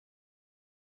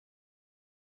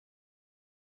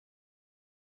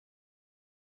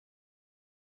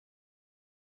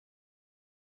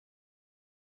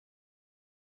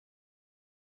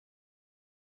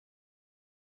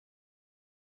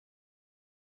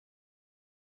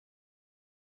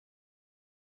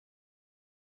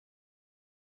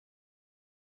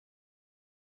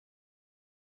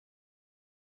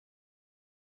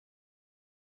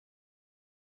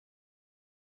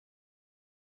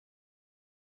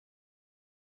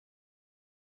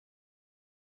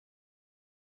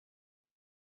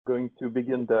going to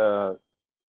begin the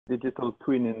digital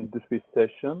twin industry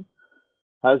session.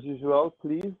 As usual,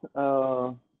 please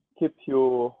keep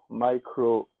your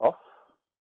micro off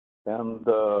and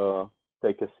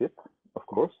take a seat, of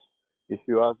course. If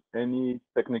you have any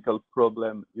technical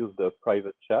problem, use the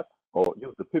private chat or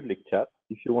use the public chat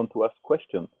if you want to ask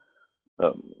questions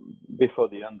before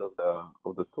the end of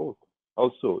the talk.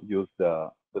 Also use the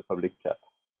public chat.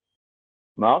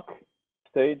 Marc,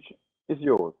 stage is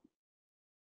yours.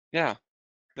 Yeah,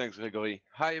 thanks, Gregory.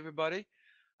 Hi, everybody.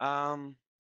 Oh,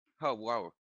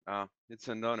 wow. It's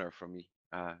an honor for me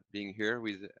being here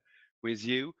with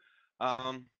you.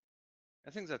 I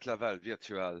think that Laval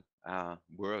virtual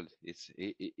world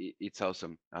it's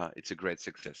awesome. It's a great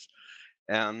success,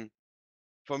 and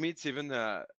for me, it's even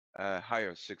a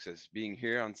higher success being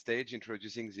here on stage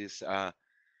introducing this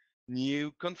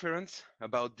new conference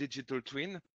about digital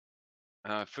twin.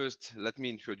 First, let me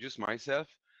introduce myself.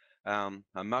 I'm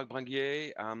Marc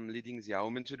BRINGUIER. I'm leading the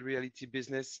augmented reality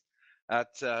business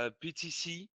at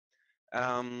PTC.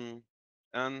 And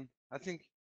I think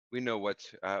we know what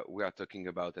we are talking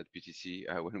about at PTC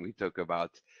when we talk about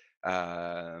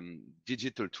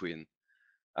digital twin.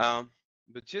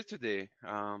 But yesterday,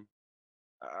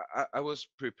 I was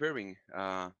preparing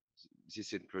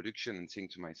this introduction and saying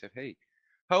to myself, hey,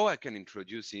 how I can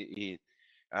introduce in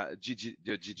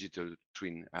the digital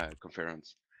twin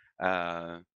conference.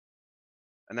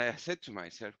 And I said to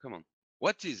myself, come on,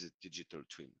 what is a digital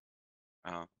twin?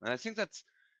 And I think that's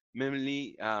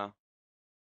mainly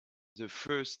the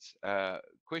first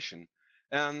question.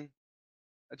 And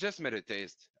I just made a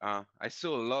taste. I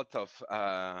saw a lot of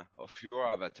your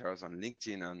avatars on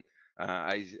LinkedIn, and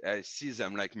I see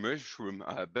them like mushroom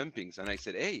bumpings. And I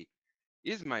said, hey,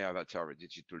 is my avatar a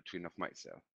digital twin of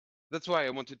myself? That's why I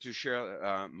wanted to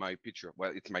share my picture.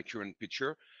 Well, it's my current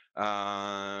picture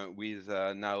with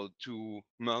now 2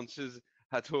 months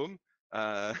at home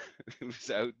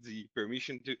without the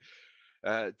permission to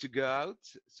go out.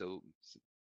 So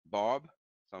Bob,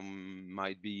 some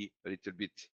might be a little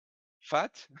bit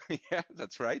fat. Yeah,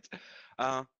 that's right.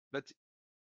 But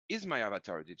is my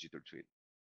avatar a digital twin?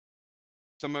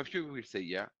 Some of you will say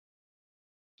yeah.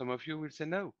 Some of you will say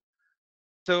no.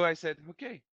 So I said,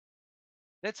 okay,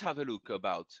 let's have a look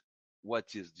about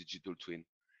what is digital twin.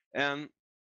 And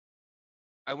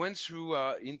I went through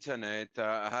internet.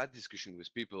 I had discussion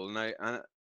with people, and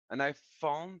I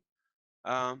found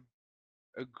a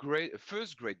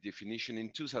first great definition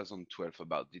in 2012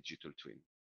 about digital twin,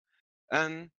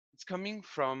 and it's coming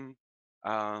from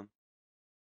the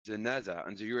NASA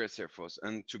and the US Air Force.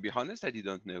 And to be honest, I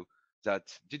didn't know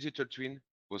that digital twin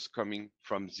was coming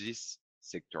from this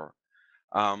sector.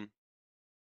 I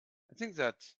think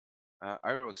that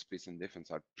aerospace and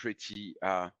defense are pretty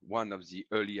one of the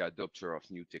early adopter of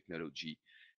new technology.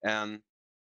 And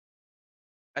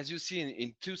as you see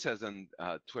in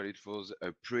 2012, it was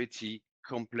a pretty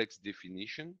complex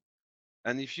definition.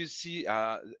 And if you see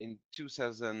in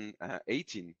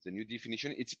 2018, the new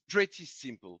definition, it's pretty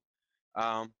simple.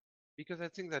 Because I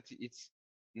think that it's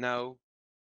now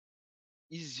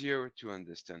easier to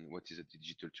understand what is a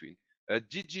digital twin. A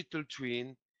digital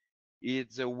twin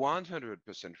is a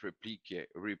 100%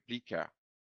 replica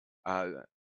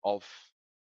of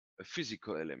a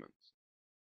physical element.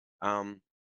 I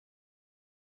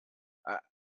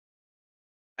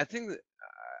think that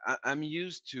I'm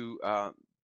used to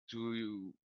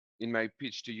in my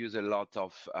pitch to use a lot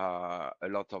of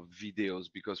videos,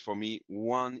 because for me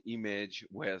one image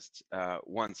was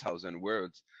 1,000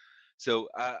 words. So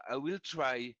I will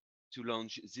try to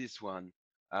launch this one.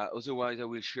 Otherwise, I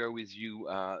will share with you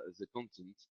the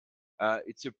content.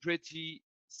 It's a pretty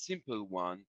simple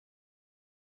one,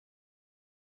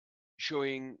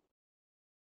 showing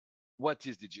what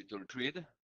is digital twin.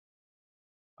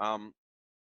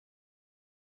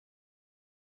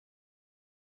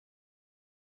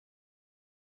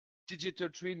 Digital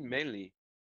twin mainly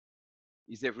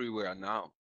is everywhere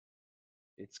now.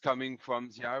 It's coming from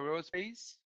the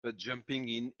aerospace, but jumping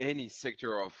in any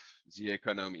sector of the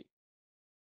economy.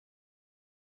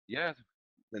 Yeah,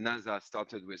 the NASA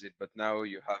started with it, but now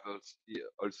you have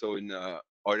also in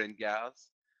oil and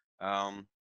gas.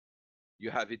 You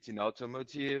have it in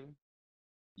automotive.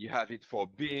 You have it for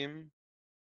BIM.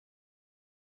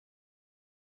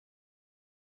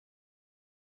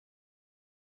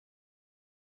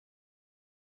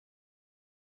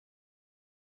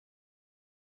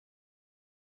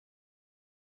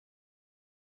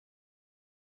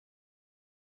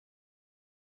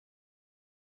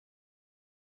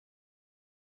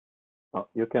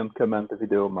 You can comment the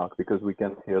video, Marc, because we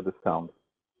can't hear the sound.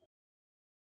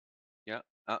 Yeah.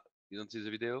 You don't see the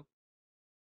video?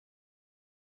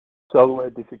 It's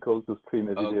always difficult to stream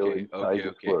a video inside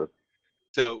this work.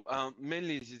 So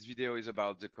mainly this video is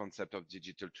about the concept of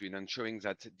digital twin and showing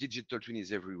that digital twin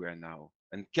is everywhere now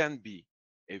and can be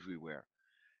everywhere.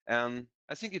 And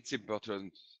I think it's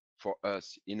important for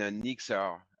us in an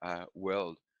XR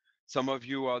world. Some of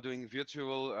you are doing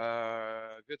virtual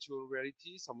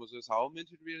reality, some of us are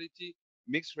augmented reality,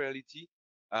 mixed reality.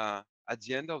 At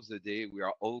the end of the day, we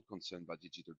are all concerned about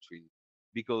digital twin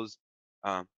because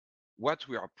what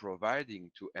we are providing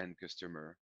to end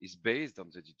customer is based on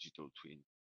the digital twin.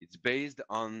 It's based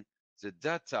on the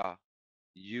data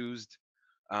used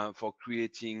for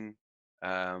creating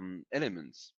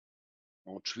elements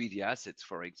or 3D assets,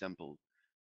 for example.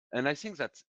 And I think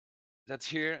that's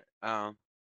here the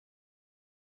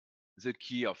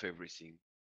key of everything.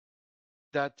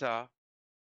 Data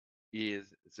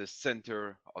is the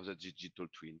center of the digital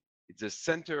twin. It's the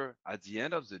center at the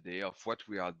end of the day of what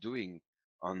we are doing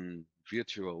on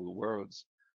virtual worlds,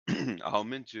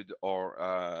 augmented or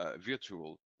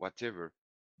virtual, whatever.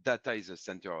 Data is the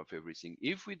center of everything.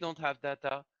 If we don't have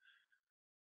data,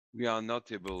 we are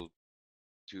not able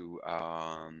to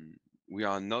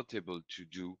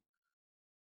do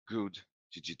good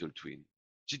digital twin.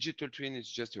 Digital twin is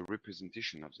just a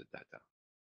representation of the data.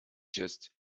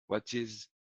 Just what is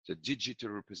the digital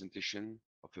representation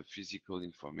of a physical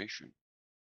information.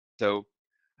 So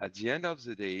at the end of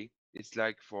the day, it's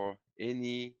like for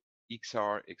any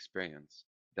XR experience,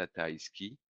 data is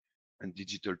key. And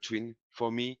digital twin,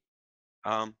 for me,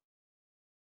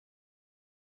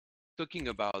 talking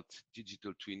about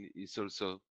digital twin is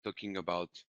also talking about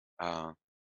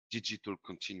digital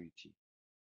continuity.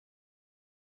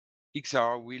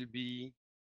 XR will be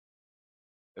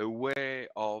a way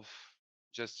of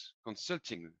just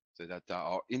consulting the data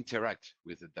or interact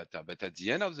with the data. But at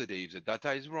the end of the day, if the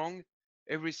data is wrong,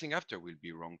 everything after will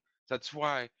be wrong. That's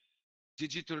why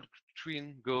digital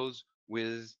twin goes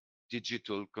with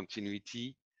digital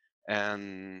continuity.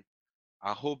 And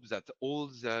I hope that all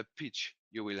the pitch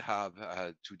you will have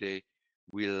today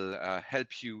will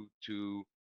help you to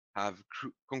have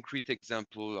concrete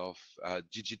example of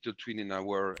digital twin in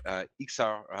our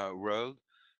XR world,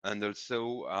 and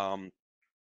also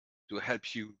to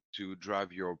help you to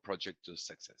drive your project to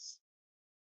success.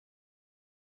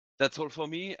 That's all for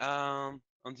me on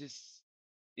this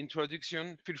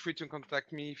introduction. Feel free to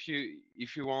contact me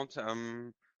if you want.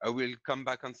 I will come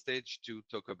back on stage to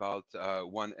talk about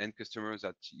one end customer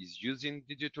that is using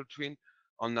digital twin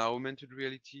on augmented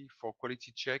reality for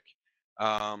quality check.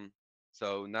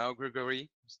 So now, Gregory,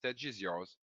 stage is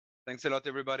yours. Thanks a lot,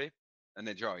 everybody, and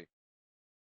enjoy.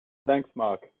 Thanks,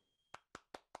 Marc.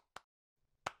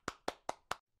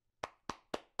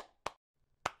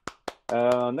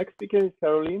 Next speaker is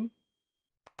Caroline.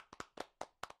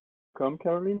 Come,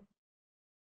 Caroline.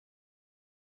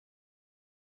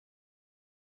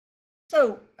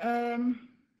 So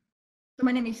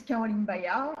my name is Caroline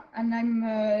Bayllard, and I'm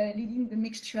leading the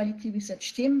mixed reality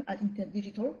research team at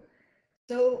Interdigital.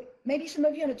 So maybe some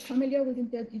of you are not familiar with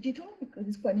Interdigital because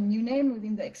it's quite a new name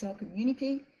within the XR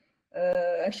community.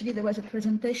 Actually, there was a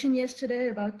presentation yesterday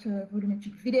about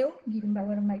volumetric video given by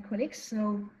one of my colleagues.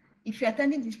 So if you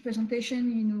attended this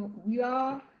presentation, you know who we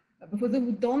are. For those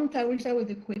who don't, I will start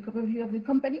with a quick overview of the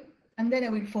company, and then I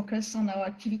will focus on our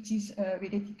activities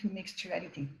related to mixed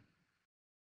reality.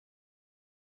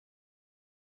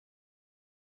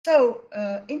 So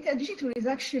Interdigital is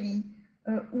actually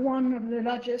one of the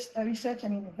largest research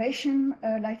and innovation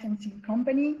licensing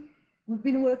company. We've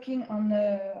been working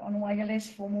on wireless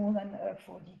for more than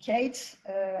 4 decades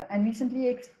and recently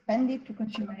expanded to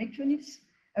consumer electronics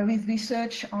with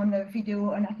research on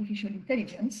video and artificial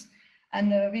intelligence,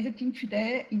 and resulting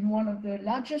today in one of the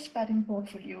largest patent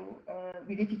portfolio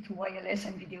related to wireless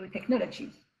and video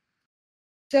technologies.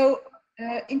 So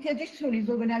Interdigital is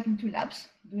organized into labs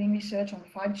doing research on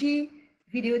 5G,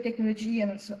 video technology,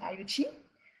 and also IoT.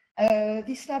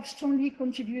 This lab strongly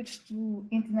contributes to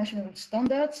international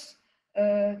standards.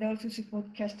 They also support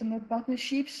customer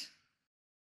partnerships,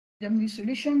 the new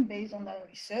solution based on our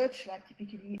research, like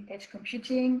typically edge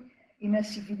computing,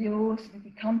 immersive video,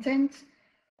 3D content,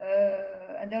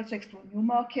 and they also explore new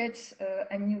markets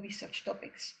and new research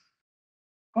topics.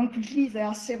 Concretely, there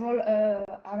are several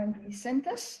R&D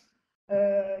centers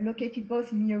located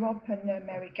both in Europe and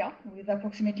America, with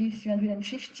approximately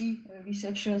 350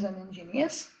 researchers and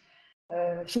engineers.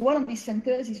 So one of these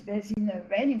centers is based in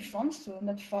Rennes in France, so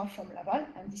not far from Laval,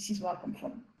 and this is where I come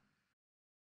from.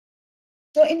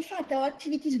 So in fact, our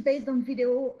activities based on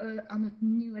video are not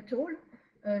new at all.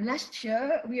 Last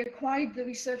year, we acquired the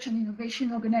research and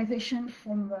innovation organization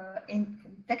from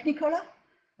Technicolor,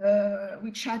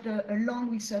 which had a long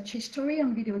research history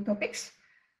on video topics.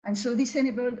 And so this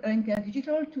enabled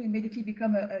Interdigital to immediately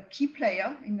become a key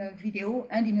player in video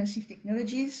and immersive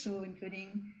technologies, so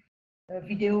including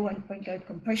video and point cloud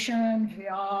compression,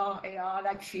 VR, AR,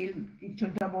 light film, digital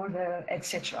double,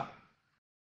 etc.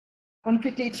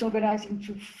 Concretely, it's organized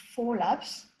into 4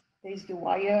 labs. There is the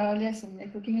wireless and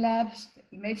networking labs,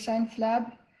 the image science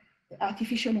lab, the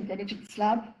artificial intelligence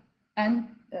lab, and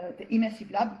the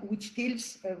immersive lab, which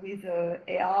deals with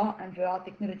AR and VR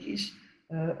technologies,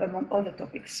 among other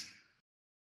topics.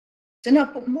 So now,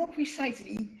 more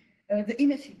precisely, the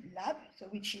immersive lab, so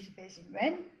which is based in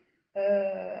Rennes,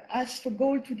 has for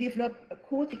goal to develop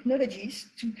core technologies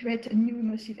to create new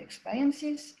immersive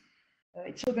experiences.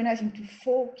 It's organized into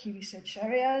 4 key research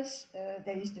areas.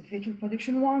 There is the virtual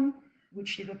production one,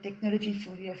 which develops technology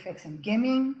for VFX and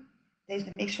gaming. There's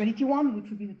the mixed reality one, which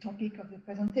will be the topic of the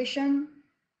presentation.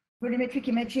 Volumetric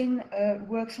imaging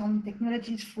works on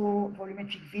technologies for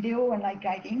volumetric video and light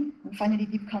guiding. And finally,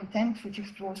 deep content, which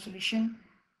explores solutions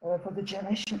for the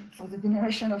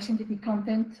generation of synthetic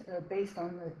content based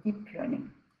on deep learning.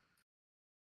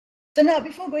 So now,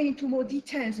 before going into more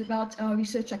details about our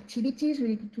research activities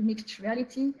related to mixed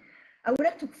reality, I would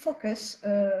like to focus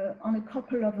on a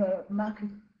couple of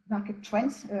market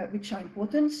trends which are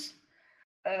important.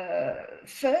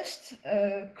 First,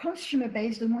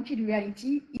 consumer-based augmented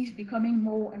reality is becoming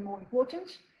more and more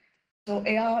important. So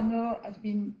AR now has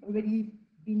already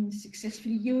been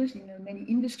successfully used in many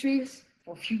industries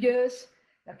for a few years,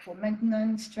 like for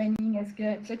maintenance, training,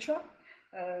 healthcare, etc.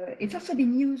 It's also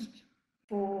been used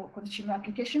for consumer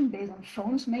application based on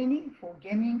phones mainly, for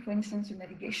gaming, for instance, and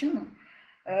navigation.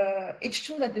 It's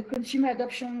true that the consumer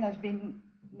adoption has been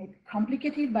made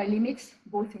complicated by limits,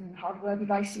 both in hardware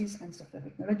devices and software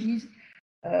technologies.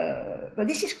 But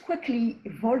this is quickly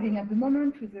evolving at the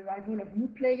moment with the arrival of new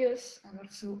players and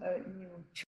also new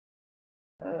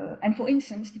tools. And for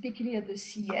instance, typically at the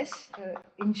CES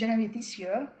in January this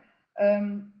year,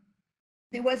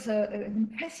 there was an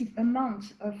impressive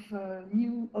amount of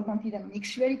new augmented and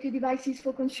mixed reality devices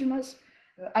for consumers,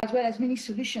 as well as many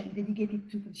solutions dedicated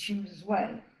to consumers as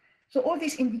well. So all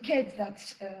this indicates that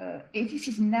this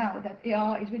is now that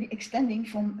AR is really extending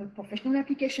from a professional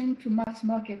application to mass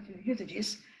market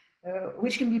usages,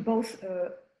 which can be both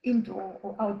indoor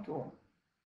or outdoor.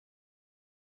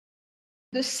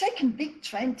 The second big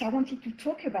trend I wanted to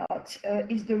talk about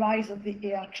is the rise of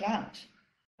the AR cloud.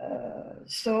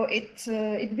 So it's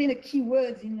been a key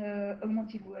word in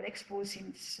Augmented World Expo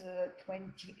since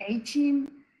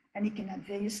 2018, and it can have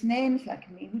various names like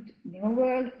Neo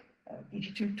World,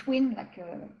 digital twin, like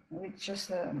we're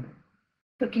just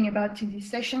talking about in this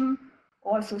session,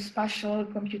 also spatial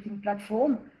computing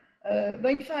platform.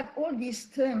 But in fact, all these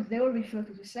terms, they all refer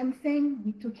to the same thing.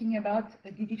 We're talking about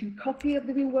a digital copy of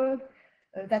the real world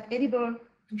that's able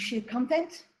to share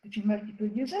content between multiple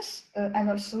users and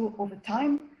also over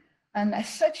time. And as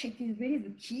such, it is really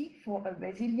the key for a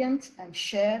resilient and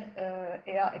shared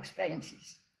AR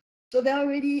experiences. So there are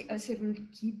already several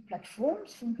key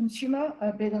platforms from consumer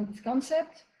based on this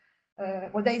concept.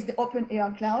 Well, there is the Open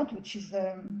AR Cloud, which is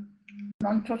a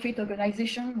non-profit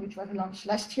organization which was launched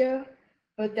last year.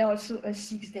 But there are also a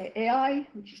 6-Day AI,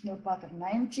 which is now part of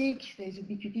Niantic. There is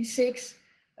Ubiquiti 6,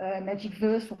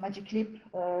 Magicverse for Magic Leap,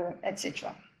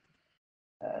 etc.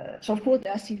 So of course,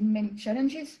 there are still many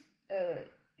challenges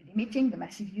limiting the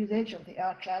massive usage of the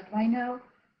AR cloud right now.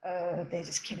 There's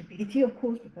a scalability, of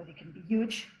course, because it can be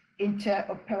huge.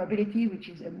 Interoperability, which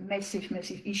is a massive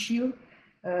issue.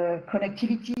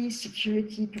 Connectivity,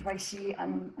 security, privacy,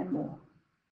 and more.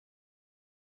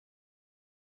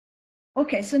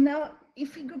 Okay, so now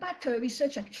if we go back to our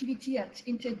research activity at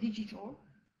Interdigital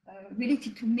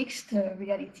related to mixed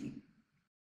reality.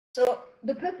 So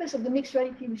the purpose of the mixed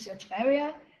reality research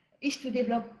area is to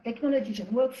develop technologies and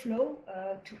workflow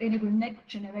to enable next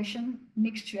generation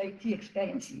mixed reality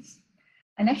experiences.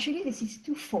 And actually, this is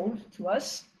twofold to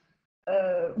us.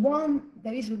 One,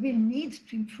 there is a real need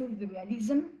to improve the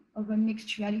realism of a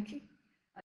mixed reality.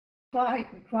 It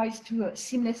requires to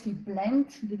seamlessly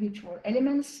blend the virtual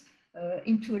elements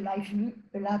into a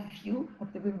live view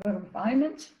of the real world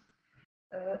environment.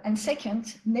 And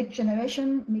second, next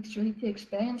generation mixed reality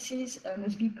experiences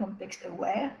must be context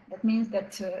aware. That means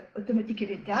that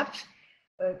automatically adapt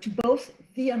to both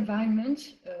the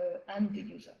environment and the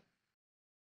user.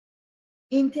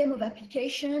 In terms of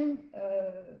application,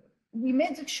 we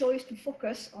made the choice to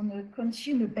focus on the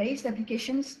consumer-based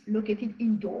applications located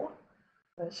indoor.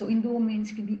 So indoor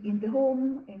means it can be in the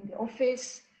home, in the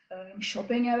office, in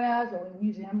shopping areas or in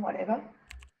museum, whatever.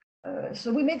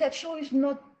 So we made that choice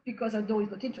not because outdoor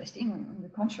is not interesting, on the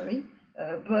contrary,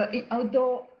 but in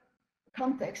outdoor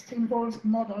context involves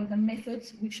models and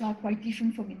methods which are quite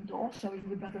different from indoor, so we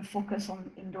would rather focus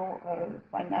on indoor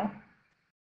right now.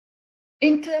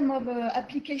 In terms of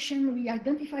application, we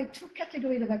identified two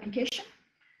categories of application.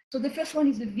 So the first one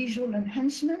is the visual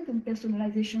enhancement and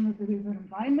personalization of the river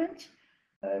environment.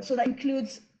 So that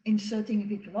includes inserting a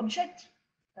virtual object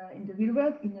in the real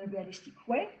world in a realistic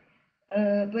way.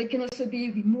 But it can also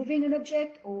be removing an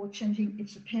object or changing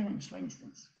its appearance, for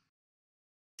instance.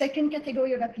 Second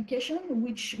category of application,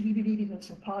 which we believe is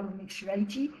also part of mixed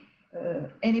reality,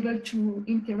 able to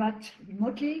interact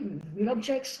remotely with real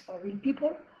objects or real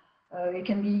people. It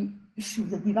can be through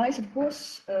the device, of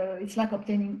course. It's like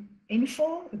obtaining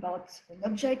info about an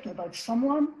object, about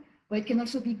someone, but it can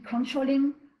also be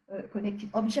controlling a connected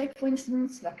object, for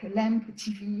instance, like a lamp, a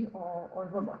TV, or a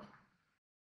robot.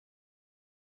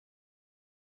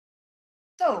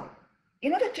 So,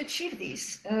 in order to achieve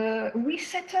this, we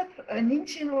set up an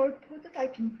internal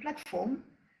prototyping platform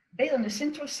based on a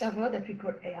central server that we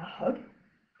call AR Hub.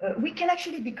 We can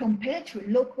actually be compared to a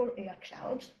local AR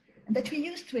cloud, and that we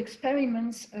use to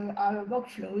experiment our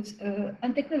workflows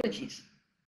and technologies.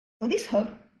 So this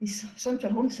hub, this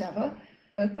central home server,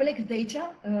 collects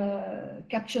data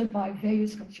captured by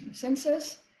various consumer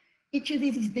sensors. It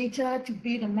uses this data to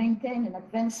build and maintain an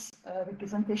advanced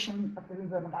representation of the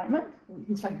river environment.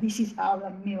 In fact, this is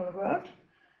our mirror world.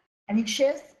 And it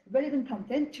shares relevant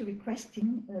content to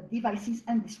requesting devices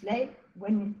and display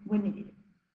when needed.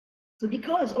 So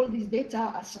because all these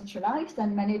data are centralized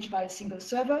and managed by a single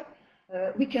server,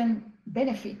 we can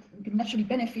naturally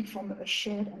benefit from a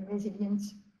shared and resilient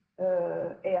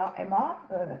AR/MR,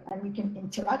 and we can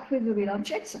interact with the real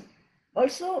objects.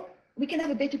 Also, we can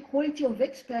have a better quality of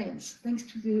experience thanks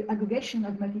to the aggregation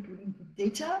of multiple input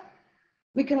data.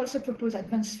 We can also propose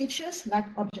advanced features like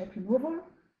object removal,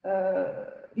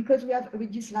 because we have a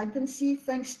reduced latency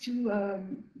thanks to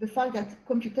the fact that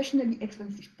computationally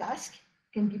expensive tasks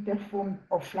can be performed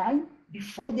offline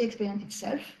before the experience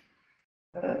itself.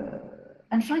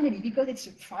 And finally, because it's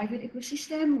a private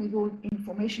ecosystem with all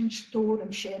information stored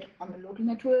and shared on the local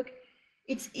network,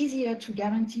 it's easier to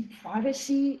guarantee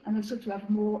privacy and also to have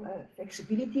more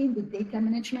flexibility in the data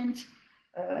management,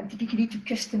 and typically to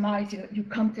customize your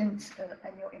content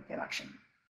and your interaction.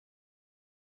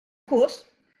 Of course,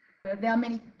 there are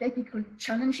many technical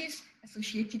challenges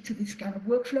associated to this kind of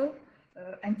workflow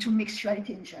and to mixed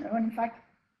reality in general, in fact.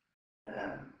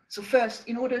 So first,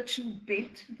 in order to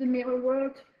build the mirror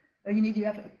world, you need to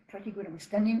have a pretty good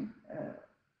understanding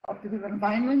of the river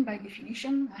environment by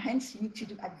definition. Hence, you need to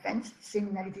do advanced scene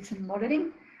analysis and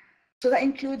modeling. So that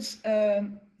includes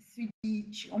 3D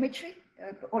geometry,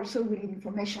 but also we need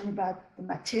information about the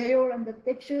material and the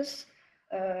textures.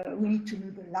 We need to know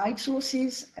the light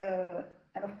sources,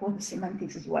 and of course the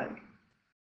semantics as well.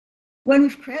 When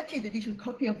we've created a digital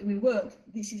copy of the real world,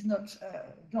 this is not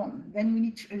done. Then we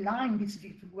need to align this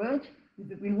virtual world with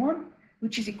the real one,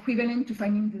 which is equivalent to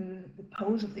finding the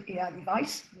pose of the AR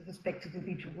device with respect to the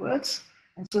virtual worlds.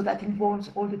 And so that involves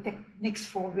all the techniques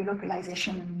for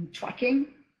relocalization and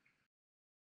tracking.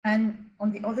 And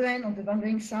on the other end, on the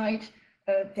rendering side,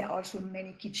 there are also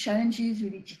many key challenges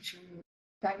related to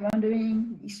time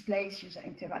rendering, displays, user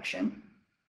interaction.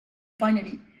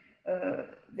 Finally,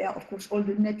 there are, of course, all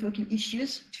the networking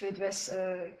issues to address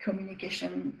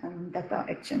communication and data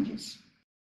exchanges.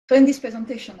 So in this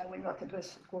presentation, I will not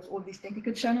address, of course, all these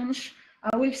technical challenges.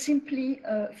 I will simply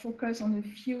focus on a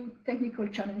few technical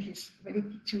challenges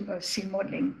related to scene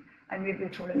modeling and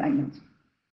virtual alignment.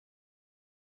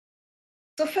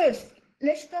 So first,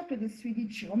 let's start with the 3D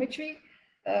geometry.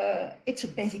 It's a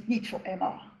basic need for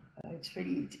MR. It's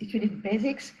really the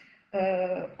basics,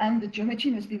 and the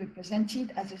geometry must be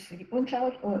represented as a 3D point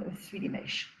cloud or a 3D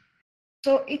mesh.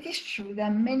 So it is true there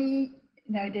are many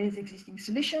nowadays existing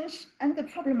solutions, and the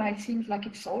problem might seem like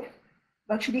it's solved,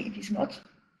 but actually it is not.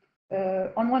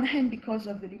 On one hand, because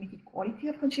of the limited quality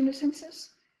of consumer sensors,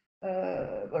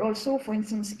 but also, for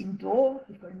instance, indoor,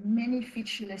 we've got many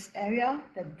featureless areas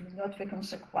that do not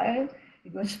reconstruct well.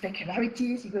 You've got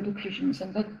specularities, you've got occlusions,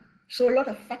 and so a lot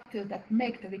of factors that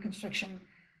make the reconstruction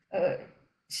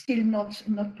still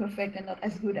not perfect and not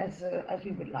as good as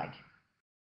we would like.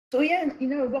 So here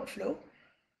in our workflow,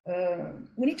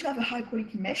 we need to have a high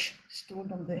quality mesh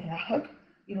stored on the AR Hub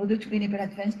in order to enable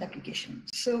advanced applications.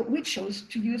 So we chose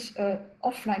to use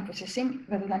offline processing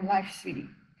rather than live 3D.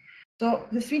 So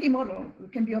the 3D model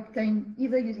can be obtained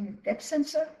either using a depth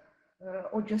sensor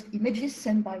or just images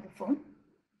sent by the phone.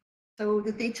 So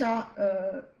the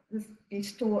data is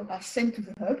stored, are sent to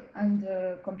the hub and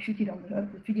computed on the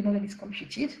hub. The 3D model is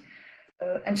computed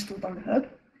and stored on the hub.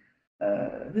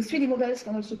 The 3D models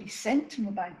can also be sent to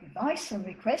mobile device on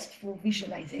request for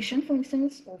visualization, for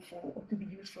instance, or to be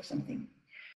used for something.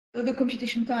 So the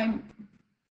computation time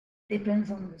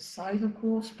depends on the size, of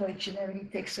course, but it generally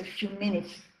takes a few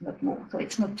minutes, not more. So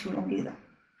it's not too long either.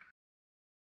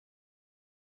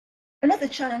 Another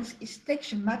challenge is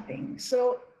texture mapping.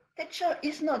 So texture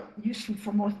is not useful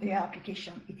for most AI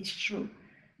applications, it is true.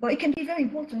 But it can be very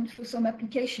important for some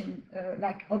application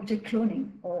like object cloning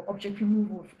or object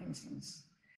removal, for instance.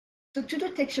 So to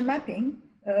do texture mapping,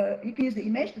 you can use the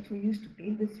image that we use to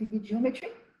build the 3D geometry,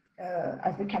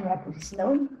 as the camera pose is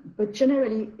known, but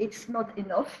generally it's not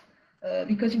enough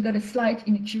because you've got a slight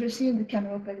inaccuracy in the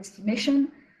camera pose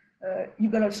estimation.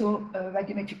 You've got also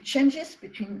radiometric changes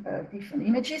between different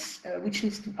images, which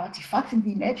leads to artifacts in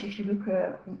the image. If you look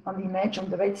on the image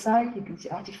on the right side, you can see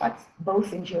artifacts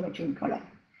both in geometry and color.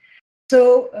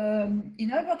 So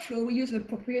in our workflow, we use a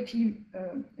proprietary,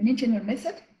 an internal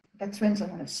method that runs on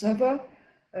a server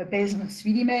based on a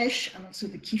 3D mesh and also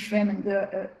the keyframe and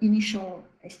the initial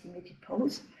estimated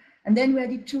pose. And then we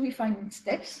added 2 refinement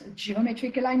steps, a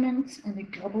geometric alignment and a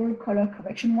global color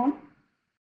correction one,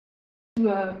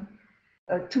 to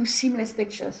 2 seamless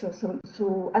textures.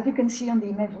 So as you can see on the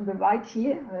image on the right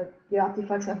here, the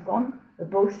artifacts have gone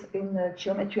both in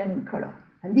geometry and in color.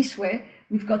 And this way,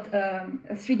 we've got a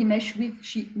 3D mesh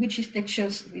which is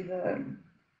textures with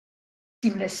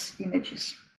seamless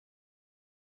images.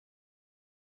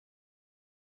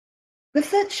 The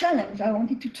third challenge I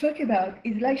wanted to talk about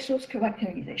is light source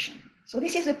characterization. So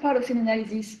this is a part of scene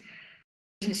analysis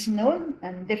that is known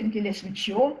and definitely less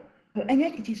mature, and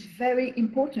yet it is very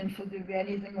important for the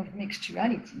realism of mixed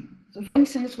reality. So for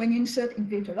instance, when you insert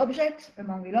individual objects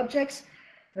among real objects,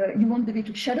 you want the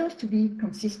virtual shadows to be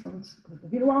consistent with the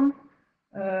real one.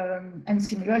 And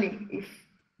similarly, if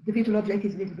the virtual object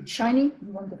is a little bit shiny,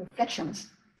 you want the reflections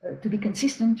to be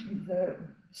consistent with the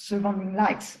surrounding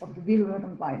lights of the real world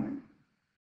environment.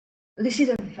 This is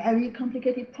a very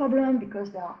complicated problem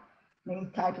because there are many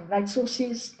types of light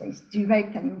sources. There is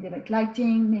direct and indirect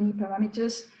lighting, many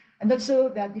parameters, and also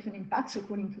there are different impacts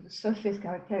according to the surface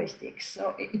characteristics.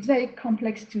 So it's very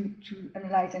complex to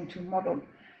analyze and to model.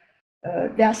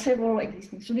 There are several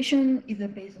existing solutions, either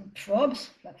based on probes,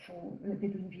 like for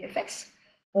doing VFX,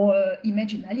 or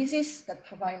image analysis that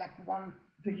provide like one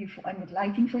value for ambient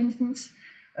lighting, for instance,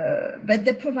 but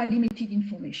they provide limited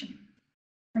information.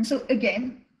 And so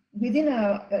again, within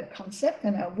our concept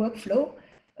and our workflow,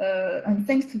 and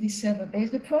thanks to this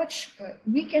server-based approach,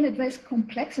 we can address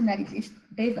complex analysis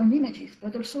based on images,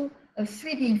 but also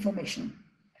 3D information.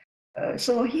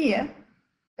 So here,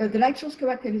 the light source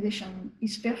characterization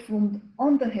is performed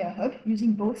on the Hair Hub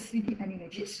using both 3D and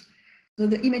images. So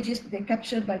the images, they're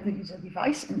captured by the user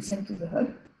device and sent to the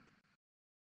hub.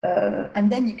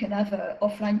 And then you can have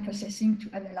offline processing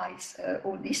to analyze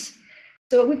all this.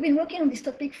 So we've been working on this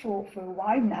topic for a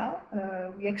while now.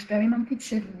 We experimented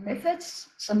several methods,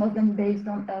 some of them based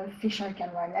on facial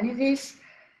camera analysis,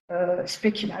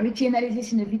 specularity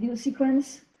analysis in a video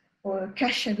sequence, or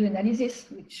cache shadow analysis,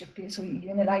 which appears, so you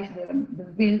analyze the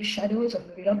real shadows of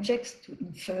the real objects to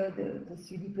infer the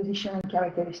 3D position and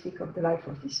characteristic of the light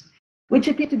sources, which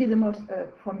appear to be the most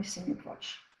promising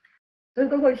approach. So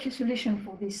there are a few solutions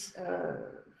for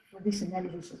this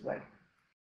analysis as well.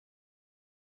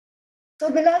 So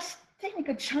the last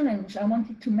technical challenge I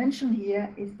wanted to mention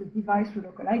here is the device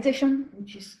relocalization,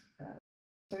 which is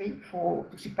to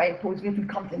superimpose virtual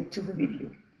content to the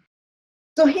review.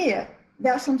 So here,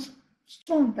 there are some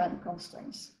strong time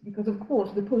constraints because, of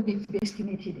course, the pose needs to be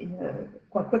estimated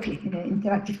quite quickly, in an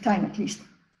interactive time at least.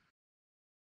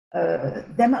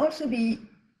 There might also be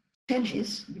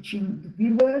changes between the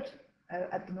real world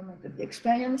at the moment of the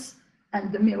experience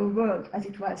and the mirror world as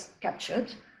it was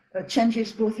captured.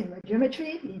 Changes both in the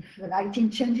geometry, if the lighting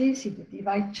changes, if the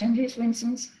device changes, for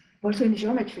instance, but also in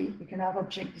geometry, you can have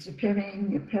objects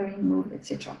disappearing, appearing, move,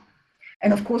 etc.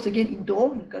 And of course, again,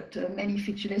 indoor, you've got many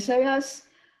featureless areas,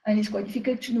 and it's quite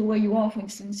difficult to know where you are, for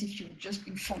instance, if you're just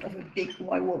in front of a big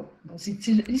white wall.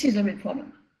 This is a real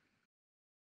problem.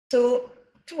 So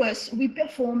to us, we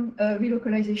perform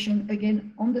relocalization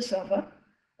again on the server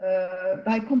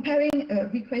by comparing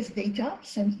request data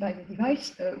sent by the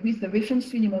device with the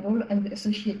reference 3D model and the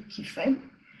associated keyframe.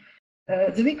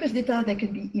 The request data, there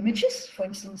can be images, for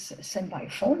instance, sent by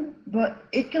phone, but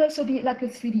it can also be like a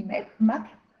 3D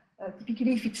map,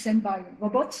 typically if it's sent by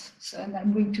robots. So, and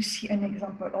I'm going to see an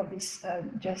example of this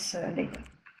just later.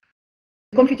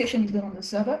 The computation is done on the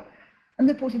server, and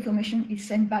the pose information is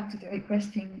sent back to the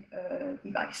requesting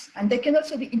device. And there can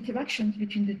also be interactions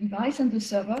between the device and the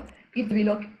server if the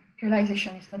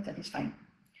relocalization is not satisfying.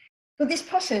 So this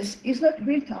process is not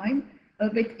real time,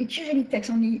 but it usually takes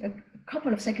only a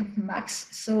couple of seconds max.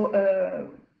 So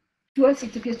to us,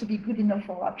 it appears to be good enough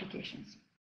for our applications.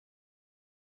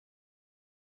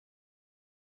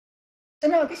 So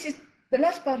now this is the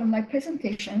last part of my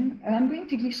presentation. I'm going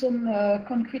to give some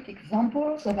concrete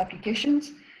examples of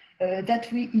applications that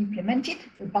we implemented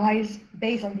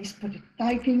based on this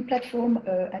prototyping platform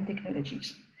and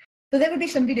technologies. So there will be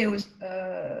some videos.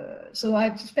 So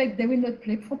I suspect they will not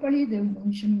play properly. They will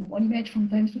only show me one image from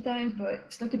time to time, but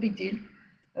it's not a big deal.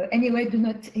 Anyway, do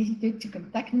not hesitate to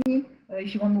contact me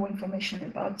if you want more information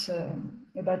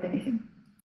about anything.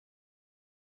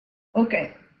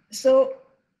 Okay, so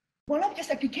one obvious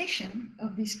application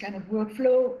of this kind of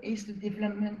workflow is the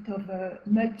development of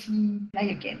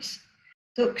multiplayer games.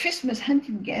 So Christmas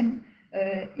hunting game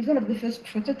is one of the first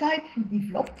prototypes we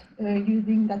developed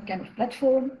using that kind of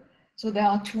platform. So there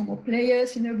are 2 or more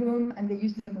players in a room, and they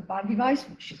use the mobile device,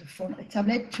 which is a phone or a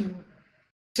tablet, to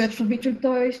search for virtual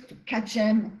toys, to catch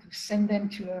them, to send them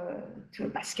to a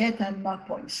basket and mark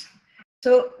points.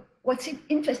 So what's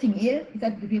interesting here is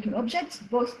that the virtual objects,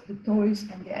 both the toys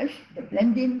and the elf, they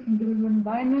blend in the real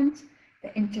environment,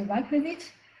 they interact with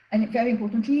it, and very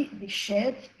importantly, they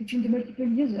share between the multiple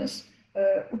users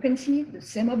who can see the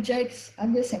same objects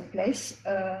at the same place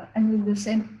and with the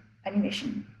same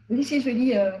animation. So this is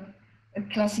really a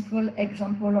classical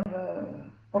example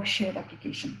of shared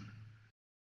application.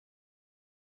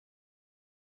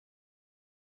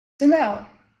 So now,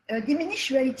 diminished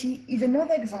reality is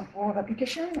another example of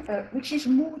application which is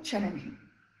more challenging.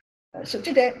 So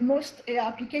today, most AR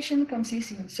application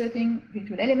consists in inserting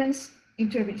virtual elements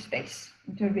into a real space,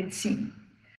 into a real scene.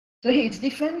 So here it's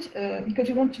different because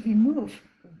we want to remove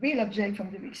a real object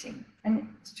from the real scene and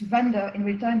to render in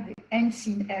real time the end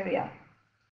scene area.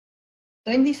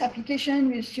 So in this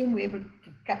application, we assume we're able to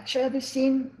capture the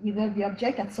scene without the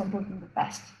object at some point in the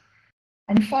past.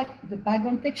 And in fact, the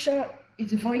background texture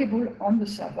is available on the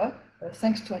server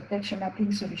thanks to a texture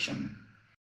mapping solution.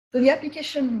 So the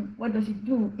application, what does it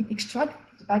do? It extracts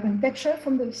the background texture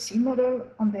from the scene model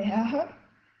on the AR hub,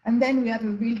 and then we have a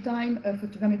real-time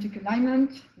photogrammetric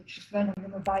alignment, which is run on the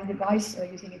mobile device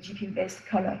using a GPU-based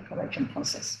color correction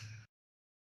process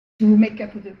to make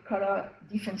up with the color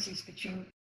differences between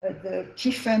the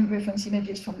keyframe reference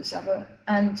images from the server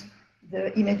and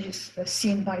the images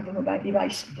seen by the mobile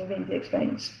device during the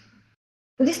experience.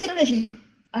 So this technology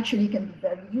actually can be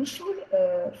very useful,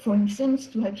 for instance,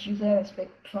 to help users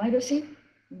respect privacy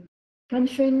in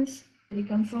conference,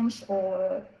 teleconference,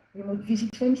 or remote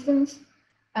visit, for instance.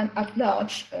 And at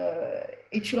large,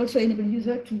 it should also enable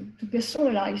users to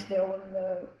personalize their own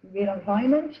real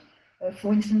environment,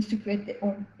 for instance, to create their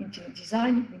own interior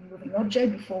design, removing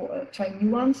objects before trying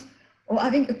new ones, or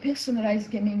having a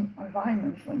personalized gaming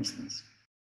environment, for instance.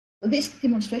 So this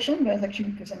demonstration was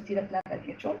actually presented at Laval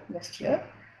VRtical last year.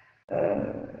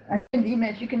 And in the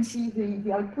image, you can see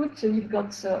the output. So you've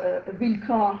got a real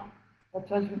car that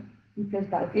was replaced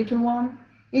by a virtual one.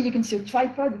 Here you can see a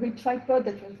tripod, a real tripod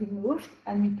that was removed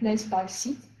and replaced by a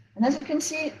seat. And as you can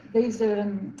see, there's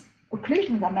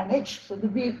occlusions are managed. So the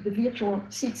virtual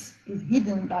seats is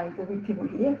hidden by the real table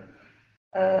here.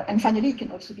 And finally, it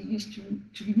can also be used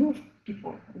to remove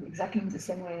people exactly in the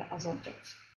same way as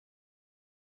objects.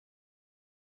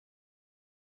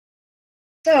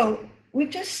 So we've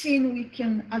just seen we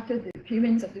can alter the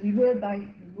appearance of the real world by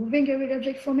removing a real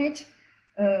object from it.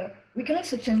 We can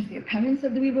also change the appearance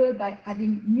of the real world by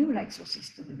adding new light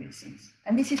sources to the real scenes.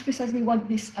 And this is precisely what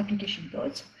this application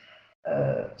does.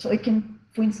 So it can,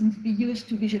 for instance, be used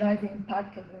to visualize the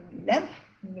impact of a lamp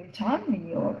in real time in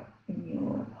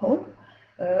your home,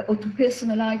 or to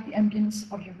personalize the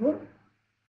ambience of your room,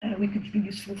 which could be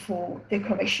useful for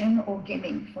decoration or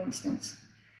gaming, for instance.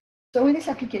 So in this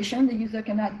application, the user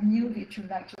can add new virtual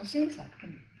light sources, like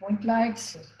point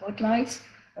lights, spotlights.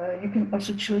 You can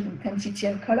also choose intensity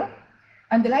and color.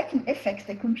 And the lighting effects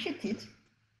are computed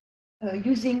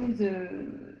using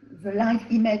the live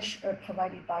image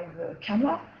provided by the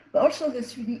camera, but also the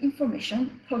 3D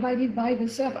information provided by the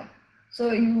server.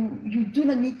 So you do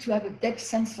not need to have a depth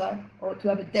sensor or to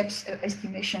have a depth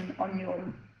estimation on your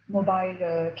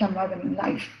mobile camera running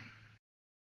live.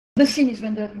 The scene is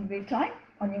rendered in real time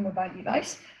on your mobile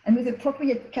device and with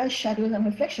appropriate cast shadows and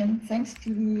reflection thanks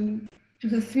to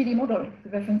the 3D model,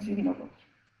 the reference 3D model.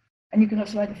 And you can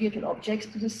also add virtual objects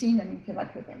to the scene and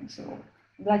interact with them. So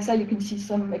like that, you can see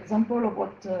some example of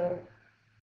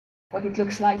what it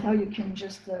looks like, how you can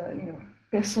just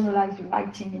personalize the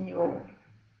lighting in your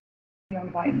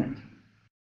environment.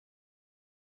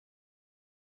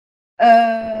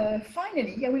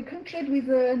 Finally, I will conclude with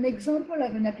an example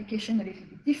of an application a little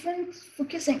bit different,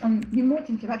 focusing on remote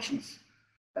interactions.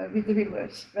 with the real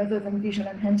world rather than visual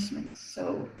enhancements.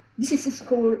 So this is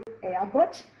called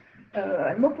ARBot.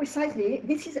 More precisely,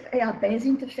 this is an AR-based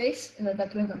interface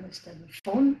that runs on a standard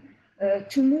phone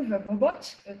to move a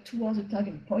robot towards a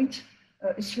target point,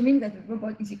 assuming that the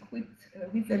robot is equipped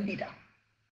with a LiDAR.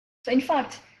 So in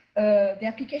fact, the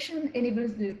application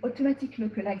enables the automatic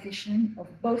localization of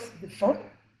both the phone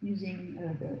using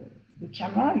the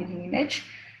camera, using image,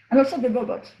 and also the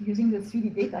robot using the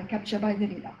 3D data captured by the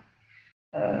LiDAR.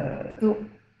 So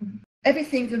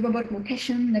everything, the robot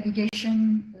location,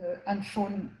 navigation, and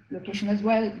phone location as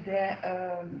well,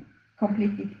 they're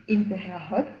completed in the AR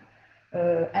hub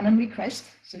and on request.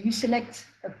 So you select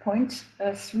a point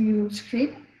through your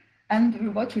screen, and the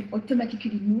robot will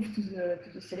automatically move to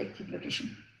the selected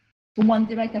location. So one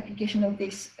direct application of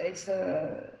this is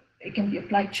it can be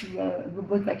applied to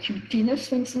robot vacuum cleaners,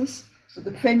 for instance. So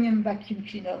the premium vacuum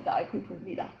cleaner that are equipped with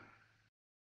LiDAR.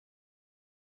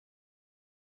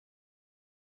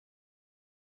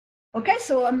 Okay,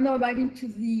 so I'm now arriving to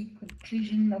the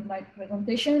conclusion of my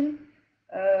presentation.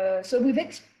 So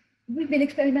we've been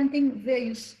experimenting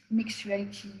various mixed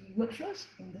reality workflows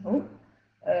in the home,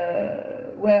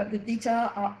 where the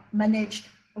data are managed,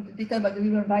 or the data about the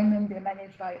real environment, they're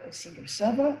managed by a single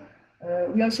server.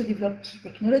 We also developed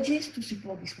technologies to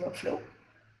support this workflow.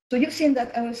 So you've seen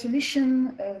that our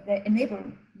solution, they enable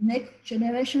next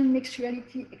generation mixed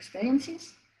reality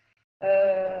experiences.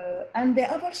 And they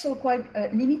have also quite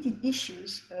limited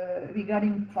issues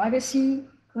regarding privacy,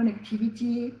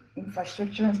 connectivity,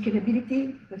 infrastructure, and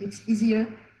scalability, because it's easier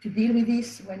to deal with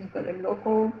this when you've got a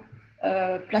local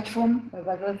platform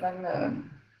rather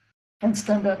than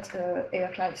standard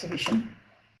AR cloud solution.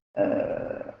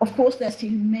 Of course, there are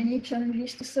still many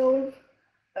challenges to solve.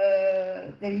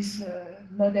 There is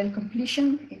model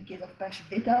completion in case of partial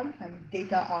data, and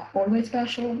data are always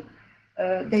partial.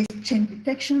 There is change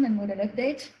detection and model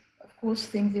update. Of course,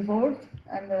 things evolve,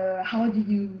 and how do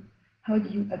you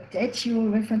update your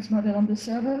reference model on the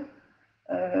server?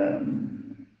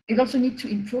 You also need to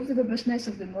improve the robustness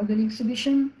of the modeling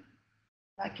solution,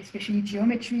 like especially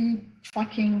geometry,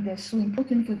 tracking. They're so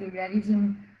important for the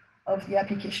realism of the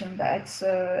application that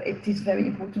it is very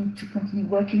important to continue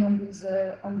working on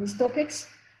these topics.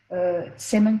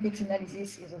 Semantics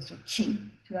analysis is also key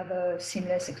to have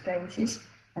seamless experiences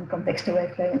and context-aware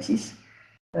experiences.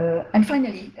 And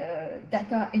finally,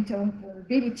 data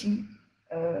interoperability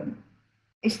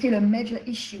is still a major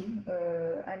issue,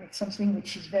 and it's something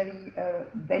which is very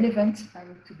relevant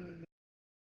and to be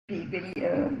really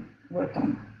worked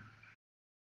on.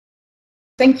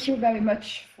 Thank you very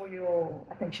much for your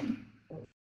attention. If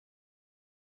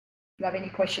you have any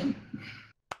question.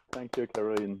 Thank you,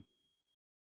 Caroline.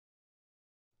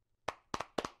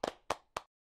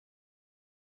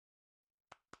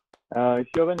 If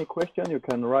you have any question, you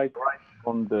can write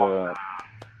on the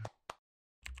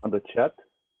chat.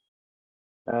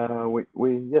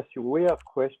 We have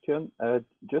question.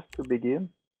 Just to begin,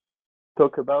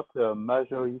 talk about a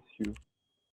major issue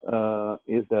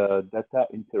is data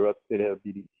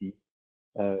interoperability.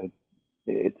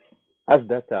 It's as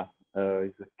data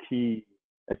is a key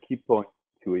point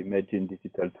to imagine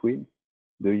digital twin.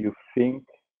 Do you think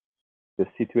the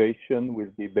situation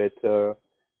will be better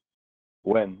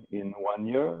when? In 1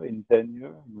 year, in 10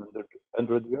 years, in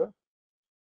 100 years?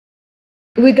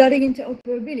 Regarding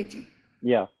interoperability?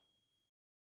 Yeah.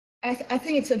 I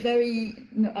think it's a very,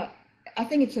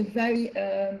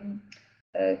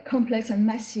 complex and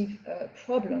massive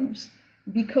problems,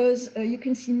 because you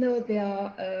can see now there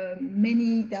are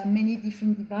many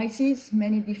different devices,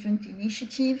 many different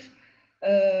initiatives.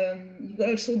 You've got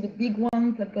also the big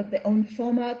ones that got their own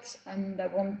format and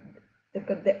they've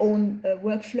got their own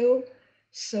workflow.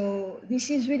 So this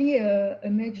is really a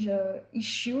major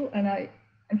issue, and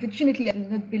unfortunately, I do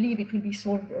not believe it will be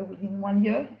solved within 1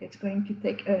 year. It's going to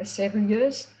take several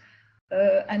years.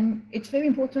 And it's very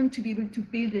important to be able to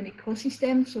build an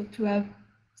ecosystem, so to have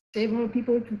several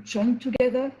people to join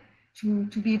together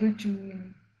to be able to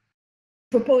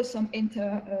propose some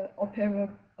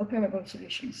interoperable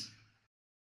solutions.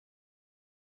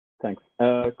 Thanks.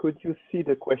 Could you see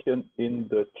the question in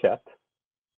the chat?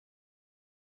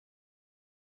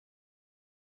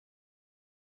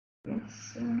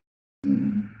 Yes.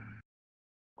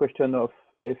 Question of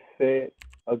Effet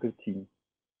Augustine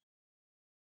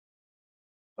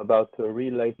about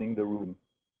relighting the room.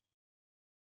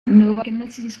 No, I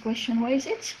cannot see this question. Where is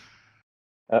it?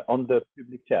 On the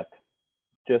public chat,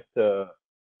 just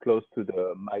close to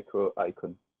the micro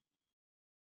icon.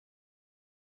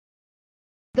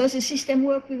 Does the system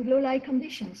work with low light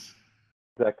conditions?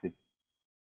 Exactly.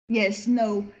 Yes,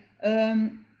 no.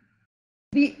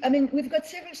 we've got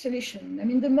several solutions. I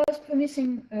mean, the most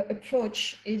promising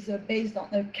approach is based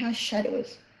on cache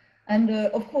shadows. And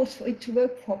of course, for it to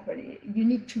work properly, you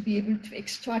need to be able to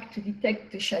extract, to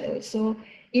detect the shadows. So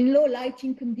in low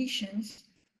lighting conditions,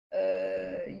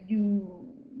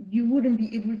 you wouldn't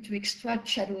be able to extract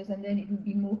shadows, and then it would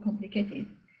be more complicated.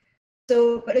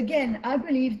 So, but again, I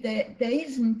believe that there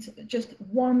isn't just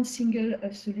one single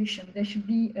solution. There should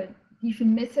be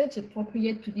different methods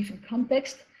appropriate to different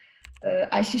contexts.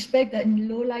 I suspect that in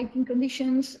low lighting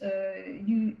conditions,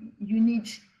 you need,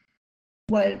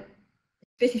 well,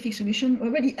 specific solution.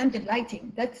 Already ambient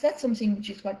lighting, that's something which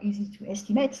is quite easy to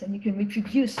estimate, and you can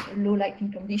reproduce low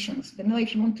lighting conditions. But now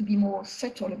if you want to be more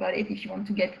subtle about it, if you want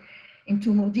to get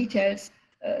into more details,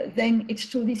 then it's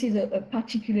true this is a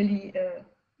particularly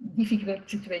difficult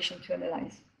situation to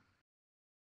analyze.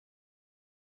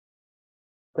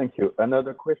 Thank you.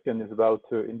 Another question is about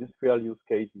industrial use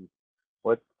cases.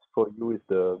 What for you is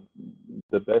the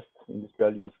best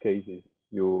industrial use cases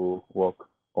you work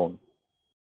on?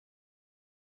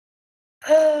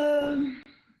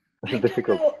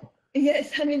 Difficult.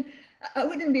 Yes, I mean, I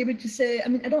wouldn't be able to say. I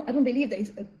mean, I don't believe there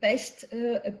is a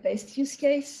best use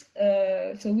case.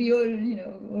 So we all, you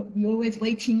know, we're always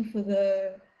waiting for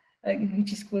the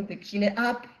which is called the killer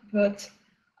app, but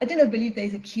I do not believe there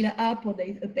is a killer app or there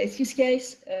is a best use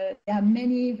case. There are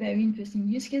many very interesting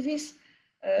use cases.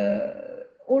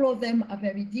 All of them are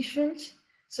very different.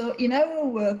 So in our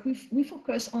work, we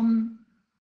focus on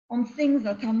things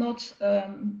that are not.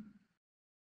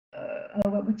 I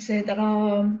would say that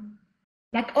are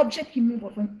like object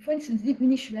removal. For instance,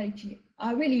 diminished reality.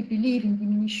 I really believe in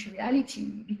diminished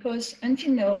reality because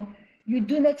until now, you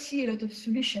do not see a lot of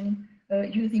solution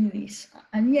using this.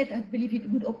 And yet I believe it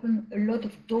would open a lot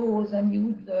of doors and you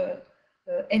would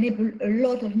enable a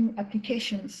lot of new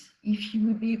applications if you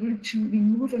would be able to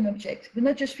remove an object, but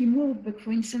not just remove, but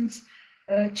for instance,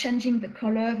 changing the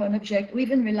color of an object or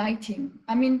even relighting.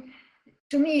 I mean,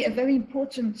 to me, a very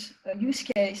important use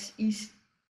case is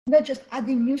not just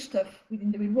adding new stuff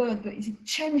within the real world, but is it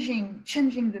changing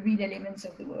the real elements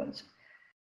of the world.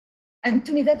 And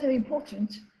to me, that's very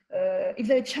important. It's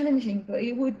very challenging, but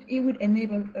it would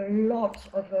enable a lot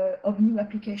of new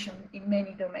application in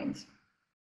many domains.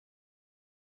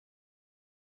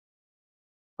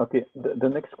 Okay, the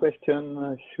next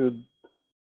question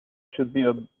should be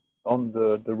on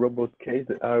the robot case,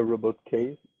 the AI robot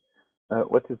case.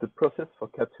 What is the process for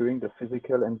capturing the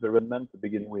physical environment to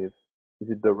begin with? Is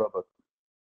it the robot?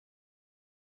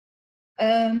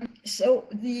 So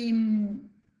the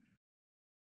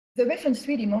reference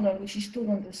 3D model, which is stored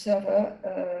on the server,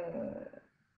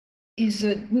 is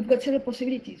we've got several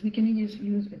possibilities. We can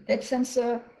use a depth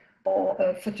sensor or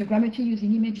photogrammetry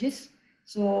using images.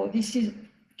 So this is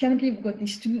currently we've got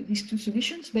these two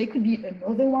solutions, but it could be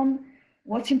another one.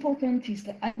 What's important is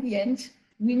that at the end,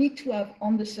 we need to have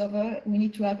on the server, we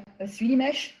need to have a 3D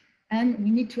mesh, and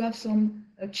we need to have some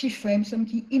keyframes, some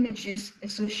key images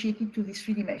associated to this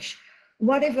 3D mesh.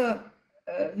 Whatever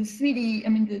the 3D, I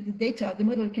mean, the data, the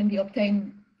model can be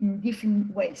obtained in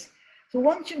different ways. So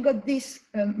once you've got this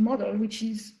model, which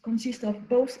consists of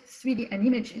both 3D and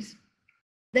images,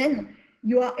 then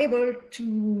you are able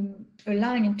to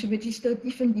align and to register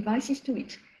different devices to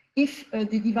it. If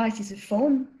the device is a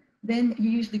phone, then you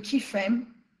use the keyframe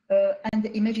and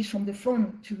the images from the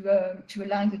phone to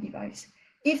align the device.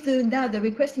 If now the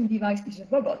requesting device is a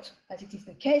robot, as it is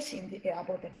the case in the AI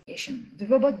robot application, the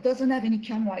robot doesn't have any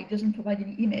camera, it doesn't provide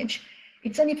any image,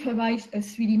 it only provides a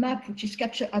 3D map, which is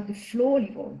captured at the floor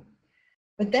level.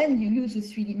 But then you use a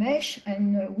 3D mesh,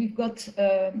 and we've got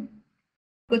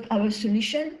our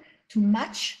solution to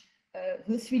match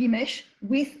the 3D mesh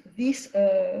with this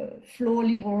floor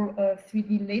level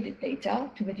 3D layered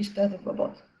data to register the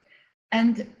robot.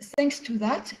 And thanks to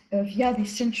that, via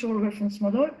this central reference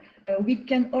model, we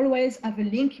can always have a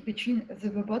link between the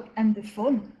robot and the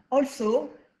phone. Also,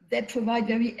 they provide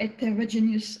very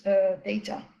heterogeneous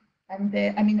data. And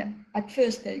I mean, at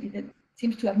first, there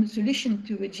seems to have no solution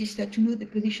to register, to know the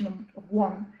position of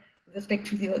one with respect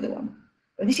to the other one.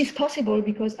 But this is possible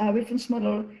because our reference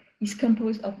model is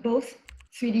composed of both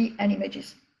 3D and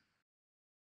images.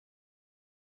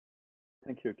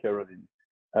 Thank you, Caroline.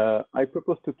 I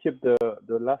propose to keep the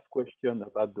last question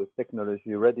about the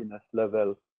technology readiness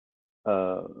level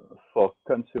for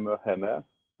consumer HAMR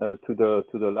to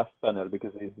the last panel,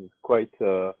 because it is quite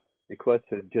a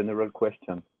general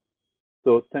question.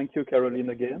 So thank you, Caroline,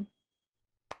 again.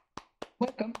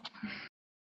 Welcome.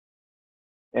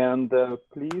 And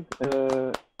please,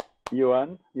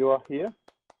 Yoann, you are here?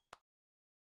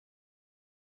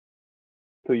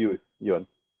 To you, Yoann.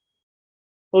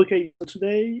 Okay, so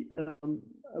today I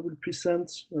will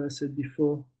present, as I said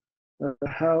before,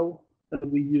 how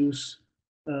we use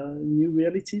new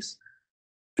realities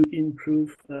to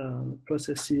improve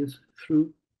processes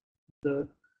through the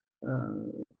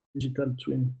digital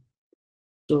twin.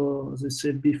 So as I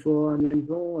said before, I'm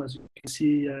YVON. As you can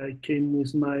see, I came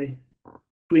with my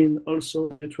twin,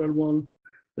 also virtual one.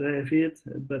 I have it,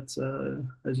 but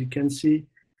as you can see,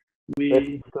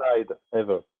 Best slide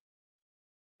ever.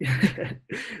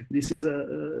 this is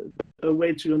a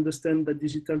way to understand that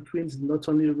digital twins not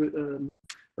only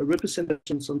a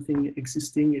representation of something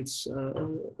existing, it's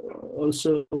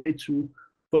also a way to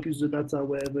focus the data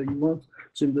wherever you want.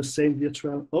 So in the same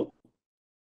virtual,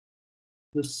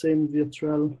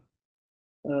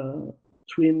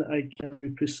 twin, I can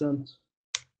represent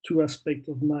two aspects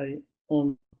of my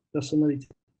own personality.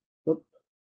 Oh,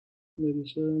 there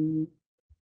is an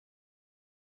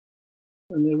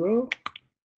error.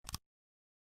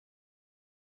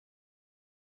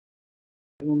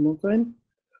 One more time.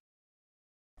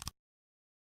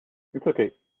 It's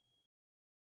okay.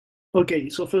 Okay,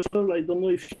 so first of all, I don't know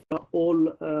if you are all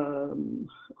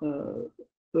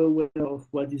aware of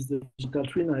what is the digital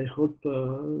twin. I hope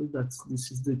that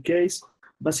this is the case.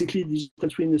 Basically, digital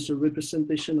twin is a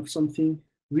representation of something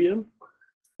real,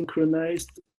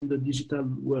 synchronized in the digital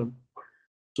world.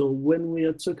 So when we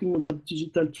are talking about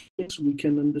digital twins, we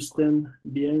can understand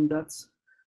behind that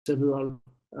several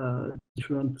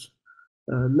different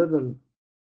levels.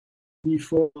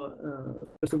 Before,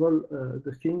 first of all,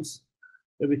 the things,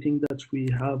 everything that we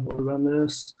have around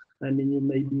us. I mean, you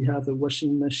maybe have a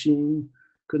washing machine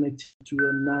connected to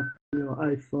an app on your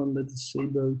iPhone that is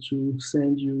able to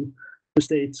send you the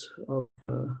state of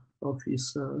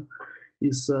his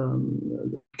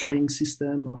cleaning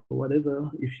system or whatever.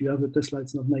 If you have a Tesla,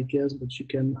 it's not my case, but you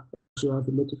can also have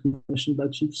a lot of information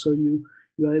about it. So you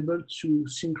are able to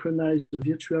synchronize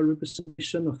the virtual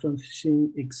representation of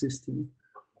something existing.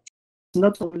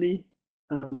 Not only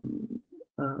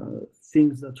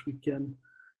things that we can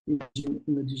imagine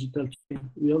in a digital twin,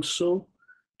 we also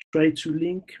try to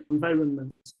link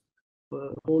environments,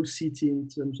 whole city in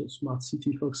terms of smart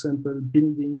city, for example,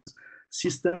 buildings,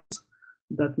 systems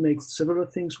that make several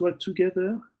things work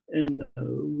together, and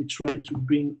we try to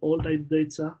bring all that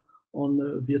data on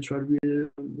a virtual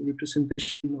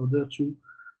representation in order to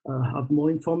have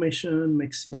more information,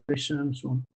 make simulations, so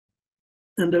on.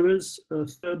 And there is a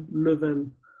third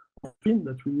level of twin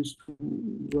that we used to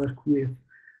work with,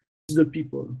 the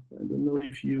people. I don't know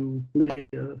if you play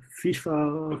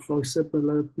FIFA, for example,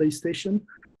 PlayStation,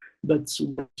 but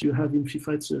what you have in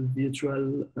FIFA, it's a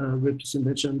virtual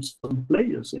representation of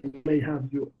players. And you may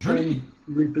have your own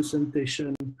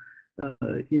representation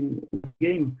in the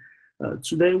game.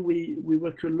 Today, we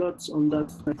work a lot on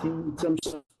that. I think in terms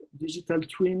of digital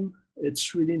twin,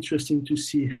 it's really interesting to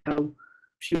see how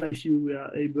few we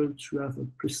are able to have a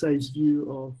precise view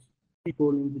of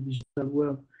people in the digital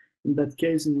world. In that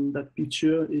case, in that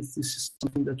picture, this is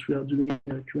something that we are doing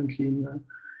currently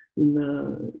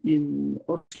in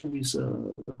Oslo with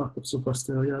a part of SOPRA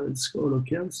STERIA. It's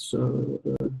HoloCamps,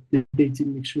 dedicated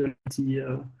mixed reality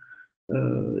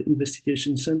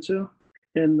investigation center.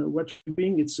 And what we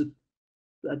bring,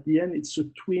 at the end, it's a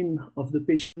twin of the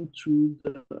patient to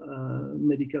the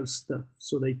medical staff,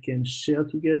 so they can share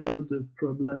together the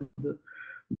problem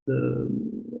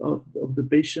of the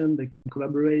patient. They can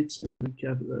collaborate. They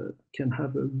can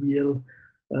have a real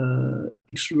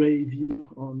X-ray view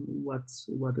on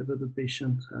whatever the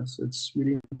patient has. It's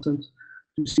really important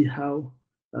to see how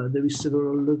there is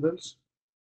several levels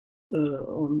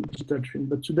on digital twin.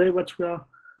 But today, what we are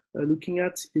looking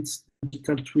at, it's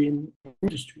digital twin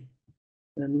industry.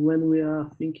 And when we are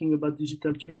thinking about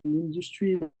digital twin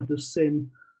industry, the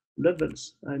same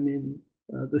levels. I mean,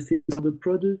 the things are the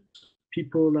product,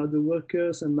 people are the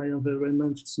workers, and my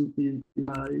environment is in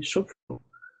my shop floor.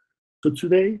 So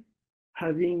today,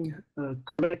 having a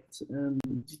correct and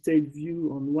detailed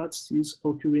view on what is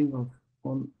occurring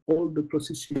on all the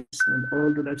processes and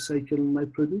all the life cycle in my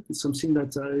product is something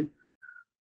that I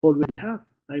already have.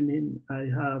 I mean, I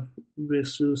have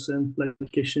resource and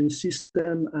application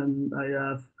system, and I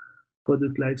have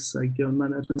product life cycle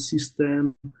management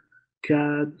system,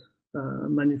 CAD,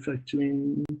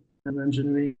 manufacturing and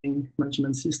engineering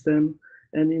management system.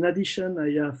 And in addition,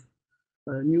 I have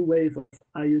a new wave of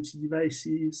IoT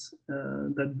devices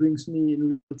that brings me in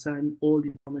real time all the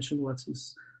information what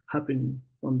is happening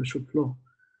on the shop floor.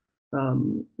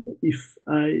 If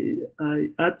I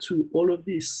add to all of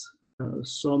this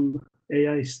some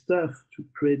AI stuff to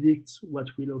predict what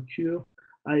will occur,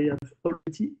 I have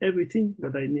already everything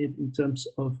that I need in terms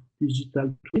of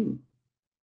digital twin.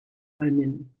 I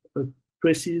mean, a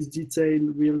precise,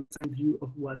 detailed, real-time view of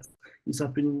what is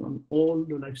happening on all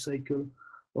the life cycle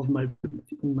of my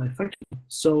product in my factory.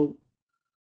 So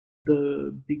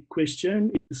the big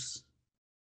question is,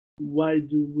 why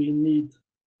do we need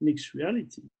mixed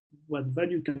reality? What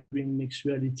value can bring mixed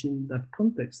reality in that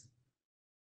context?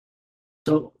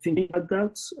 So thinking about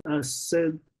that, as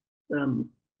said,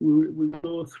 we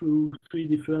go through 3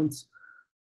 different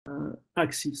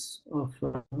axes of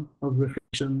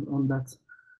reflection on that.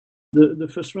 The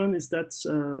first one is that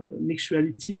mixed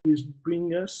reality will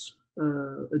bring us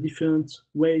a different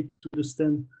way to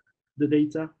understand the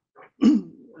data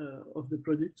of the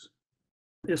product,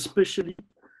 especially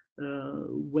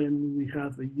when we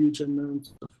have a huge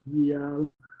amount of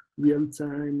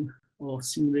real-time or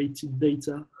simulated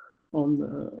data on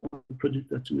the project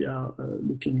that we are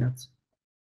looking at.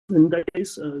 In that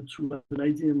case, to have an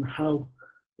idea on how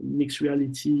mixed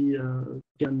reality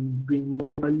can bring more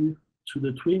value to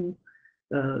the twin,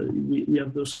 we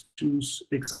have those 2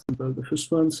 examples. The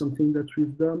first one, something that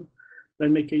we've done by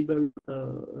making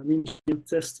an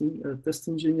test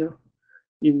engineer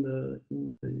in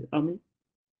the army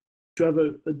to have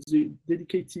a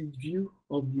dedicated view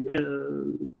of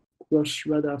the crush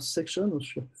radar section or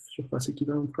surface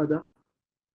equivalent radar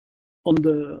on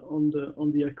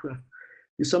the aircraft.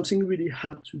 It's something really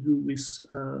hard to do with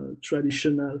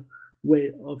traditional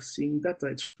way of seeing data.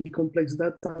 It's really complex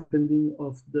data depending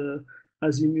of the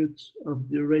azimuth of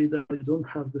the radar. You don't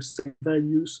have the same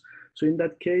values. So in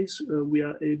that case, we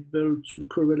are able to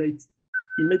correlate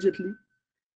immediately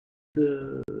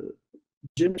the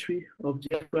geometry of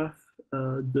the aircraft,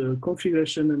 the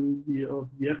configuration of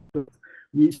the aircraft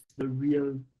with the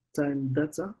real-time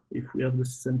data, if we have the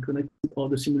system connected, or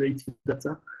the simulated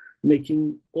data,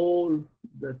 making all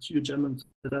that huge amount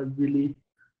that are really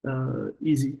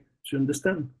easy to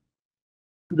understand.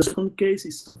 The second case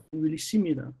is really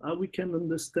similar. How we can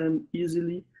understand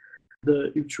easily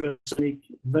the ultrasonic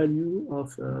value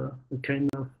of a kind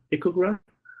of echograph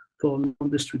for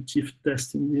non-destructive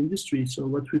tests in the industry. So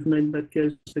what we've made in that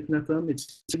case, Technatom,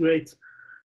 it's integrate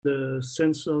the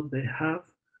sensor they have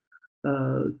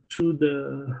to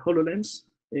the HoloLens.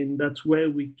 In that way,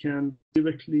 we can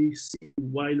directly see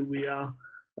while we are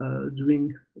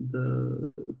doing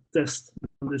the test,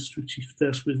 non-destructive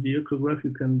test with the echograph,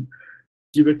 you can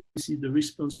directly see the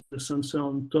response of the sensor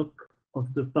on top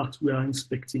of the part we are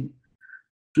inspecting.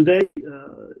 Today,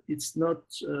 it's not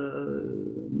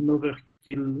an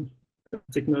overkill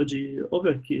technology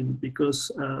overkill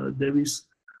because there is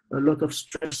a lot of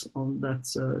stress on that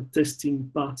testing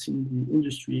part in the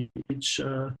industry. Each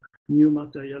new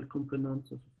material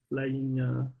component of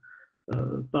flying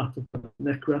part of an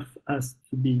aircraft has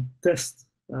to be tested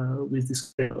with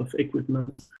this kind of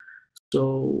equipment.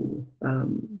 So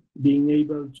being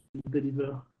able to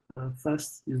deliver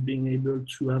fast is being able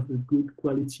to have a good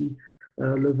quality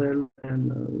level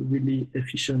and really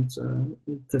efficient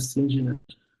test engineers.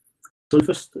 So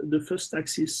the first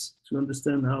axis to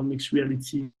understand how mixed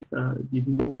reality gives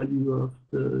more value of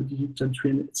the digital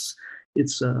twin,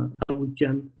 it's how we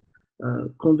can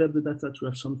convert the data to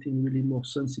have something really more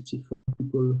sensitive for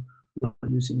people who are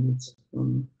using it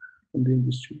on the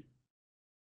industry.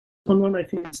 One, I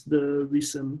think, is the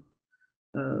reason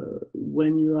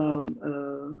when you are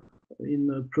in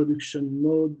a production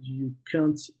mode, you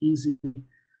can't easily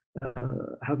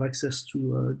have access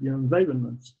to the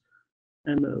environment.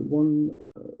 And one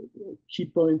key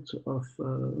point of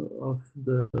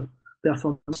the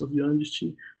performance of your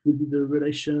industry will be the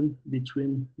relation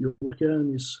between your worker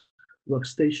and his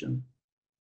workstation.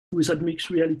 With that mixed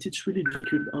reality, it's really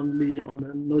difficult only on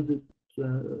a noded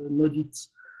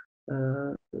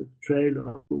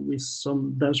trail with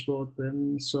some dashboard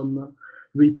and some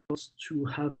reports to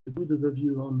have a good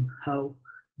overview on how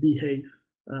behave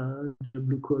the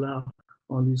blue collar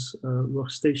on this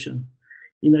workstation.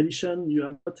 In addition, you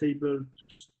are not able to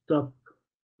stop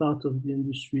part of the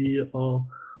industry or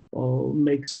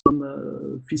make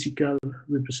some physical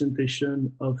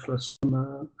representation of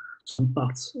some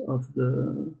parts of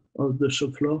the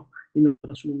shop floor in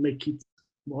order to make it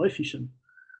more efficient.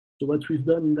 So what we've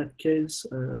done in that case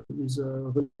is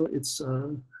it's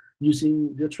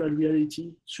using virtual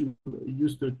reality to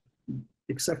use the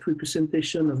exact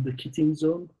representation of the kitting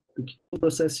zone. The kitting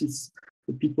process is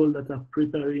the people that are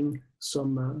preparing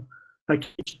some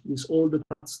package with all the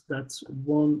parts that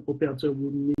one operator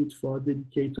will need for a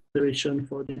dedicated operation,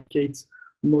 for a dedicated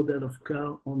model of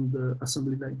car on the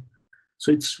assembly line.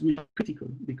 So it's really critical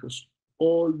because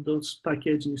all those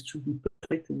packages need to be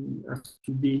perfect and have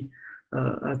to be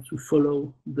to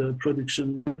follow the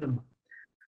production model.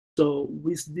 So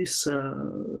with this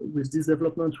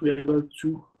development, we are able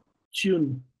to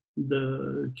tune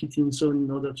the kitting zone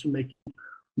in order to make it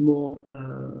more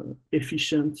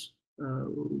efficient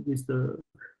with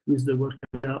the work.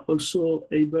 We are also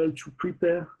able to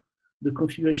prepare the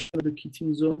configuration of the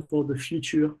kitting zone for the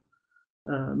future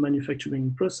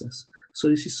manufacturing process. So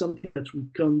this is something that we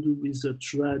can't do with a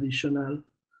traditional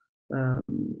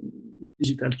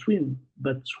digital twin,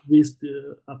 but with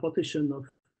the application of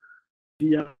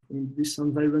VR in this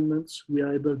environment, we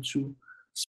are able to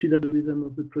speed up the rhythm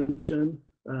of the production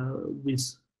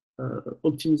with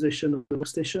optimization of the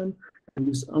workstation and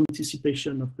with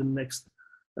anticipation of the next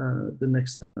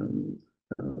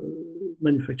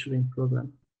manufacturing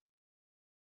program.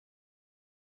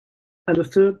 And the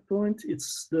third point,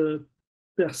 it's the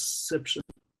perception.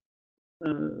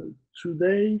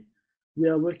 Today, we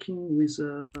are working with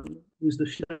the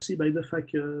FIAC. By the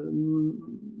fact,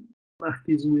 Marc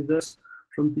is with us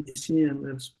from PTC and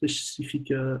a specific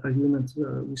agreement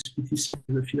with PTC,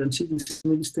 the FIAC. This is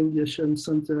an investigation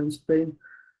center in Spain.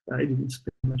 I live in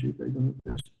Spain, Madrid. I don't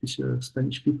know if there's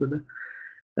Spanish people there.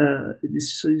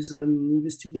 This is an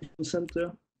investigation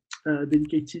center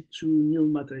dedicated to new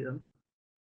material.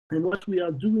 And what we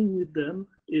are doing with them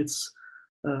is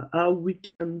how we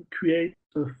can create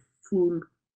a full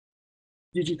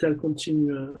digital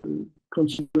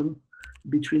continuum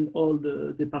between all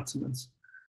the departments.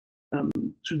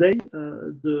 Today,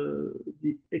 the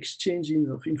exchanging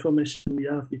of information we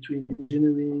have between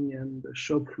engineering and the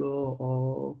shop floor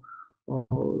or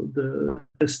the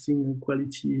testing and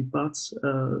quality parts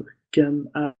can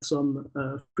add some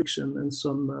friction and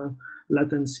some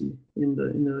latency in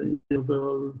the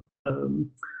overall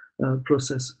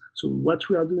process. So what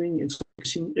we are doing is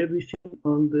fixing everything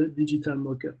on the digital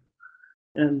mockup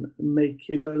and make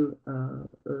a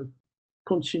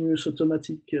continuous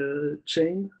automatic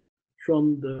chain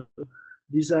from the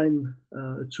design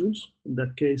tools. In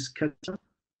that case, CATIA.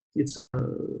 It's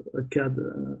a CAD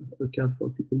for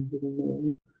people who don't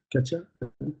know CATIA.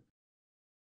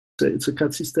 So it's a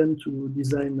CAD system to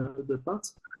design the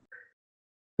parts.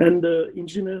 And the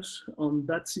engineers on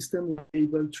that system are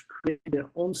able to create their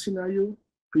own scenario,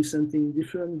 presenting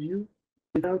different views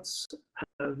without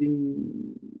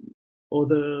having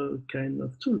other kind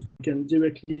of tools. You can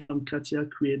directly on CATIA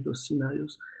create those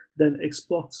scenarios, then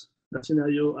export that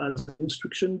scenario as an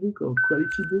instruction book or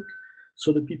quality book,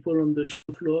 so the people on the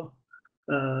floor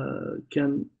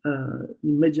can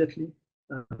immediately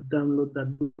download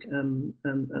that book and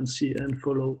see and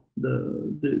follow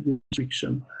the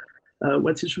instruction.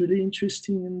 What is really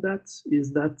interesting in that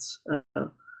is that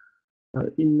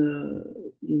in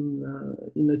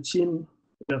a team,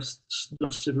 there's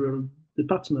several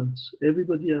departments.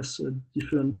 Everybody has a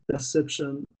different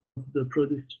perception of the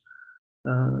product.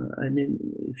 I mean,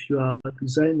 if you are a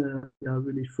designer, you are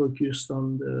really focused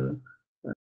on the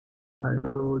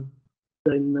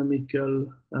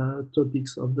dynamical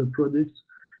topics of the product.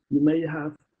 You may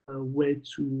have a way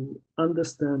to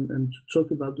understand and to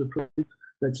talk about the product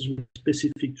that is really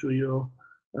specific to your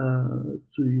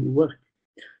work.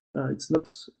 It's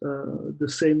not the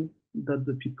same that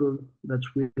the people that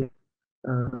will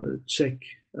check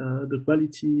the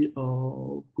quality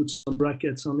or put some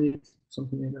brackets on it,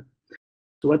 something like that.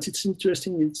 So what it's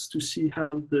interesting is to see how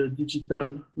the digital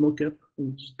mockup,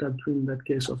 and digital twin in that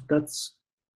case, of that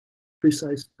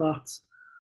precise part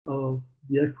of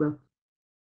the aircraft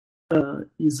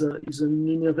is an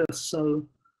universal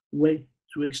way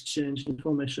to exchange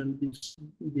information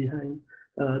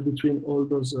between all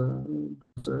those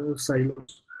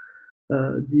silos.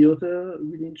 The other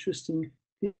really interesting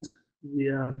thing we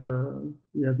have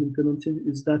implemented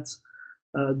is that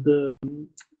the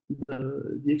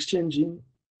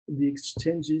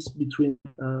exchanges between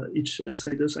each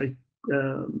silos are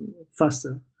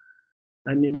faster.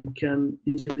 I mean, we can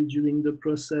easily during the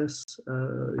process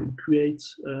create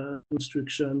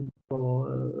instruction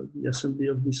for the assembly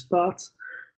of this part.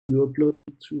 You upload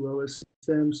it to our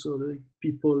system so the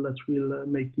people that will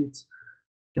make it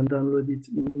can download it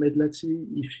immediately.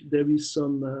 If there is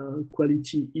some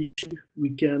quality issue, we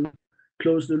can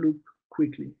close the loop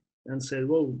quickly and say,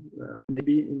 "Whoa,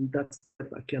 maybe in that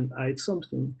step I can hide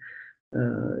something,"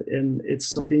 and it's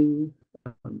something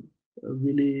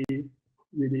really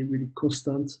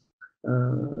constant.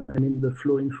 I mean, the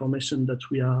flow information that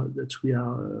we are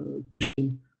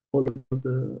pushing all of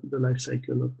the life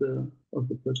cycle of the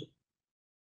project.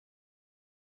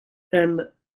 And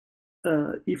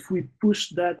if we push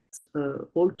that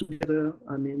all together,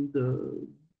 I mean, the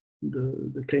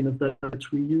kind of data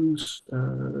that we use,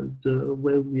 the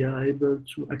way we are able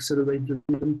to accelerate the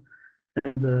rhythm,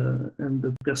 and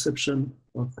the perception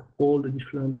of all the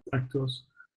different actors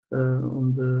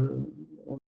on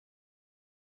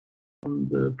on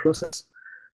the process,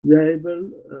 we are able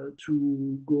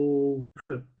to go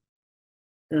further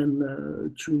and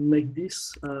to make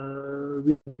this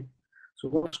real. So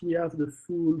once we have the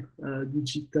full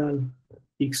digital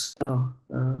XR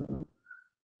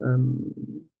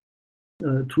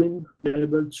twin, we're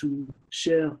able to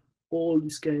share all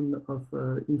this kind of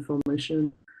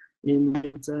information in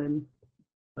real time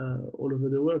all over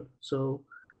the world. So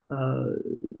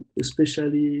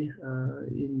especially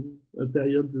in a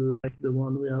period like the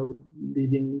one we are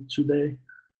living today,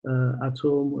 at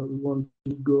home, where we want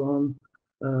to go on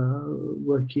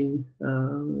working,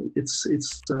 it's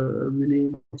a really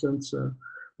important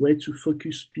way to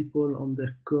focus people on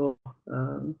their core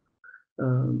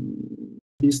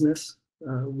business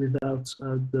without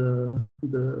the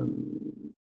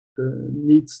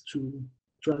needs to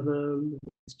travel,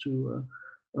 to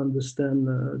understand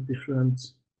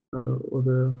different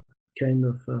other kind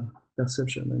of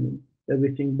perception. I mean,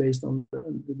 everything based on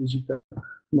the digital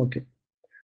market.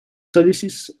 So this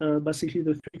is basically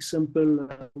the three example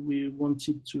we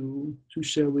wanted to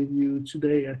share with you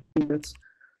today. I think that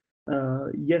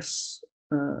yes,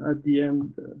 at the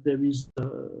end there is a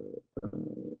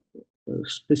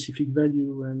specific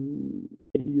value and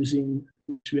using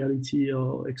reality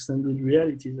or extended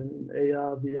realities. I mean,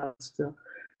 AR, VR, etc.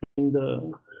 In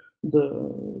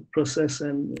the process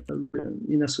and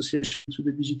in association to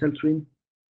the digital twin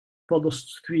for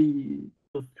those three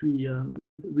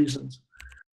reasons.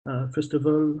 First of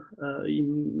all, it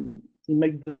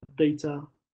makes the data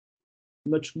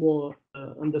much more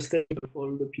understandable for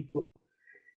all the people.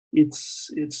 It's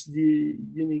the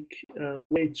unique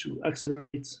way to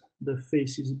accelerate the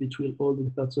phases between all the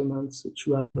departments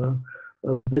to have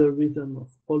a better rhythm of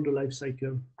all the life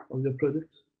cycle of the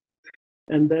product.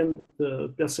 And then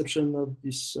the perception of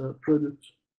this product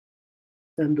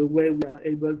and the way we are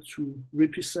able to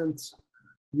represent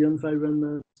the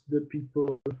environment, the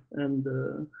people, and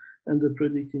the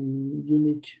product in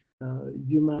unique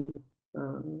human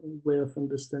way of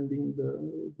understanding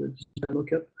the digital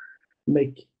mockup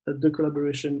make the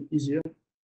collaboration easier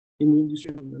in the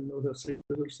industry and other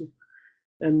sectors also,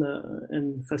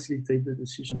 and facilitate the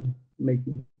decision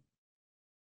making.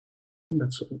 And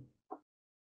that's all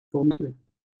for me.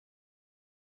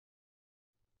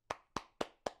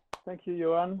 Thank you,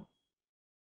 Yoann.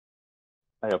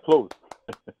 I applaud.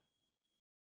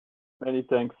 Many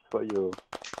thanks for your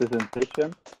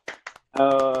presentation.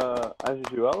 As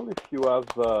usual, if you have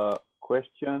a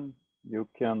question, you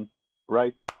can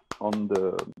write on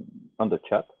the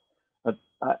chat. But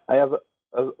I have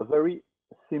a very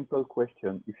simple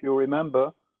question. If you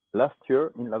remember, last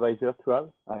year in Laval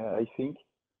VRtical, I think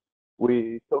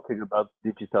we talking about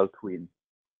digital twin.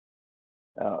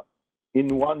 In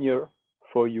 1 year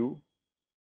for you,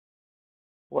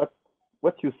 what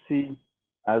you see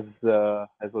as the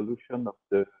evolution of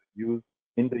the use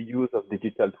of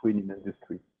digital twin in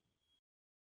industry?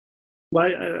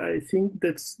 Well, I think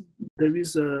that there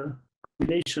is a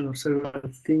combination of several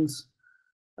things,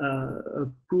 a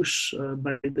push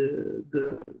by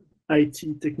the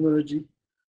IT technology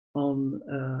on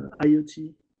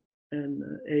IoT and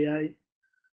AI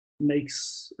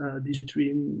makes digital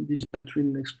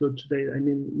twin explode today. I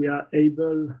mean, we are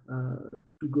able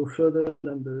to go further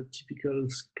than the typical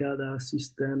SCADA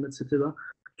system, etc.,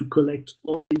 to collect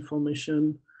all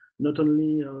information, not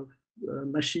only of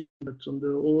machine, but on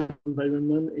the whole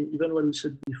environment, even what we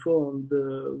said before on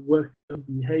the work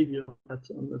behavior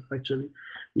on the factory.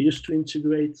 We used to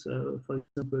integrate, for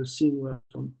example,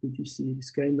 SceneWorks on PTC, this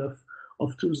kind of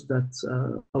tools that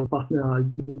our partner are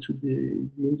giving to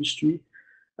the industry.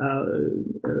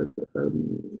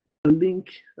 A link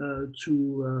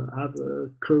to have a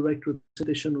correct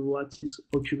representation of what is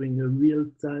occurring, a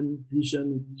real-time vision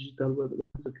in digital world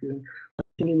occurring. I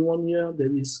think in 1 year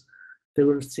there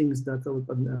were things that our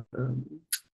partner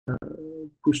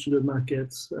pushed to the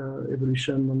market,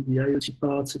 evolution on the IoT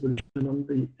parts, evolution on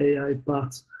the AI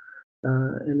parts,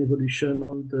 and evolution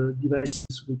on the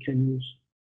devices we can use.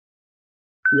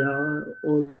 We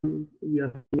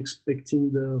are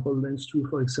expecting the HoloLens 2,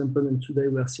 for example, and today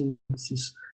we are seeing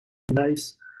this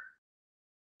device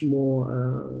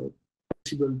more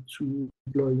possible to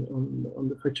deploy on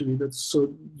the factory.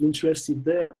 So the interest is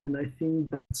there, and I think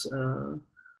that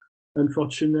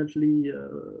unfortunately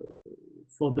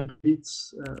for the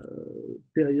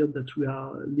period that we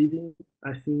are living,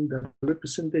 I think that the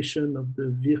representation of the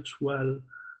virtual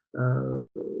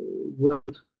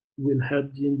world will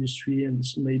help the industry, and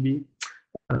this may be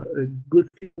a good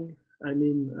thing. I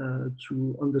mean,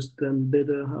 to understand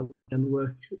better how we can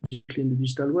work in the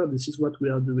digital world. This is what we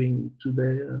are doing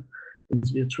today in this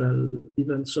virtual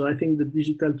event. So I think the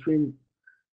digital twin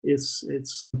it's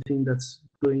something that's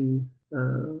going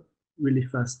really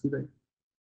fast today.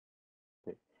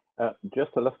 Okay.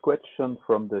 Just a last question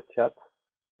from the chat.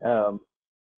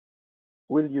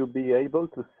 Will you be able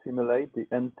to simulate the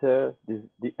entire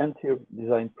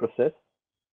design process,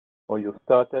 or you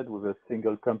started with a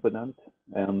single component,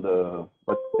 and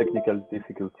what technical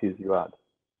difficulties you had?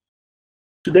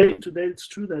 Today it's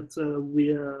true that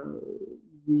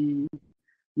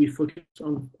we focus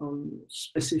on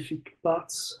specific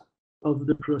parts of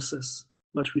the process.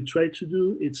 What we try to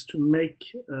do is to make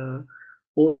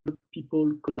all the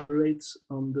people collaborate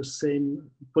on the same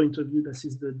point of view. That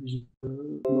is the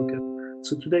digital mock-up.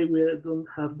 So today we don't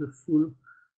have the full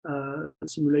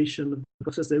simulation of the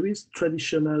process. There is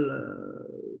traditional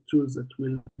tools that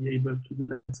will be able to do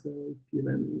that,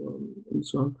 PLM and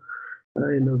so on.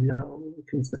 We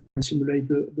can simulate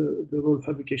the whole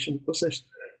fabrication process.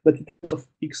 But in terms of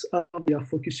XR, we are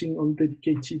focusing on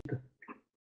dedicated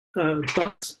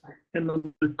parts and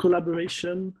on the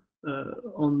collaboration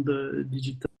on the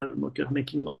digital mock-up,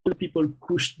 making all the people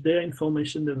push their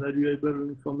information, the valuable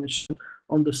information,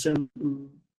 on the same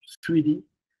 3D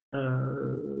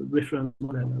reference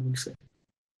model, I will say.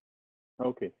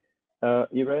 Okay.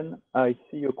 Irene, I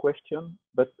see your question,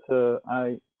 but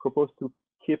I propose to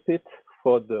keep it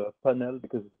for the panel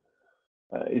because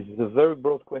it's a very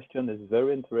broad question. It's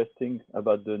very interesting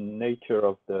about the nature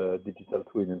of the digital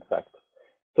twin, in fact.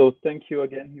 So thank you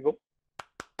again, Yvon.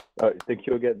 Thank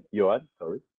you again, Yoann.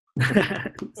 Sorry.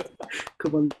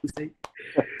 Come on, mistake.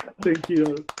 Thank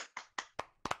you.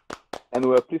 And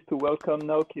we're pleased to welcome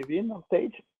now Kevin on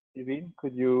stage. Kevin,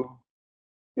 could you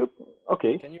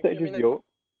okay, stage is yours.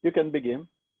 You can begin.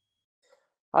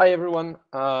 Hi, everyone.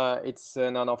 It's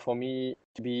an honor for me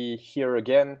to be here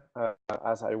again,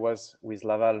 as I was with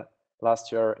Laval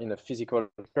last year in a physical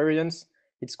experience.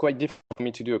 It's quite difficult for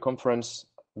me to do a conference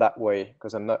that way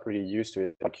because I'm not really used to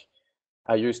it. Like,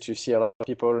 I used to see a lot of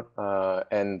people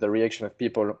and the reaction of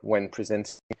people when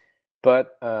presenting,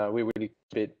 but we will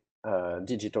keep it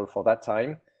digital for that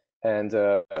time. And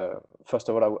first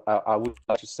of all, I would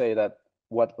like to say that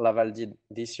what Laval did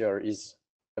this year is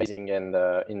amazing, and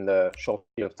in the short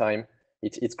period of time,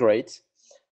 it's great.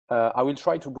 I will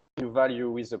try to bring you value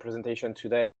with the presentation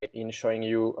today in showing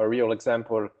you a real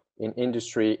example in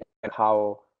industry and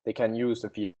how they can use the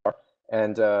VR.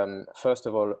 And first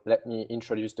of all, let me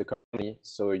introduce the company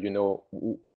so you know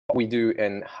what we do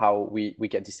and how we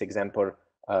get this example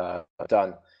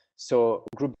done. So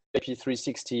Group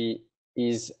IP360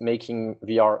 is making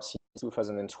VR since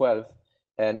 2012.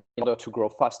 And in order to grow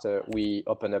faster, we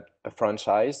opened up a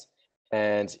franchise.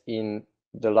 And in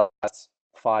the last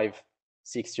 5-6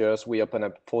 years, we opened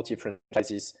up 40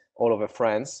 franchises all over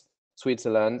France,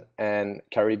 Switzerland, and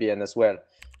Caribbean as well,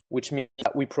 which means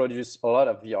that we produce a lot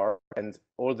of VR. And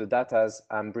all the data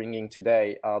I'm bringing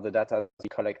today are the data we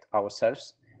collect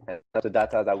ourselves and not the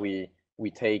data that we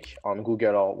take on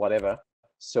Google or whatever.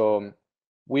 So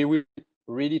we will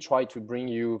really try to bring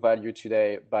you value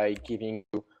today by giving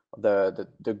you the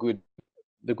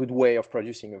good way of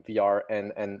producing a VR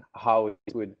and how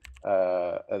it would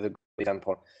as a good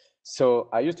example. So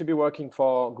I used to be working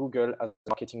for Google as a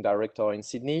marketing director in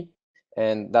Sydney,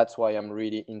 and that's why I'm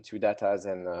really into data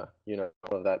and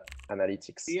all of that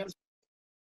analytics.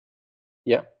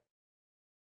 Yeah.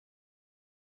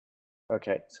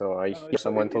 Okay, so I hear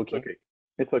someone talking. Okay.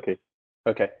 It's okay.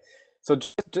 Okay, so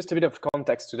just a bit of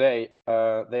context today.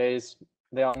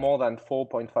 There are more than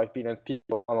 4.5 billion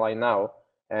people online now,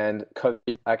 and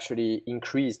COVID actually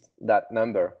increased that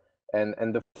number. And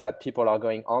the fact that people are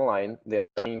going online, they're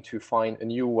trying to find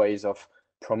new ways of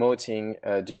promoting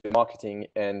marketing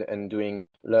and doing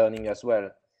learning as well.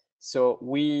 So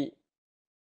we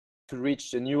to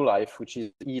reach a new life, which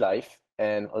is e-life,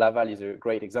 and Laval is a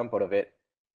great example of it.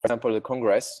 For example, the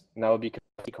Congress now become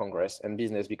e-Congress, and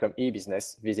business become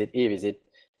e-business, visit e-visit,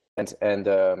 and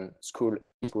school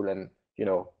and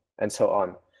and so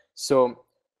on. So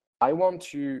I want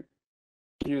to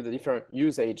give you the different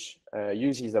uses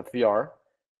of VR,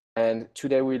 and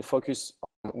today we'll focus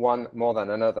on one more than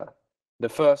another. The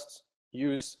first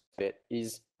use of it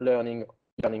is learning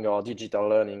or digital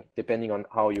learning, depending on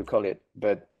how you call it.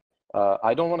 But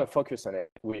I don't want to focus on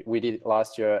it. We did it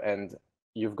last year, and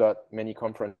you've got many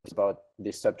conferences about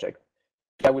this subject.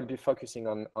 I will be focusing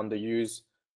on the use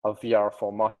of VR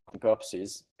for marketing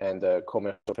purposes and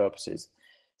commercial purposes.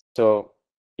 So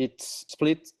it's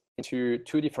split into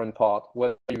two different parts,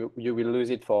 whether you will use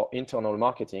it for internal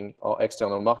marketing or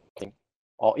external marketing,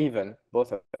 or even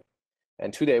both of them.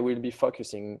 And today we'll be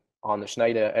focusing on the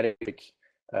Schneider Electric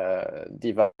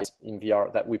device in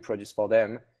VR that we produce for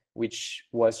them, which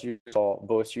was used for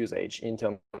both usage,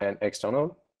 internal and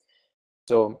external.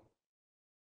 So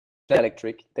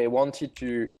Electric, they wanted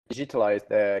to digitalize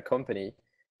their company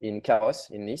in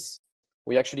Carros, in Nice.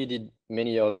 We actually did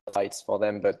many other sites for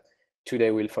them, but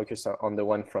today we'll focus on the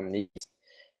one from Nice.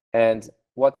 And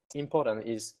what's important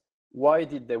is, why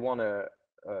did they want to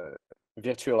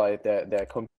virtualize their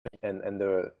company and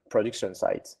the production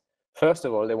sites? First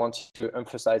of all, they wanted to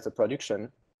emphasize the production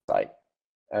side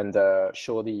and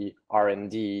show the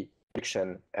R&D,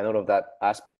 production, and all of that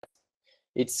aspect.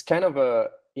 It's kind of a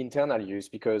internal use,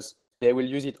 because they will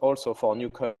use it also for new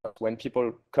customers. When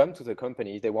people come to the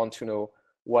company, they want to know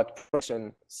what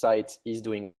production site is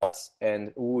doing what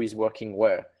and who is working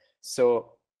where.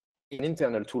 So an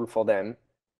internal tool for them,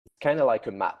 kind of like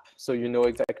a map. So you know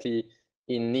exactly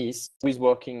in Nice who is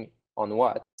working on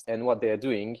what and what they're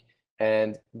doing,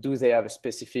 and do they have a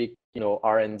specific,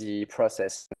 R&D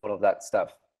process, all of that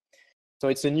stuff. So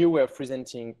it's a new way of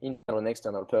presenting internal and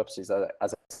external purposes,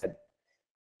 as I said.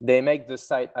 They make the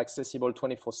site accessible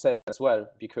 24/7 as well,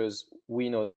 because we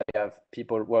know they have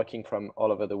people working from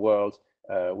all over the world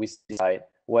with this site,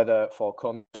 whether for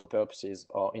commercial purposes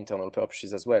or internal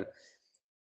purposes as well.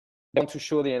 They want to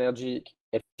show the energy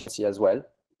efficiency as well.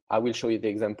 I will show you the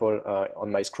example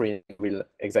on my screen. We'll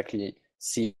exactly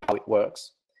see how it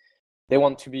works. They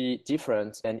want to be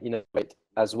different and innovate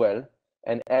as well,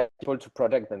 and help people to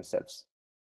protect themselves.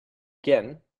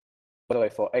 Again, by the way,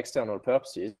 for external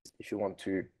purposes, if you want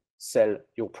to sell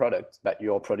your product that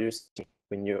you're producing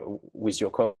with your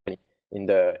company in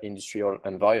the industrial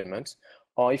environment,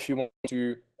 or if you want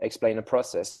to explain a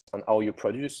process on how you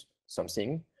produce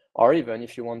something, or even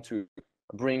if you want to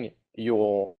bring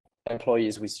your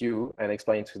employees with you and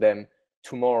explain to them,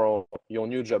 tomorrow your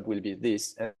new job will be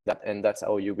this and that's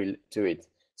how you will do it.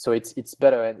 So it's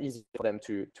better and easier for them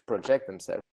to project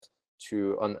themselves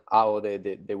on how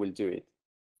they will do it.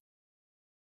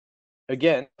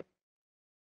 Again,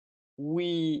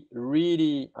 we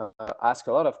really ask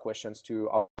a lot of questions to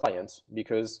our clients,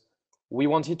 because we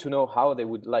wanted to know how they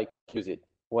would like to use it,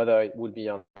 whether it would be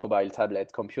on mobile,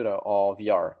 tablet, computer, or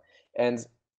VR. And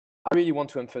I really want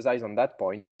to emphasize on that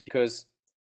point, because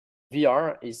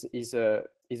VR is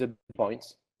a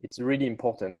point. It's really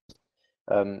important.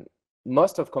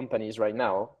 Most of companies right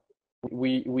now,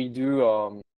 we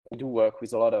do work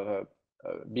with a lot of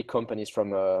big companies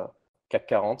from CAC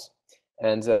 40,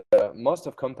 and most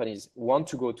of companies want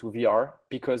to go to VR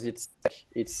because it's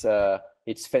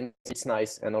fancy, it's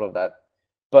nice, and all of that.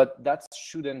 But that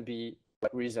shouldn't be the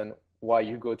reason why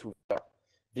you go to VR.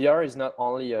 VR is not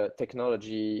only a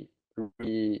technology,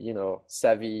 really,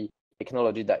 savvy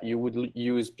technology that you would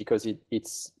use because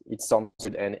it sounds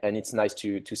good and it's nice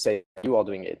to say you are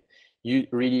doing it. You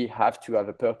really have to have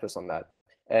a purpose on that.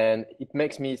 And it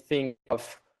makes me think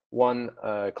of one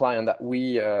client that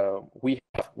we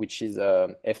have, which is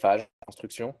Eiffage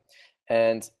Construction,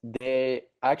 and they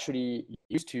actually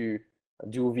used to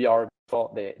do VR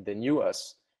before they knew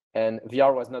us, and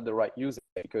VR was not the right user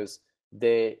because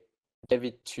they gave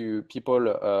it to people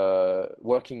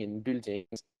working in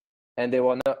buildings, and they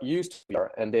were not used to VR,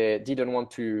 and they didn't want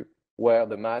to wear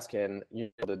the mask and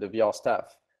the VR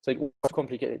stuff, so it was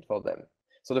complicated for them.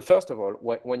 So first of all,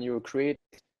 when you create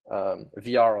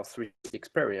VR or 3D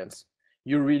experience,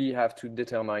 you really have to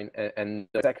determine and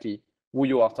exactly who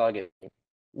you are targeting,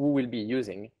 who will be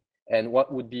using, and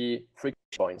what would be friction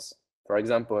points. For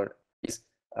example, is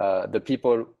the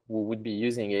people who would be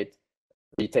using it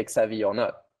be tech savvy or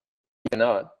not? If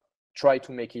not, try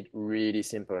to make it really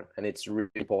simple, and it's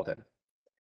really important.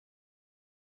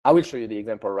 I will show you the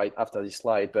example right after this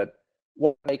slide, but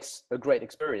what makes a great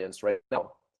experience right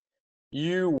now?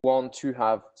 You want to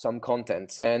have some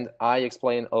content, and I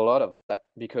explain a lot of that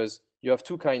because you have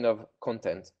two kinds of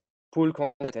content: pull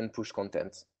content and push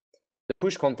content. The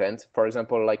push content, for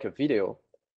example, like a video,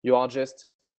 you are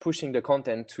just pushing the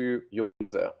content to your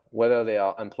user, whether they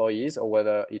are employees or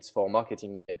whether it's for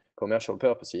marketing commercial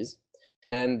purposes,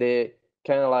 and they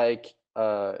kind of like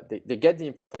they get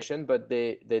the information, but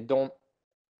they don't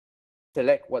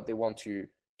select what they want to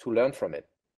learn from it.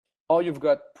 Or you've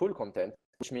got pull content,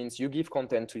 which means you give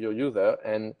content to your user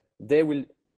and they will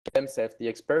get themselves the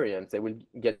experience, they will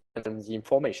get them the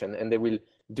information, and they will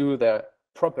do their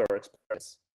proper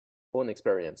experience, own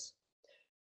experience.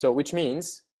 So which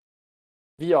means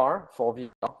VR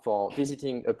for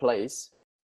visiting a place,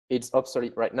 it's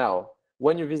obsolete right now.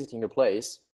 When you're visiting a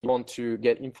place, you want to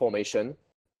get information,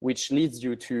 which leads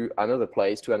you to another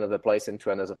place, to another place, and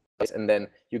to another place, and then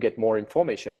you get more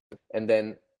information, and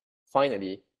then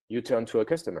finally you turn to a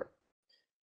customer.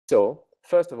 So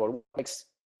first of all, what makes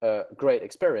a great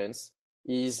experience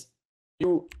is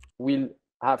you will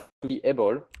have to be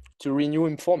able to renew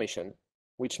information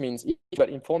which means if you got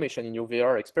information in your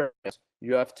VR experience,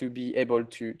 you have to be able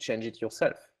to change it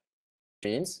yourself.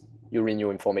 Which means you renew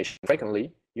information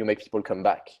frequently, you make people come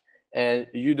back, and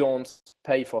you don't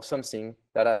pay for something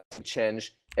that has to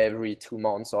change every 2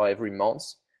 months or every month,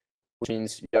 which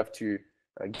means you have to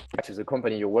get back to the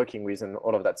company you're working with and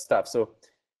all of that stuff. So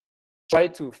try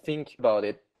to think about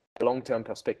it long-term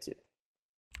perspective.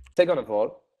 Second of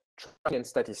all, tracking and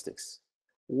statistics.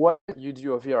 When you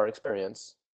do a VR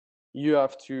experience, you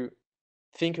have to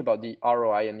think about the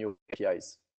ROI and your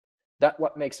KPIs. That's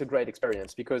what makes a great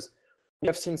experience, because we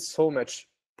have seen so much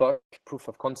proof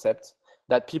of concept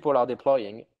that people are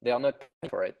deploying, they are not paying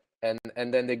for it. And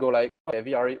then they go like, okay,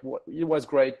 VR, it was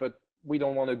great, but we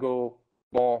don't want to go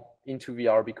more into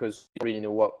VR because we really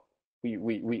know what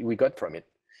we got from it.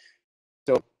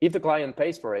 So if the client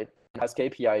pays for it, has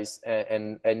KPIs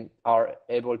and are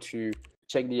able to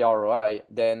check the ROI,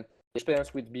 then the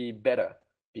experience would be better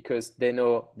because they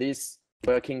know this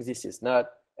working, this is not,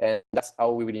 and that's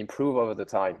how we will improve over the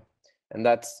time. And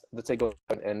that's the takeaway,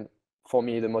 and for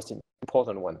me, the most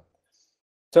important one.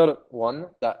 Third one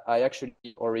that I actually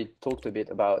already talked a bit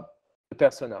about, the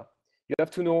persona. You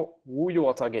have to know who you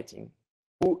are targeting,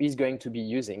 who is going to be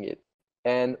using it,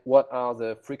 and what are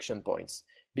the friction points.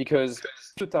 Because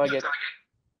to target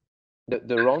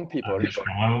the wrong people.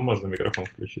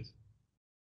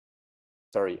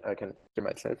 Sorry, I can hear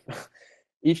myself.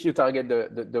 If you target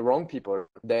the wrong people,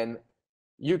 then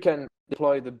you can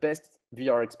deploy the best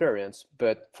VR experience,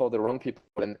 but for the wrong people,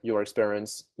 then your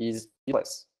experience is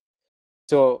less.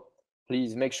 So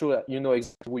please make sure that you know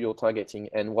exactly who you're targeting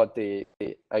and what they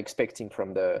are expecting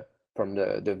from the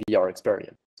VR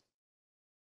experience.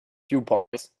 Few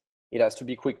points. It has to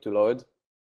be quick to load.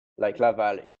 Like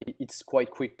Laval, it's quite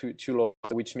quick to load,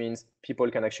 which means people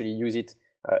can actually use it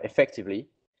effectively.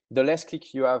 The less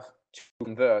click you have to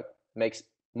convert makes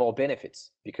more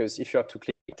benefits, because if you have to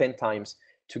click 10 times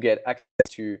to get access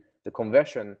to the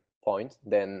conversion point,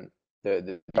 then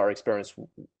our experience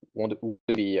won't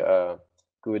be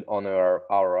good on our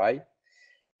ROI. It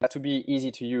has to be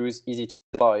easy to use, easy to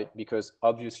deploy, because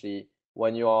obviously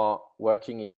when you are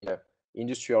working in an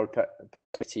industrial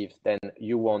perspective, then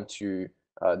you want to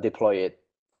deploy it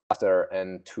faster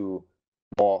and to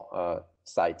more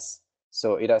sites.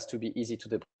 So it has to be easy to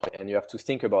deploy, and you have to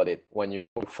think about it when you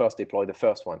first deploy the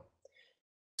first one.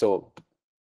 So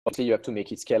obviously you have to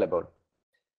make it scalable.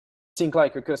 Think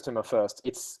like a customer first.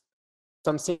 It's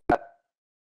something that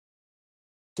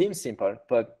seems simple,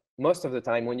 but most of the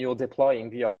time when you're deploying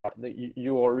VR,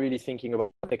 you are really thinking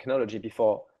about technology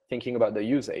before thinking about the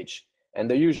usage.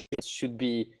 And the usage should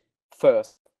be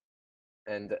first,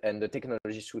 and the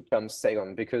technology should come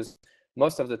second, because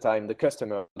most of the time the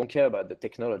customer don't care about the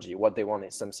technology. What they want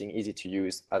is something easy to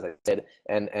use, as I said,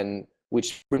 and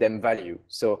which brings them value.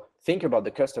 So think about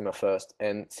the customer first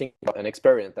and think about an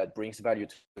experience that brings value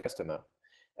to the customer.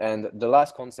 And the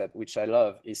last concept, which I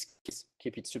love, is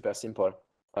keep it super simple,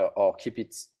 or keep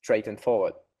it straight and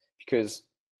forward. Because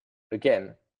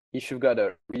again, if you've got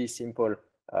a really simple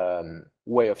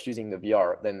way of using the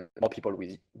VR, then more people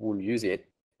will use it,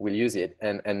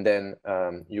 and then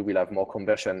you will have more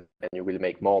conversion and you will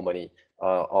make more money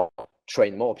or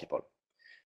train more people.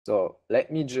 So let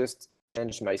me just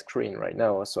change my screen right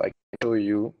now so I can show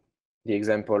you the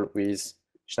example with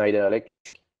Schneider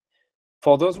Electric.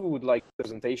 For those who would like the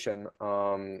presentation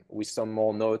with some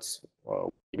more notes,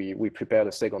 we prepared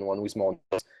a second one with more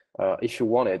notes. If you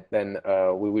want it, then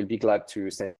we will be glad to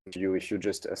send it to you if you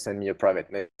just send me a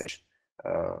private message.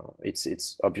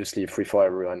 It's obviously free for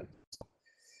everyone.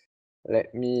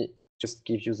 Let me just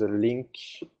give you the link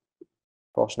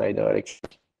for Schneider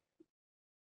Electric.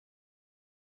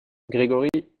 Gregory,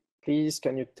 please,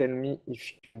 can you tell me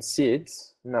if you can see it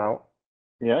now?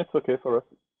 Yeah, it's okay for us.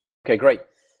 Okay, great.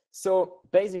 So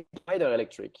basically, Schneider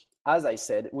Electric, as I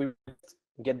said, we will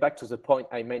get back to the point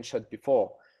I mentioned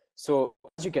before. So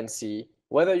as you can see,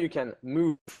 whether you can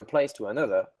move from a place to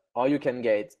another, or you can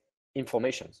get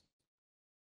information.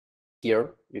 Here,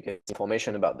 you get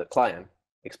information about the client,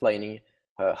 explaining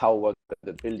how works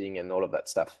the building and all of that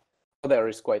stuff. So there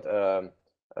is quite a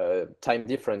time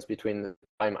difference between the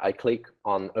time I click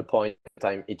on a point and the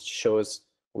time it shows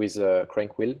with a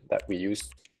crank wheel that we use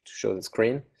to show the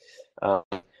screen.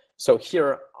 So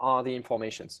here are the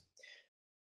informations.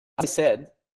 As I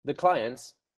said, the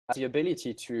client has the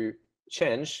ability to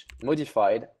change,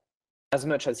 modify as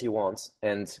much as he wants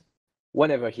and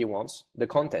whenever he wants the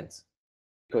content.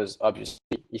 Because obviously,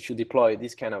 if you deploy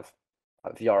this kind of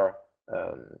VR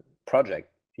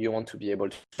project, you want to be able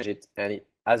to change it, and it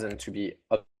hasn't to be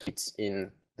updated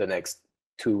in the next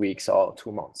 2 weeks or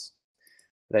 2 months.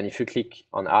 then if you click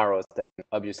on arrows, then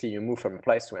obviously you move from a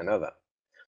place to another.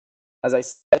 As I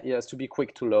said, it has to be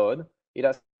quick to load. It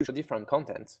has to show different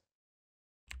content.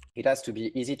 It has to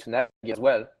be easy to navigate as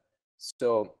well.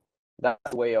 So that's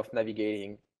a way of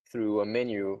navigating through a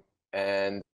menu.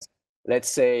 And let's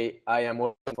say I am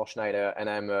working for Schneider and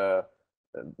I'm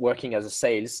working as a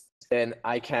sales, then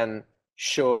I can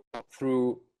show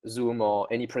through Zoom or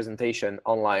any presentation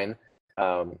online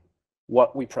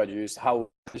what we produce, how we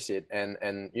produce it,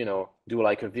 and you know, do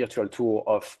like a virtual tour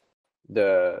of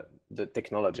the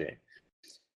technology.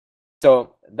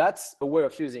 So that's a way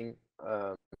of using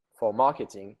for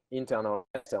marketing, internal,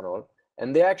 external,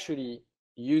 and they actually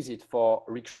use it for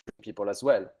recruiting people as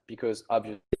well, because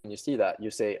obviously when you see that,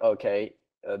 you say, okay,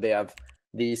 they have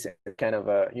this kind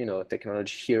of you know,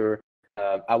 technology here.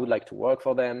 I would like to work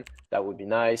for them. That would be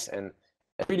nice, and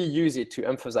really use it to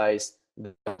emphasize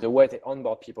the way they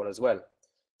onboard people as well.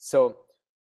 So, to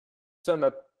sum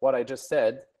up what I just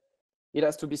said, it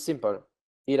has to be simple.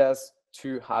 It has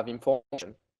to have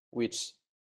information which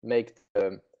make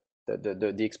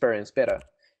the experience better.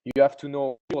 You have to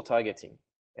know who you're targeting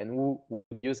and who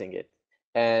using it,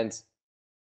 and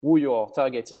who you're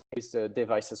targeting with the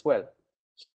device as well.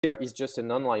 Here is just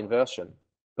an online version,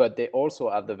 but they also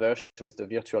have the version with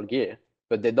the virtual gear,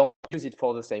 but they don't use it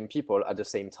for the same people at the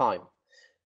same time.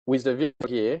 With the virtual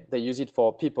gear, they use it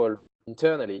for people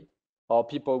internally or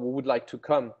people who would like to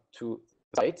come to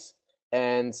sites,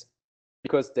 and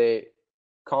because they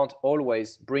can't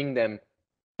always bring them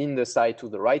in the site to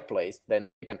the right place, then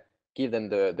you can give them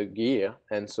the gear,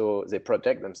 and so they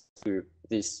project them to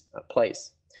this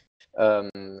place.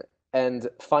 And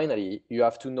finally, you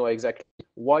have to know exactly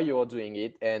why you're doing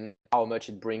it and how much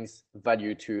it brings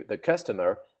value to the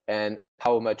customer and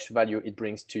how much value it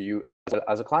brings to you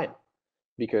as a client,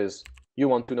 because you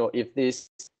want to know if this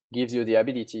gives you the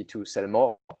ability to sell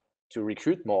more, to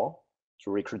recruit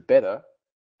better,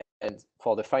 and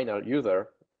for the final user,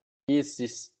 is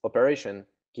this operation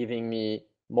giving me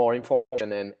more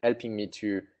information and helping me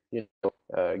to, you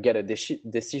know, get a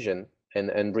decision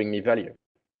and bring me value.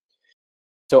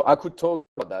 So I could talk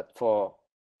about that for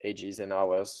ages and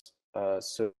hours.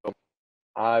 So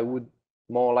I would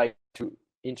more like to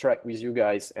interact with you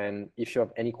guys, and if you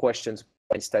have any questions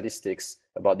and statistics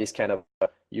about this kind of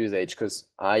usage, because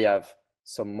I have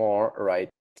some more right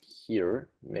here.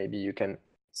 Maybe you can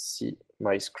see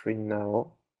my screen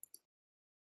now.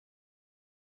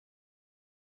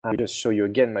 I'll just show you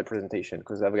again my presentation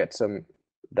because I've got some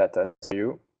data for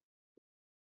you.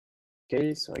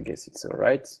 Okay, so I guess it's all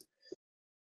right.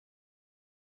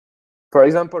 For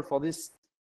example, for this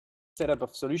setup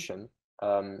of solution,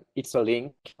 it's a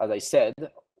link, as I said.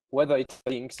 Whether it's a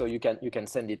link, so you can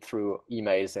send it through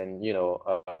emails and, you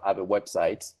know, have a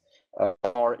website,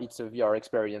 or it's a VR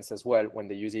experience as well when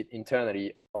they use it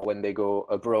internally or when they go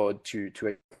abroad to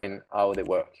explain how they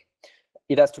work.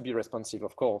 It has to be responsive,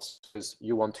 of course, because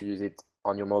you want to use it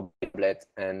on your mobile tablet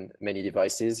and many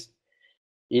devices.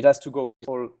 It has to go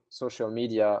for social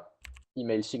media,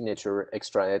 email signature,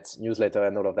 extranet, newsletter,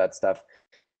 and all of that stuff.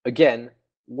 Again,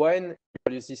 when you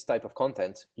produce this type of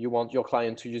content, you want your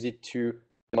client to use it to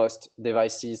most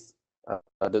devices,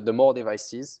 the more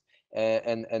devices,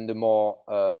 and the more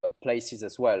places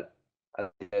as well, as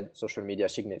I said, social media,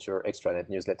 signature, extranet,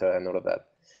 newsletter, and all of that.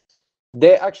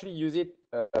 They actually use it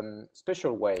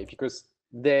special way because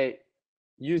they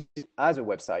use it as a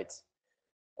website.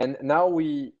 And now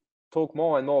we talk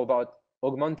more and more about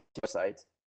augmented website,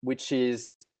 which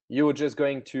is you're just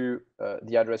going to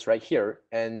the address right here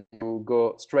and you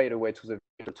go straight away to the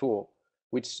virtual tour,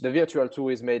 which the virtual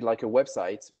tour is made like a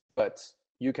website, but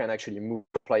you can actually move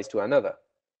from place to another,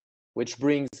 which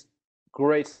brings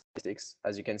great statistics,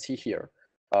 as you can see here.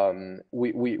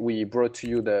 We brought to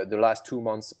you the last 2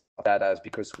 months of data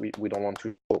because we don't want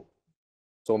to show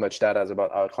so much data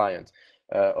about our client.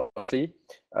 Obviously,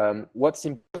 what's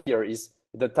important here is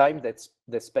the time that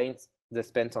they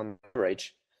spent on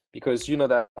average, because you know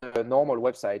that a normal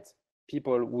website,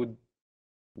 people would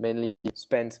mainly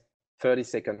spend 30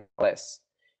 seconds less.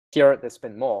 Here, they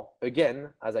spend more. Again,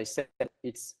 as I said,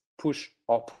 it's push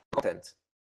or pull content.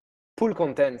 Pull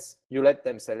content, you let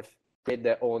themselves create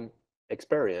their own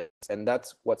experience, and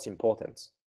that's what's important.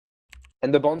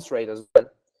 And the bounce rate as well.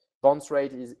 Bounce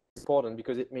rate is important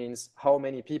because it means how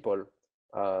many people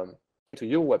to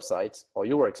your website or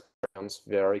your experience,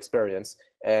 their experience,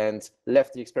 and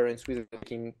left the experience without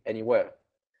clicking anywhere.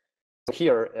 So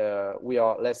here we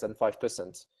are less than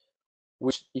 5%,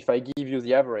 which if I give you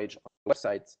the average on the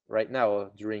website right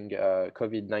now during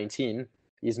COVID-19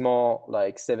 is more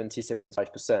like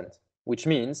 70-75%, which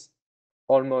means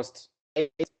almost 8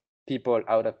 people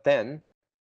out of 10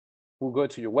 who go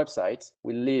to your website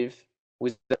will leave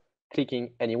with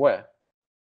clicking anywhere,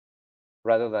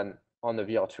 rather than on a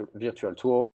virtual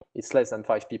tour. It's less than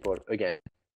 5 people. Again,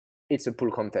 it's a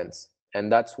pull content,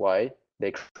 and that's why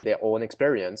they create their own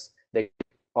experience. They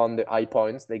on the high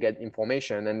points, they get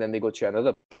information, and then they go to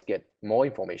another, get more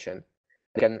information.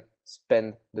 They can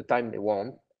spend the time they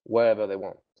want wherever they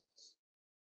want.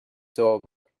 So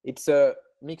it's a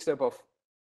mix-up of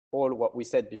all what we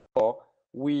said before.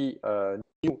 We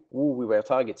knew who we were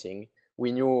targeting.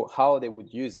 We knew how they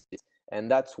would use it,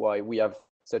 and that's why we have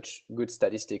such good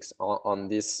statistics on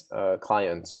this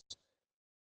client.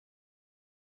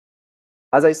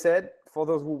 As I said, for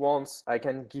those who want, I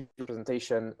can give you a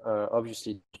presentation.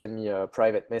 Obviously, send me a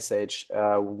private message.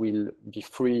 We'll be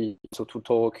free to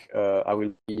talk. I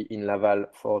will be in Laval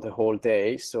for the whole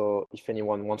day. So if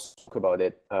anyone wants to talk about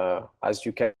it, as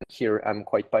you can hear, I'm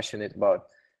quite passionate about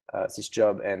this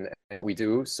job and we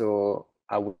do. So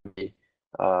I would be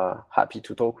happy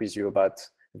to talk with you about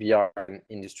VR and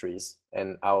industries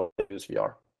and how to use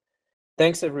VR.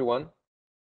 Thanks, everyone.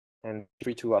 And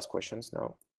free to ask questions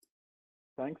now.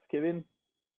 Thanks, Kevin.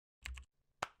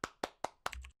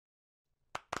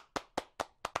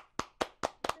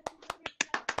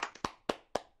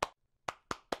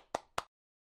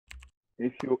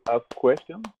 If you have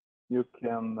questions, you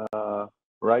can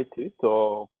write it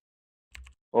or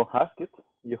ask it.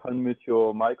 You unmute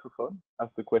your microphone,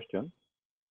 ask the question,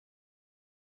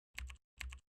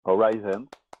 or raise hand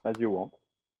as you want.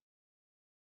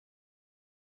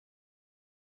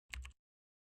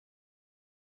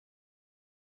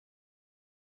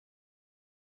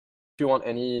 If you want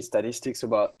any statistics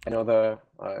about another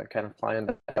kind of client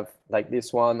that have like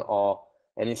this one, or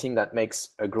anything that makes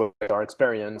a great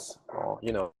experience, or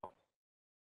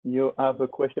You have a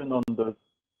question on the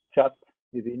chat,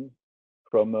 Yvonne,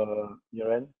 from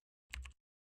Yoann.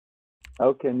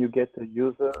 How can you get a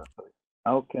user?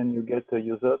 How can you get a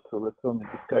user to return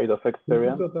this kind of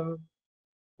experience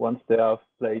once they have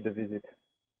played the visit?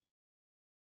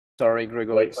 Sorry,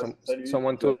 Gregory.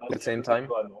 Someone talk at the same time.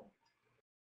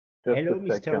 Just Hello, a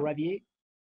Mr. second. Ravier.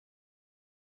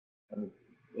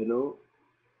 Hello.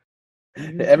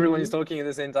 Everyone is talking at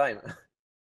the same time.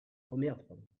 Oh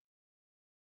merde.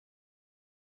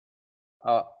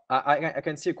 I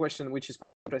can see a question which is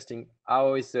interesting.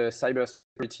 How is the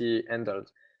cybersecurity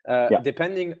handled?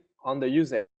 Depending on the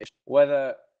usage,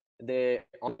 whether they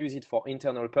use it for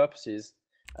internal purposes,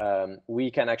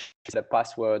 we can actually set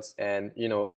passwords, and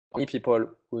only people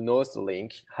who knows the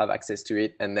link have access to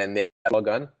it, and then they log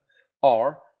on,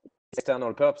 or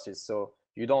external purposes. So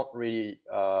you don't really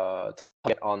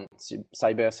target on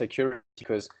cybersecurity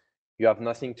because you have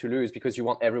nothing to lose, because you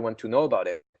want everyone to know about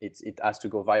it. It has to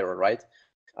go viral, right?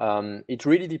 It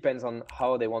really depends on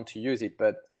how they want to use it.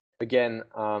 But again,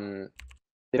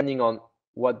 depending on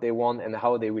what they want and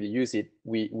how they will use it,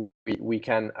 we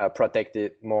can protect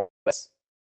it more or less.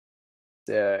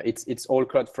 It's all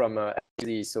code from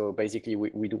LZ, so basically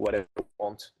we do whatever we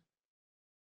want.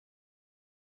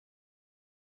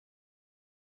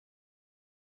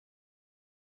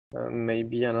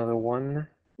 Maybe another one.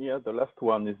 Yeah, the last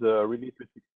one is really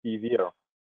 360 VR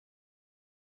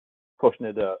for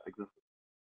Schneider example.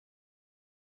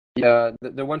 Yeah,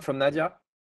 the one from Nadia?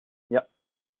 Yeah.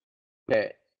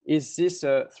 Okay. Is this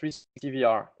a 360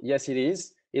 VR? Yes, it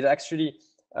is. It actually,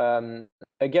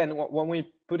 again, when we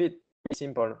put it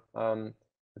simple,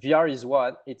 VR is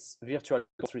what? It's virtual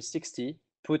 360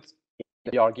 put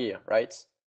in VR gear, right?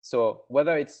 So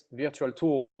whether it's virtual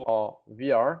tool or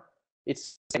VR,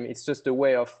 it's just a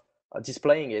way of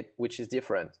displaying it, which is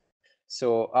different.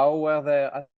 So how were they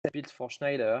built for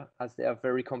Schneider, as they have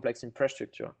very complex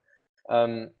infrastructure?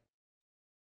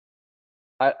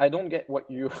 I don't get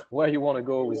where you want to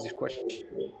go with this question.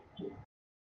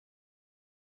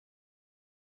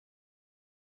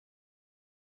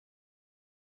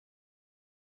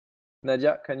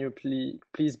 Nadia, can you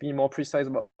please be more precise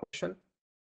about the question?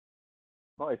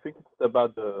 No, I think it's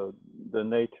about the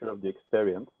nature of the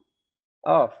experience.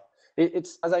 Oh,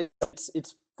 it's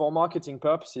for marketing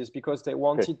purposes, because they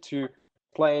wanted to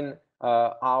explain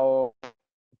how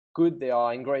good they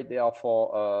are and great they are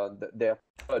for their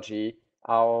technology,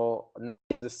 how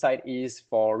the site is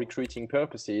for recruiting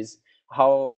purposes,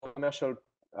 how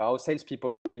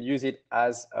salespeople use it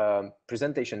as a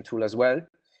presentation tool as well,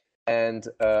 and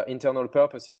internal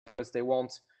purposes, because they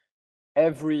want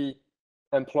every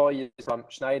employee from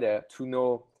Schneider to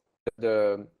know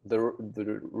the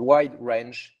wide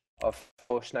range of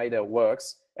how Schneider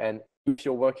works. And if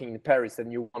you're working in Paris,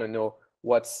 then you want to know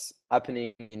what's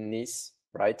happening in Nice,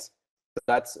 right? So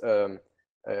that's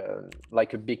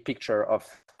like a big picture of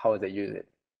how they use it.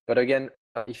 But again,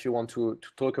 if you want to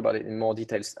talk about it in more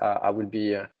details, I will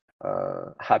be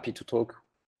happy to talk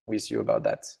with you about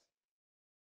that.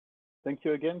 Thank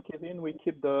you again, Kevin. We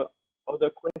keep the other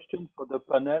questions for the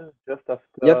panel just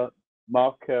after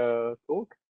Marc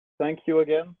talk. Thank you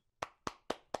again.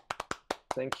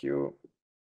 Thank you.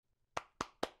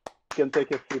 You can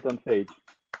take a seat on stage.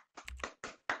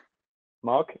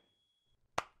 Marc?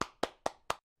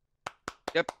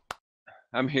 Yep,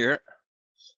 I'm here.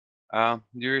 Do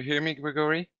you hear me,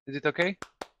 Gregory? Is it okay?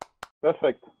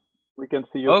 Perfect. We can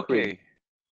see your okay. screen.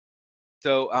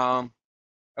 So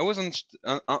I was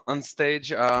on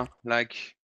stage like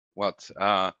what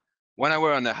 1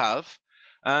 hour and a half,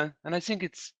 and I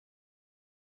think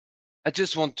I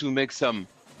just want to make some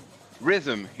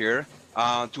rhythm here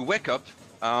to wake up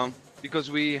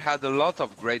because we had a lot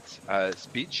of great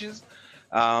speeches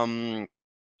from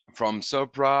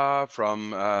SOPRA,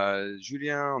 from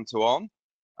Julien, and so on.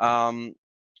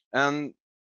 And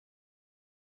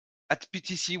at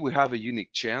PTC, we have a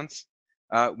unique chance.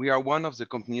 We are one of the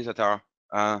companies that are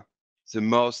the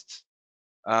most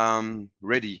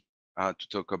ready to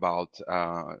talk about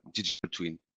digital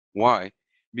twin. Why?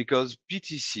 Because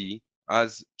PTC,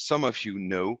 as some of you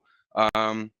know,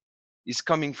 is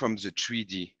coming from the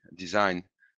 3D design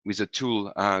with a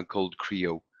tool called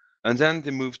Creo. And then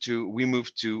we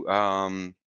moved to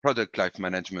product life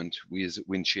management with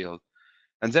Windchill.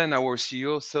 And then our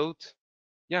CEO thought,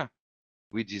 yeah,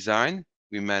 we design,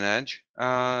 we manage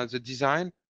the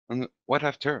design, and what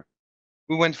after?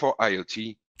 We went for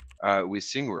IoT with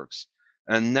ThingWorks.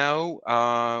 And now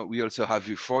we also have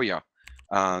Vuforia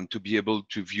to be able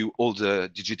to view all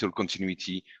the digital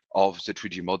continuity of the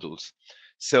 3D models.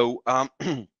 So I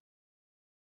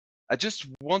just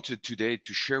wanted today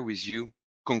to share with you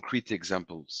concrete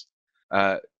examples.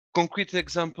 Concrete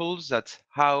examples that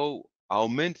how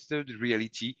augmented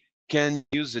reality can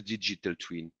use the digital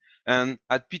twin. And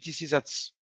at PTC,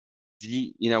 that's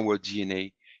in our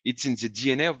DNA. It's in the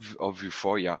DNA of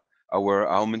Vuforia, our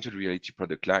augmented reality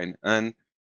product line. And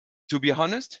to be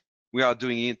honest, we are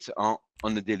doing it on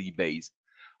a daily basis.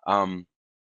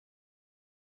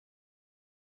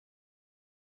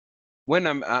 When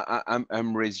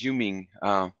I'm resuming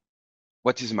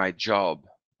what is my job,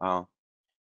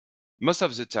 most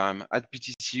of the time at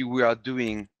PTC, we are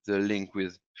doing the link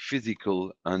with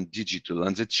physical and digital.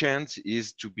 And the chance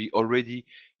is to be already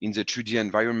in the 3D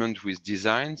environment with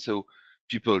design. So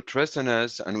people trust in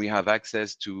us and we have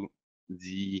access to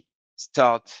the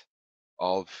start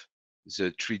of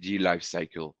the 3D life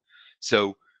cycle.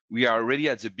 So we are already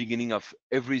at the beginning of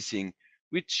everything,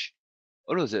 which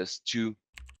allows us to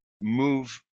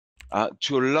move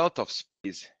to a lot of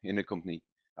space in a company.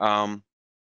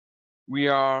 We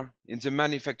are in the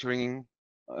manufacturing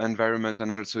environment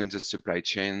and also in the supply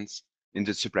chain,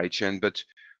 but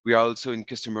we are also in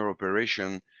customer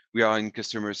operation. We are in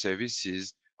customer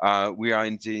services. We are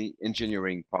in the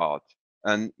engineering part.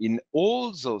 And in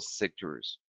all those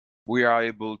sectors, we are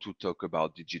able to talk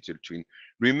about digital twin.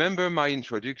 Remember my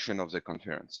introduction of the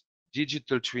conference.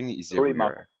 Digital twin is everywhere.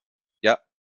 Marc. Yeah.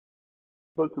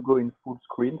 Able to go in full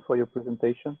screen for your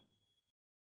presentation?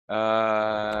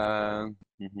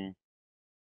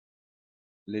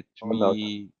 Let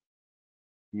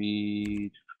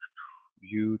me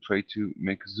you try to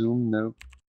make zoom now.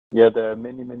 Yeah, there are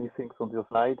many things on your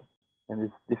slide, and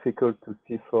it's difficult to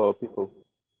see for people.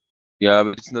 Yeah,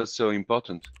 but it's not so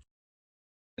important.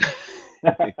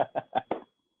 As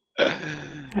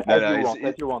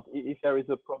you want. If there is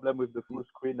a problem with the full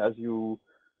screen, as you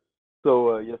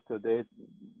saw yesterday,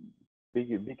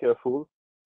 be careful.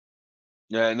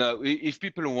 Yeah, no, if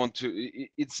people want to,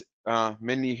 it's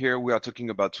mainly here we are talking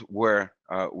about where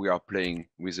we are playing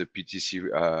with the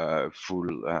PTC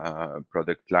full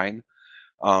product line.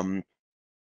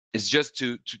 It's just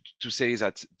to say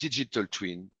that digital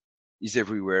twin is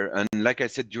everywhere. And like I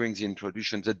said during the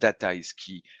introduction, the data is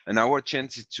key. And our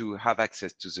chance is to have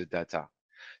access to the data.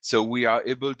 So we are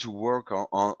able to work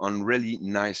on really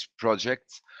nice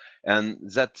projects. And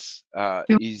that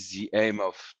is the aim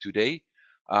of today.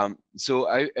 So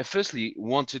I firstly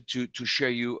wanted to share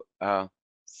you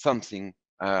something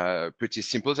pretty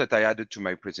simple that I added to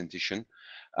my presentation.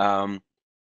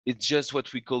 It's just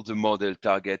what we call the model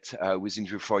target within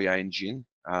Vuforia engine.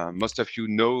 Most of you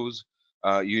knows,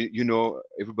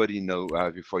 everybody know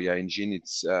Vuforia engine.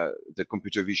 It's the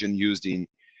computer vision used in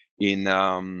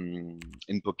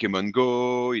Pokemon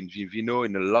Go, in Vivino,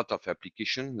 in a lot of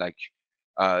applications, like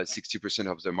 60%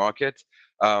 of the market.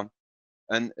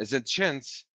 And the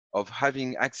chance of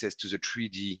having access to the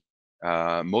 3D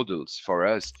models for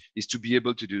us is to be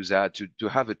able to do that, to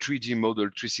have a 3D model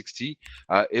 360,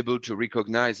 able to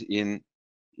recognize in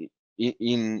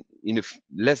in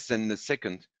less than a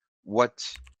second what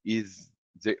is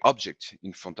the object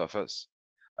in front of us.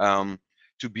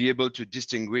 To be able to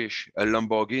distinguish a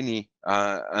Lamborghini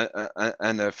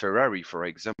and a Ferrari, for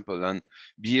example, and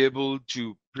be able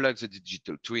to plug the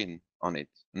digital twin on it.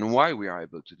 And why we are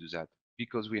able to do that?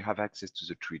 Because we have access to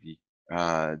the 3D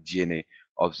DNA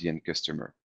of the end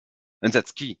customer. And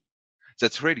that's key.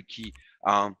 That's really key.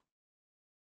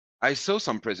 I saw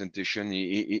some presentation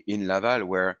in Laval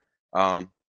where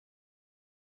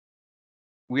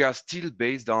we are still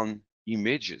based on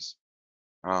images.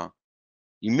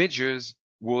 Images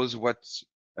was what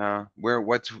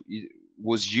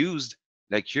was used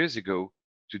like years ago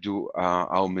to do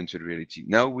augmented reality.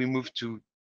 Now we move to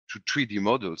 3D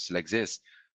models like this,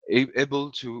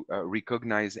 able to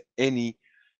recognize any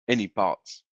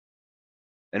parts.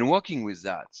 And working with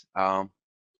that,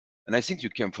 and I think you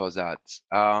came for that.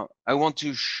 I want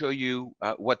to show you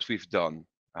what we've done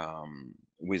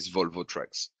with Volvo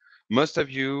Trucks. Most of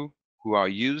you who are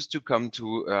used to come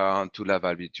to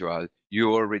Laval Virtual,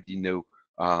 you already know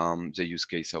the use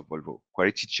case of Volvo.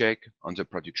 Quality check on the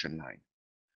production line.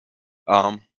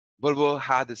 Volvo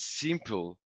had a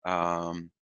simple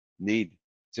need.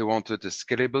 They wanted a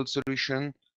scalable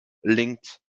solution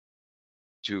linked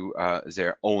to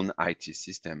their own IT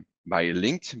system.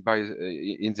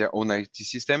 In their own IT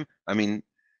system, I mean,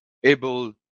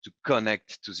 able to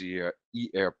connect to the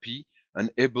ERP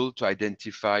and able to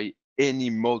identify any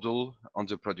model on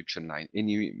the production line,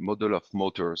 any model of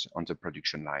motors on the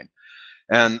production line.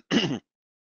 And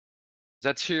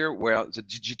that's here where the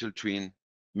digital twin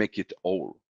make it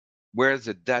all, where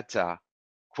the data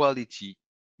quality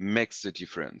makes the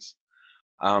difference.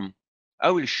 I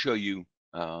will show you,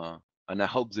 and I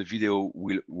hope the video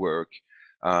will work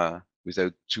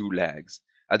without two lags.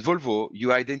 At Volvo,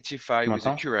 you identify with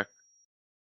a QR.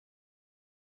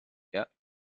 Yeah.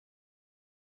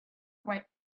 Right.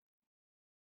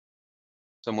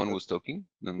 Someone was talking.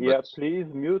 Yeah, please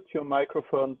mute your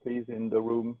microphone, please, in the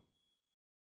room.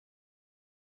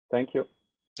 Thank you.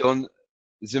 So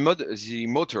the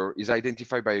motor is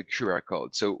identified by a QR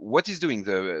code. So what is doing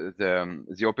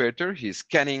the operator? He's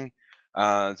scanning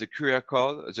the QR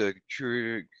code,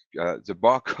 the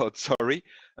barcode, sorry.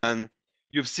 And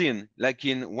you've seen, like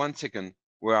in 1 second,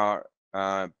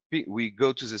 we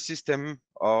go to the system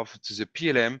to the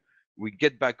PLM, we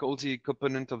get back all the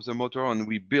components of the motor, and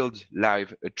we build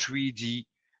live a 3D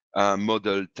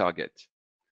model target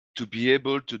to be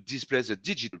able to display the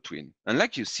digital twin. And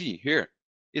like you see here,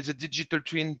 it's a digital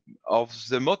twin of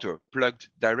the motor plugged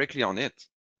directly on it.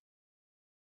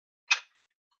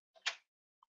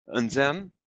 And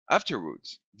then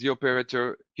afterwards, the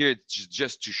operator, here it's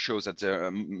just to show that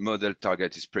the model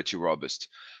target is pretty robust.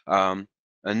 And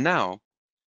now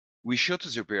we show to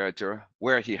the operator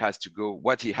where he has to go,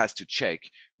 what he has to check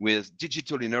with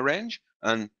digital in orange,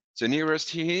 and the nearest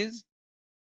he is,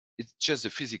 it's just the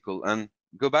physical, and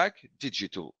go back,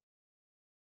 digital.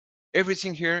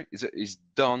 Everything here is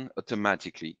done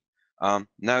automatically.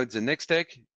 Now the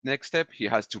next step, he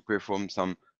has to perform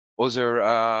some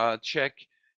other check,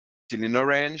 still in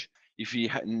orange. If he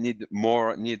needs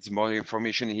more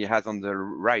information, he has on the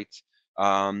right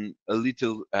a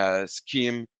little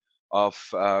scheme of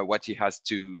what he has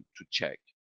to check.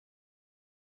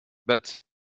 But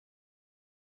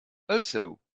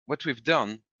also, what we've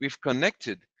done, we've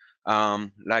connected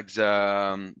like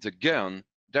the gun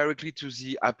directly to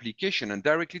the application and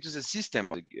directly to the system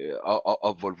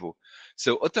of Volvo.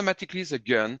 So automatically the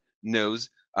gun knows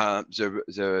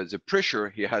the pressure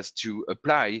he has to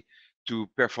apply to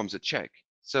perform the check.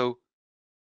 So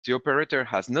the operator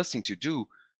has nothing to do,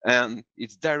 and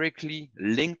it's directly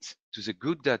linked to the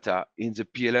good data in the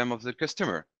PLM of the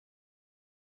customer.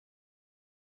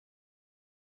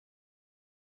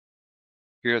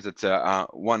 Here, that's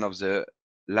one of the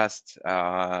last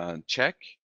check.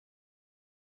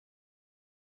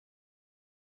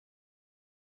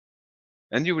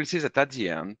 And you will see that at the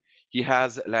end, he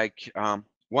has like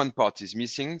one part is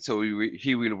missing. So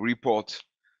he will report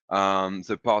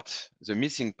the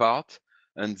missing part,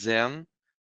 and then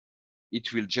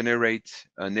it will generate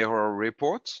an error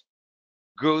report,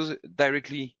 goes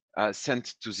directly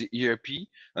sent to the ERP,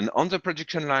 and on the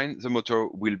production line, the motor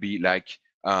will be like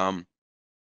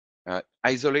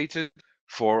isolated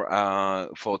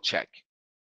for check.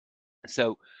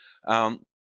 So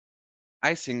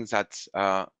I think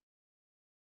that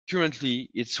currently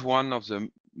it's one of the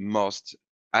most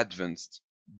advanced,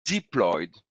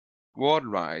 deployed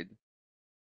worldwide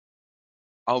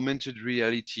augmented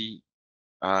reality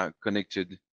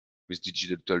connected with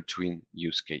digital twin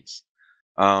use case.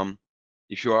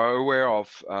 If you are aware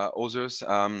of others,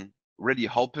 really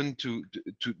open to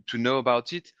know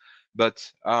about it,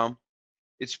 but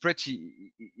it's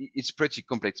pretty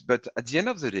complex. But at the end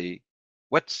of the day,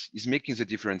 what is making the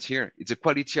difference here? It's the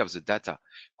quality of the data.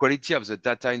 Quality of the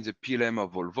data in the PLM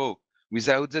of Volvo.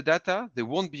 Without the data, they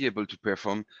won't be able to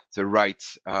perform the right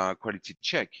quality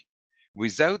check.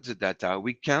 Without the data,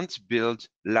 we can't build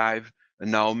live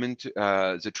an augment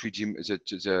the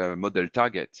 3D the model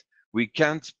target. We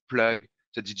can't plug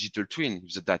the digital twin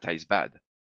if the data is bad.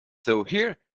 So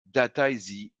here, data is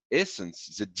the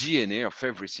essence, the DNA of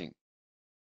everything.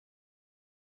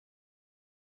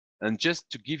 And just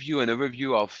to give you an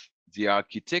overview of the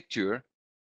architecture,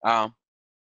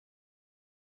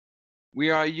 we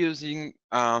are using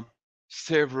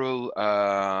several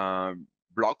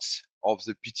blocks of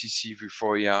the PTC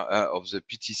Vuforia, of the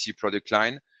PTC product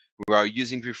line. We are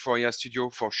using Vuforia Studio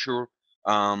for sure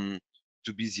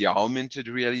to be the augmented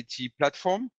reality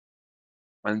platform.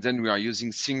 And then we are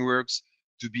using ThingWorks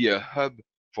to be a hub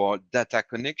for data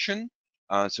connection.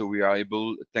 So we are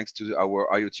able, thanks to our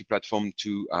IoT platform,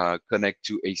 to connect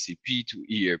to ACP, to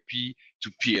ERP,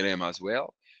 to PLM as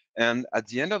well. And at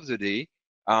the end of the day,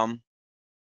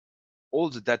 all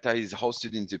the data is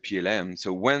hosted in the PLM.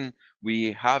 So when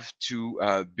we have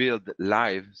to build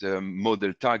live the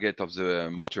model target of the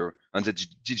motor and the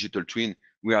digital twin,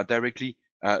 we are directly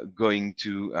going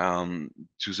to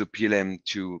the PLM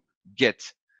to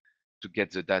get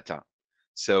the data.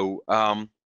 So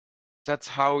that's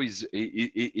how is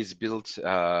built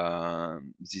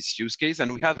this use case,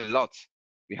 and we have a lot.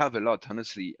 We have a lot,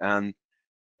 honestly, and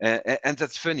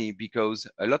that's funny because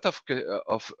a lot of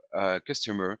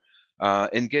customer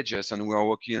engage us, and we are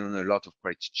working on a lot of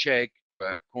quality check,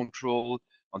 control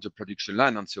on the production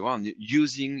line, and so on,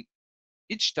 using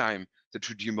each time the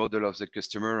 3D model of the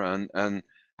customer and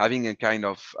having a kind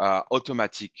of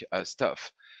automatic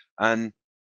stuff. And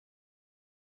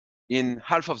in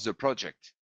half of the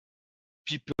project,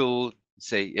 people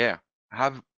say, yeah,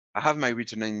 I have my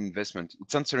return on investment.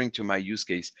 It's answering to my use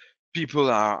case. People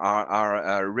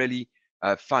are really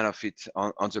a fan of it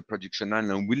on the production line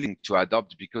and willing to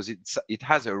adopt because it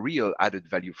has a real added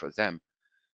value for them.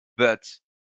 But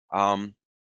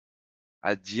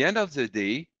at the end of the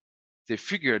day, they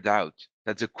figured out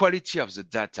that the quality of the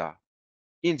data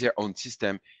in their own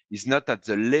system is not at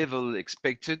the level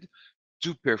expected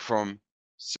to perform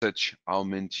such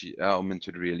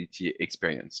augmented reality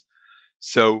experience.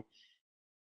 So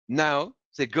now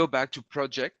they go back to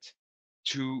project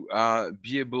to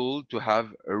be able to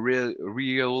have a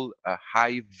real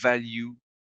high value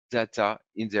data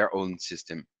in their own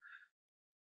system.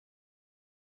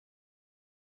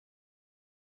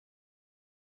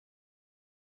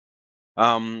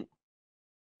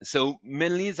 So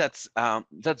mainly that's a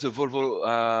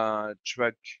Volvo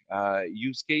truck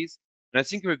use case, and I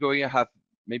think we're going to have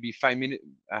maybe 5 minutes.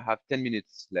 I have 10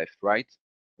 minutes left, right?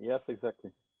 Yes,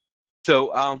 exactly.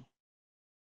 So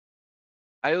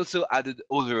I also added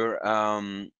other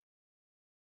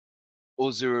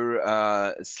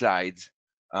slides.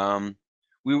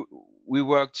 We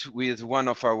worked with one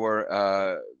of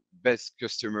our best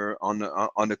customer on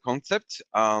a concept,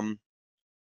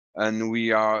 and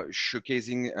we are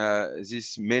showcasing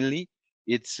this mainly.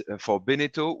 It's for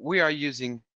Beneteau. We are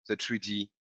using the 3D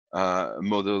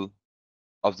model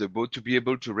of the boat to be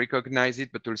able to recognize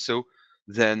it, but also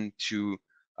then to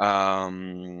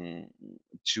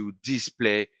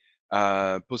display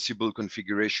possible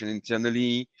configuration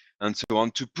internally and so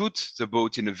on, to put the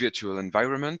boat in a virtual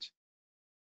environment.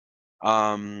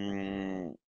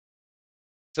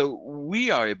 So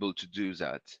we are able to do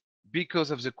that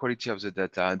because of the quality of the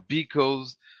data and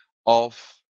because of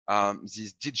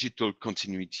this digital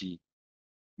continuity.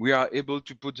 We are able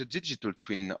to put the digital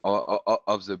twin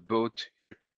of the boat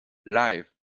live.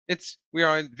 We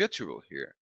are in virtual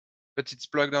here, but it's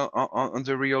plugged on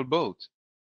the real boat.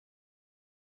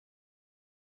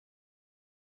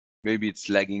 Maybe it's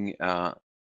lagging a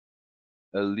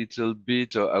little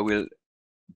bit, or I will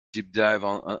deep dive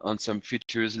on some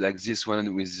features like this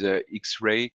one with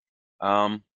X-ray.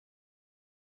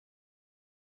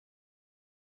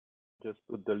 Just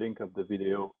put the link of the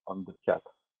video on the chat.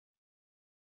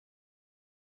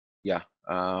 Yeah,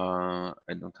 I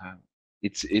don't have.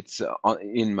 It's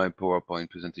in my PowerPoint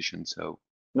presentation, so.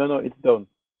 No, it's done,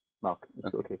 Marc.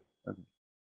 It's okay.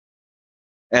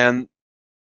 And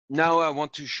now I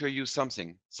want to show you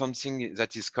something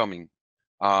that is coming.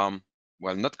 Well,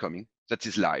 not coming, that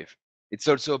is live. It's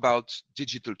also about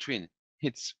digital twin.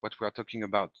 It's what we are talking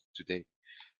about today.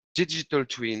 Digital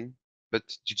twin, but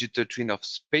digital twin of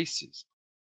spaces.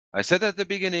 I said at the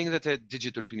beginning that a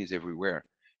digital twin is everywhere,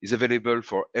 is available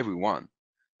for everyone.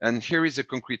 And here is a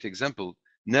concrete example.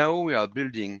 Now we are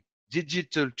building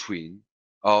digital twin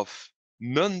of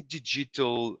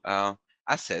non-digital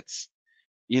assets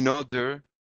in order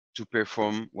to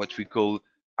perform what we call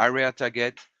area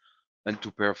target and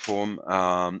to perform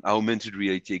augmented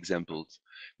reality examples.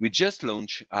 We just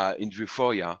launched in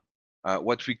Vuforia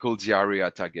what we call the area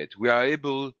target. We are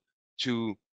able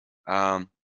to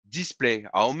display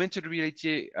augmented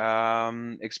reality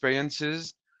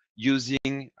experiences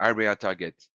using area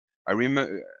target. I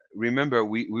remember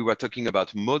we were talking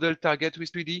about model target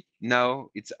with 3D. Now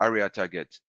it's area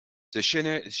target. The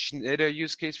Schneider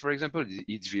use case, for example,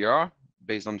 it's VR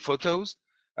based on photos.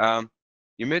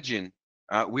 Imagine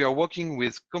we are working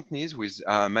with companies, with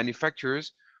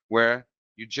manufacturers, where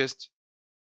you just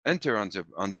enter on the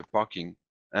parking,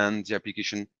 and the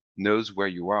application knows where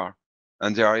you are,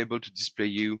 and they are able to display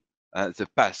you the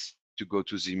path to go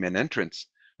to the main entrance.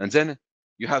 And then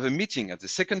you have a meeting at the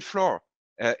second floor,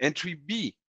 entry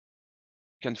B.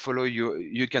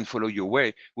 You can follow your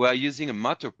way. We are using a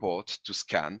Matterport to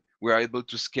scan. We are able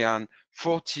to scan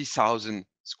 40,000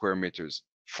 square meters.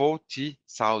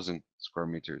 40,000 square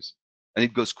meters. And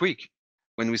it goes quick.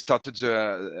 When we started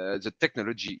the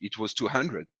technology, it was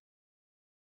 200.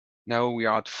 Now we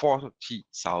are at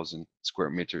 40,000 square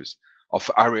meters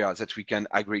of area that we can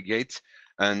aggregate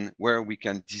and where we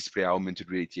can display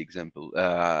augmented reality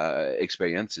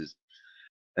experiences.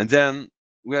 And then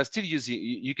we are still using,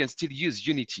 you can still use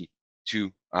Unity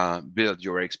to build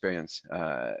your experience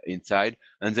inside.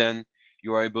 And then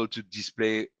you are able to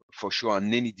display for sure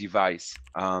on any device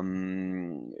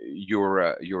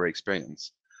your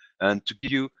experience. And to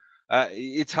give you,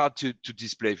 it's hard to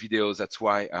display videos. That's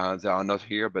why they are not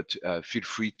here. But feel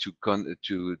free to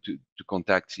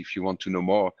contact if you want to know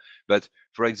more. But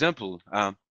for example,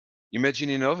 imagine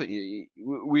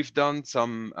we've done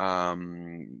some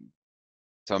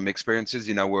experiences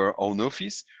in our own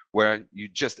office where you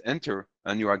just enter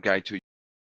and you are guided to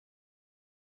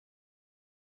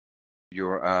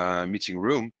your meeting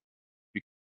room.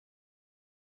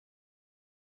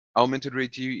 Augmented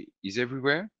reality is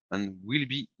everywhere and will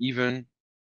be even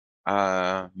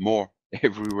more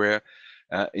everywhere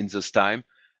in this time.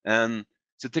 And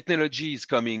the technology is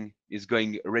going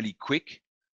really quick.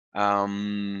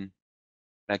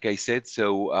 Like I said,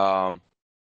 so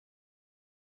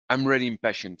I'm really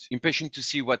impatient to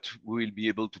see what we will be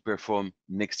able to perform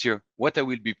next year, what I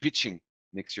will be pitching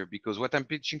next year, because what I'm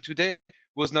pitching today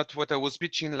was not what I was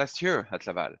pitching last year at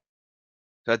Laval.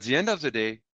 So at the end of the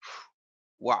day,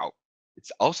 wow,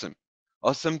 it's awesome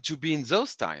to be in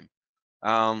those time,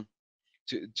 to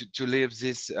live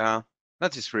this,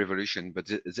 not this revolution, but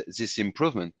this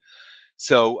improvement.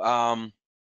 So I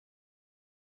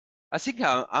think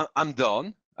I'm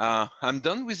done. I'm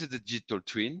done with the digital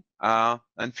twin,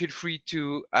 and feel free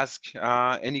to ask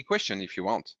any question if you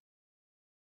want.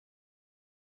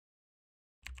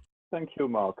 Thank you,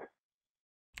 Marc.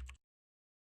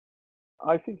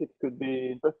 I think it could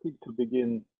be interesting to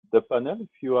begin the panel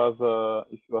if you have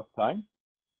time.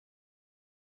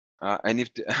 And if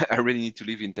I really need to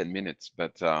leave in 10 minutes,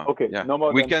 but okay, yeah, no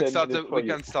more we than can 10 start minutes we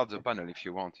can start the panel if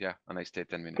you want, yeah, and I stay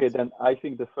 10 minutes. Okay, then I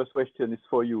think the first question is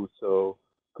for you. So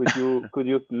could you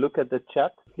look at the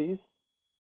chat, please?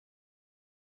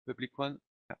 Public one.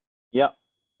 Yeah,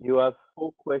 you have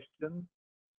 4 questions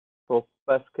for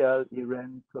Pascal,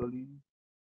 Irene, Colin.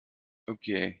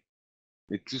 Okay.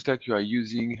 It looks like you are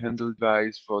using handheld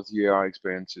device for the AR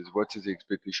experiences. What is the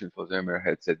expectation for the MR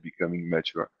headset becoming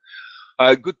mature?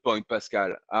 Good point,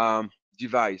 Pascal.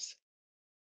 Device.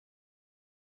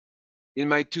 In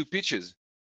my 2 pitches,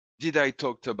 did I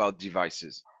talk about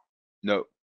devices? No,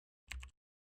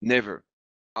 never.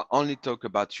 I only talk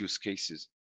about use cases.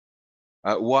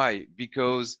 Why?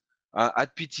 Because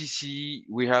at PTC,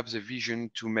 we have the vision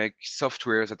to make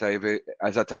software that are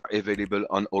available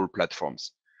on all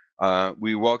platforms.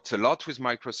 We worked a lot with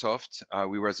Microsoft.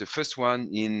 We were the first one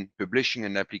in publishing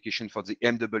an application for the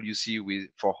MWC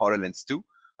for HoloLens 2,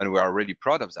 and we are really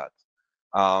proud of that.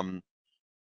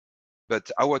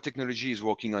 But our technology is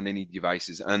working on any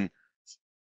devices, and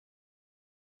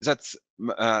that's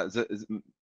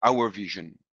our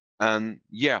vision. And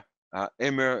yeah,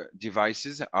 MR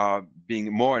devices are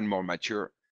being more and more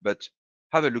mature, but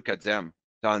have a look at them.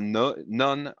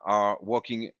 None are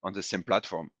working on the same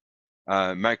platform.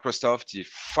 Microsoft is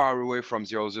far away from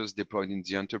the others deployed in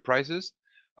the enterprises.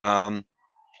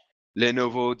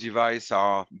 Lenovo devices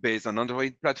are based on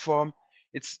Android platform.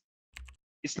 It's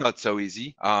not so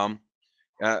easy. And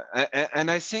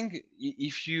I think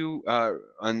if you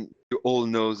and you all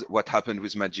know what happened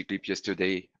with Magic Leap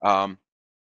yesterday,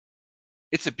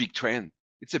 it's a big trend.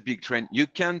 It's a big trend. You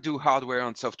can do hardware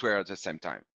and software at the same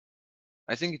time.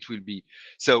 I think it will be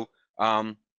so.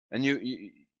 And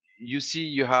you see,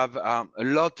 you have a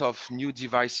lot of new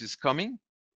devices coming.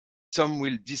 Some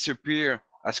will disappear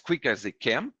as quick as they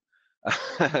can,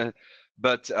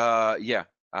 but yeah,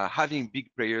 having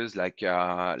big players like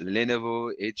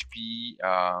Lenovo, HP,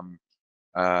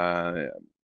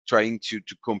 trying to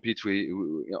compete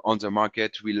on the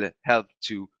market will help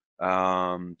to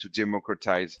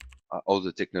democratize all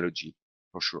the technology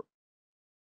for sure.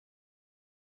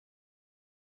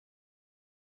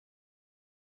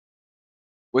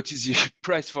 What is the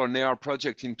price for an AR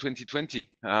project in 2020?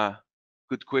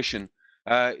 Good question.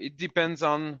 It depends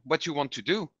on what you want to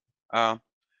do.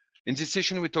 In this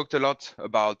session, we talked a lot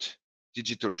about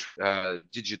digital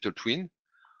twin.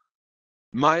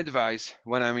 My advice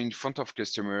when I'm in front of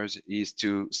customers is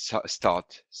to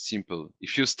start simple.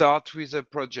 If you start with a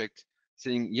project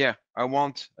saying, yeah, I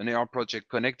want an AR project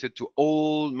connected to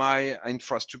all my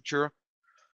infrastructure,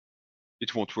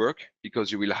 it won't work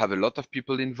because you will have a lot of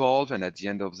people involved. And at the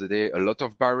end of the day, a lot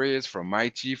of barriers from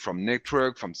IT, from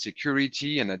network, from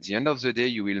security. And at the end of the day,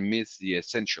 you will miss the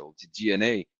essential, the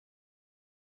DNA,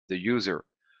 the user.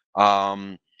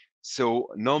 So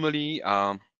normally,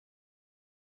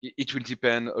 it will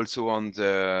depend also on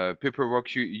the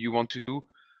paperwork you want to do,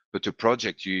 but a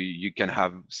project you can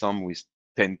have some with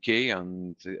 10K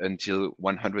and until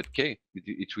 100K.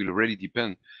 It will really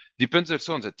depend. Depends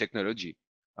also on the technology.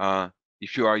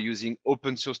 If you are using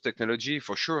open source technology,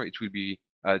 for sure it will be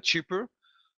cheaper.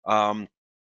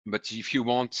 But if you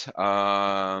want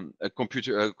a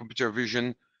computer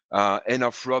vision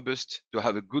enough robust to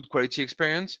have a good quality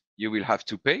experience, you will have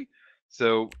to pay.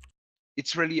 So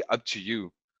it's really up to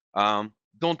you.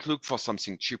 Don't look for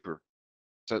something cheaper,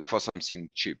 for something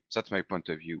cheap. That's my point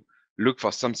of view. Look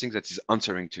for something that is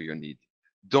answering to your need.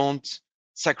 Don't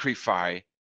sacrifice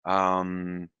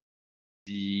the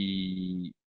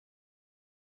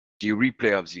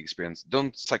replay of the experience.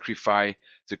 Don't sacrifice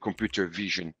the computer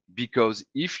vision, because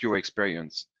if your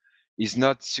experience is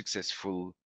not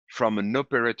successful from an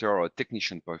operator or a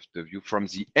technician point of view, from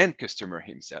the end customer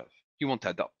himself, he won't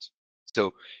adopt.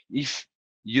 So if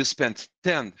you spend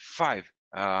 10, 5,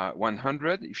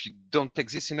 100, if you don't take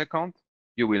this in account,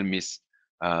 you will miss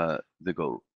the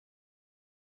goal.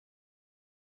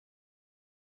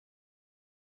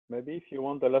 Maybe if you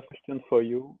want, the last question for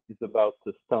you is about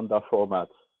the standard format.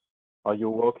 Are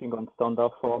you working on standard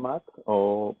format,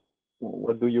 or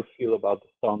what do you feel about the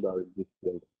standard in this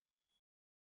field?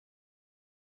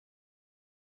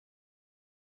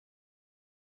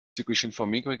 The question for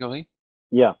me, Gregory?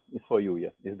 Yeah, it's for you. Yeah,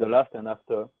 it's the last, and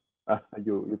after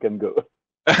you can go.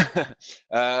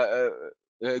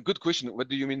 Good question. What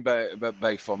do you mean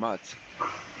by format?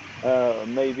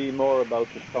 Maybe more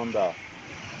about the standard.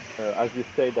 As you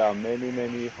say, there are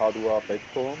many hardware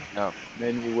platforms,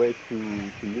 many ways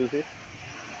to use it.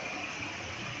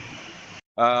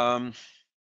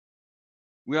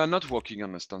 We are not working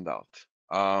on a standard.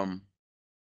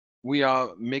 We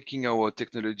are making our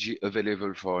technology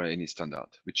available for any standard,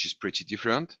 which is pretty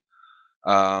different.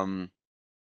 If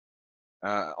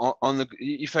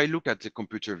I look at the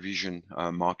computer vision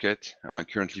market,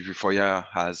 currently Vuforia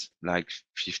has like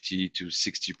 50 to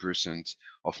 60%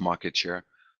 of market share.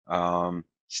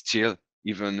 Still,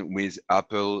 even with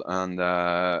Apple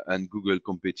and Google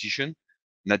competition,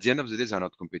 and at the end of the day, they're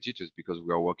not competitors because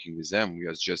we are working with them. We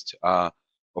are just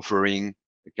offering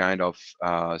a kind of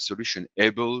solution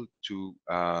able to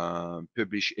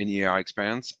publish any AR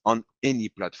experience on any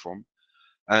platform.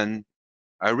 And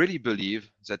I really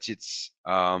believe that it's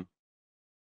a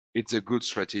good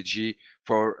strategy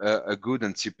for a good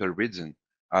and simple reason.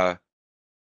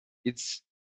 It's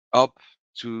up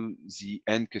to the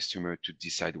end customer to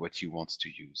decide what he wants to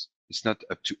use. It's not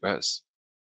up to us.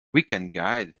 We can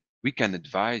guide, we can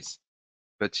advise,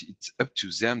 but it's up to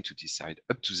them to decide,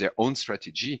 up to their own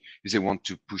strategy. If they want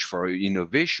to push for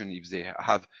innovation, if they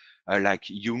have like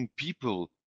young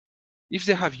people, if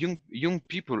they have young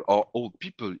people or old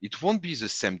people, it won't be the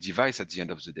same device at the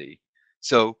end of the day.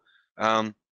 So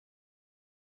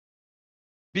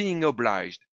being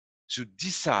obliged to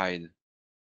decide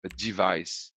a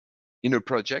device in a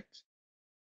project,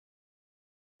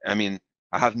 I mean,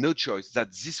 I have no choice.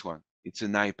 That's this one. It's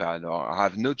an iPad, or I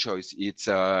have no choice. It's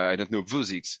I don't know,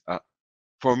 Vuzix.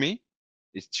 For me,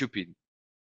 it's stupid.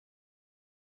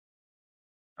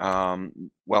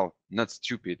 Well, not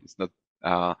stupid. It's not.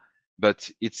 But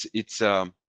it's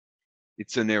an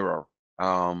error.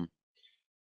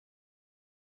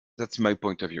 That's my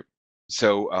point of view.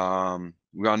 So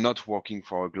we are not working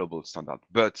for a global standard,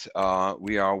 but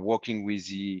we are working with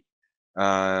the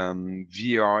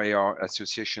VR AR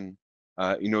association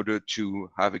in order to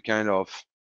have a kind of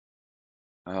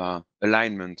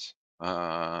alignment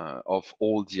of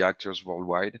all the actors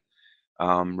worldwide.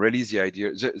 Really, the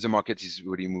idea, the market is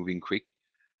really moving quick.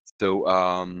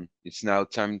 So it's now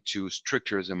time to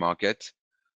structure the market.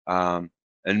 And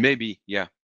maybe, yeah,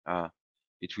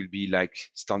 it will be like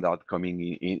standard coming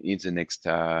in the next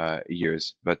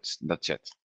years, but not yet.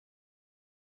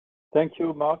 Thank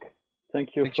you, Marc.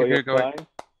 Thank you for your time.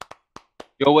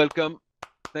 You're welcome.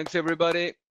 Thanks,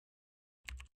 everybody.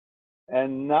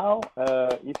 And now,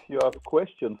 if you have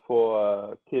questions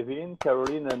for Kevin,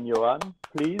 Caroline, and Yoann,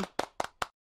 please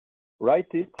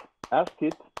write it, ask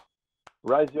it,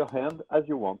 raise your hand as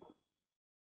you want.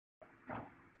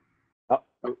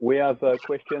 We have a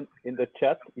question in the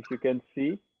chat, if you can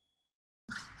see.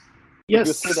 Yes.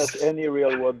 You say that any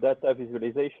real-world data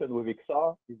visualization with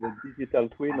XR is a digital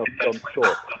twin of some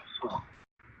sort.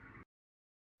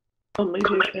 Oh, maybe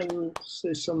I can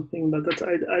say something about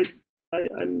that.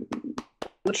 I'm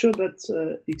not sure that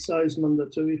XR is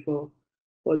mandatory for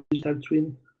digital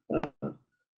twin.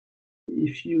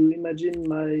 If you imagine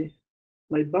my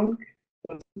bank,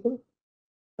 for example,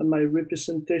 and my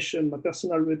representation, my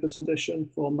personal representation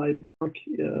for my bank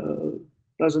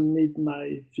doesn't need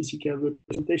my physical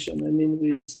representation. I mean,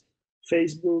 with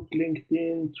Facebook,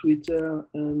 LinkedIn, Twitter,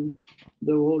 and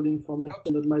the whole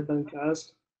information that my bank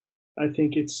has, I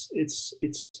think it's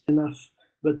enough.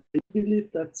 But I believe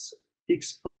that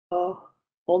XR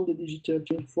on the digital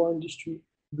twin for industry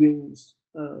brings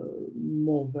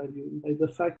more value. By the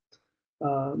fact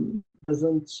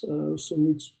doesn't also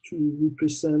need to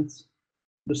represent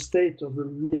the state of a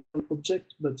real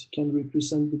object, but it can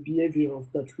represent the behavior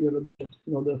of that real object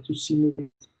in order to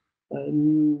simulate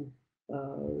new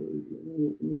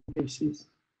cases.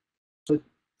 So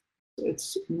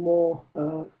it's more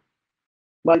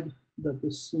wide than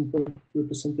the simple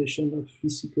representation of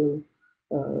physical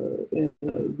and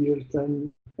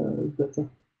real-time data.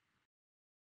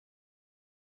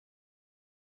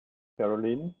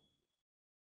 Caroline?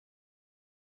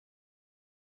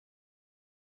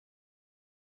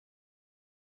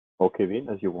 Or Kevin,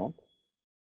 as you want.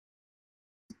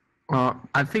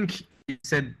 I think he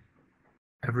said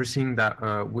everything that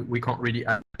we can't really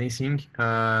add anything.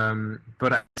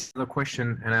 But I asked the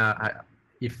question, and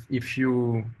if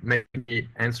you maybe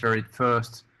answer it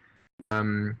first,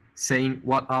 saying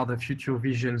what are the future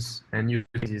visions and use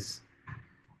cases.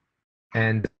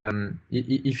 And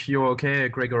if you're okay,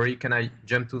 Gregory, can I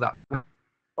jump to that?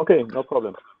 Okay, no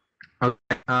problem.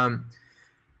 Okay.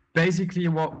 Basically,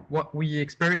 what we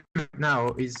experience now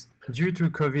is due to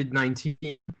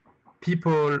COVID-19,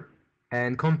 people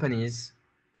and companies,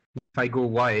 if I go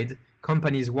wide,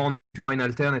 companies want to find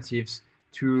alternatives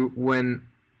to when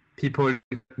people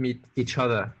meet each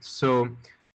other. So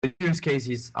the use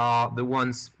cases are the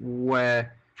ones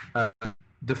where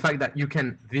the fact that you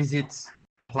can visit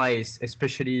a place,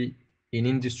 especially in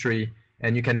industry,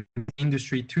 and you can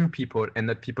industry to people and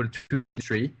not people to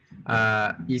industry,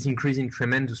 is increasing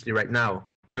tremendously right now.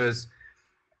 Because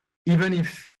even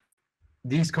if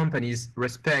these companies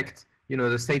respect,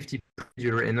 the safety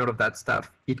procedure and all of that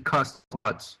stuff, it costs a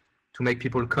lot to make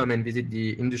people come and visit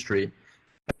the industry.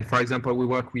 And for example, we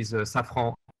work with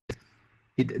Safran.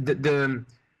 When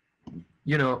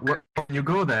you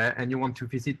go there and you want to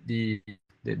visit the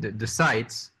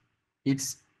sites,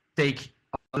 it's take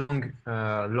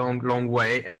a long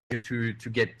way to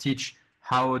teach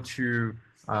how to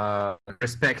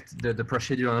respect the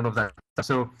procedure and all of that.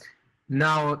 So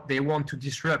now they want to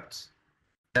disrupt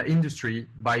the industry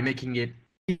by making it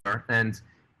easier and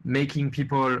making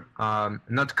people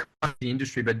not come to the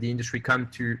industry, but the industry come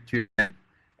to them.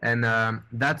 And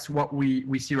that's what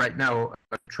we see right now,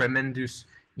 a tremendous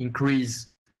increase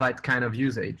that kind of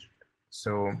usage.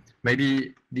 So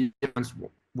maybe the audience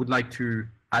would like to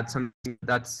add something.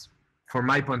 That's from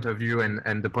my point of view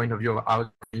and the point of view of our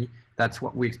company, that's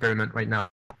what we experiment right now.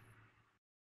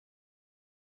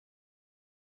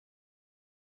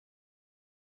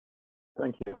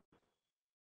 Thank you.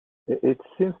 It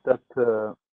seems that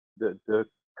the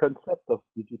concept of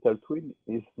digital twin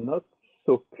is not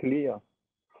so clear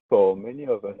for many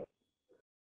of us.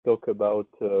 Talk about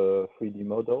 3D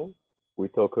model, we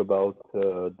talk about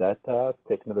data,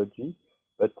 technology,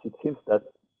 but it seems that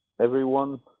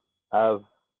everyone has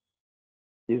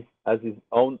his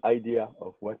own idea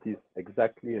of what is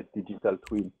exactly a digital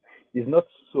twin. It's not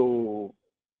so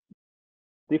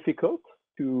difficult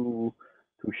to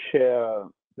share,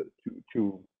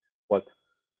 to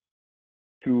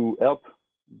help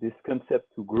this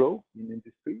concept to grow in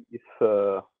industry if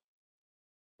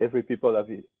every people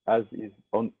has his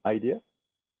own idea.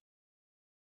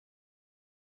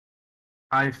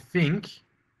 I think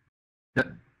that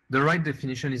the right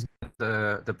definition is not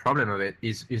the problem of it.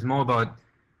 Is more about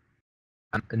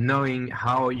knowing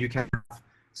how you can have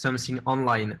something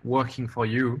online working for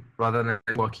you rather than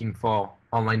working for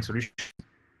online solutions.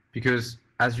 Because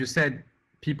as you said,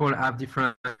 people have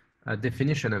different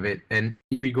definition of it. And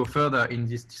if we go further in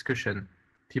this discussion,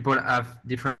 people have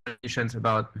different definitions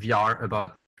about VR,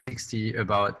 about 360,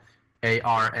 about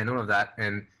AR and all of that.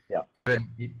 And yeah, but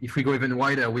if we go even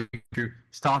wider, we go to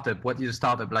startup. What is a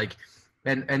startup like?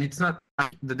 And it's not,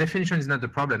 the definition is not the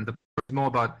problem. The problem is more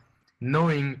about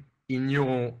knowing in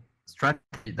your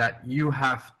strategy that you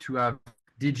have to have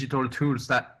digital tools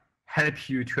that help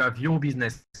you to have your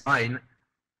business online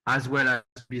as well as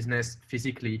business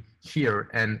physically here,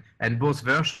 and both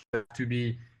versions have to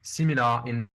be similar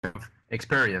in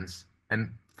experience.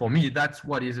 And for me, that's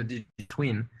what is a digital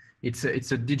twin. It's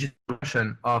a digital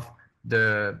version of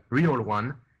the real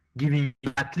one, giving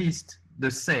at least the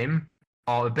same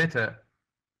or a better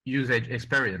usage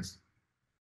experience.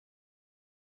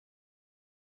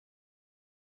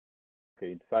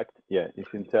 okay. In fact, yeah,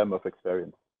 it's in terms of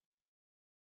experience.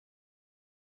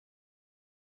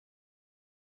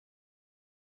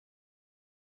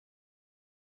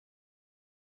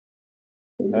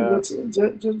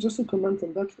 Just a comment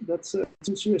on that. That's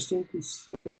interesting to see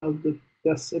how the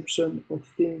perception of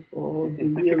things or the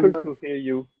It's real. difficult to hear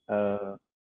you,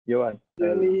 Yoann.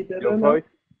 Hear me better Your now? voice,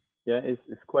 yeah, is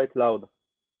quite loud.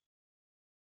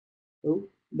 Oh,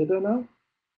 better now?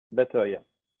 Better, yeah.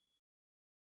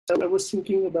 I was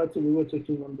thinking about, we were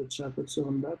talking on the chat also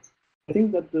on that. I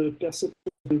think that the perception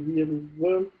of the real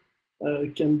world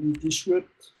can be disrupted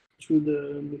through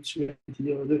the mixed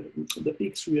reality or the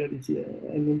X reality.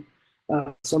 I mean,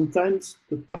 sometimes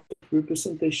the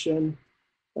representation,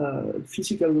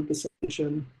 physical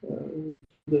representation,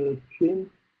 the twin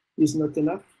is not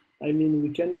enough. I mean, we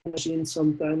can imagine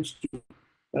sometimes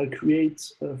to create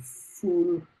a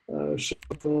full shop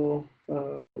for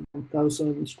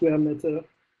 1,000 square meter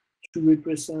to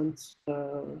represent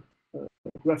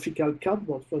graphical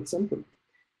cardboard, for example.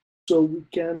 So we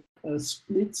can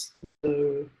split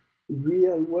the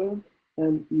real world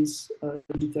and its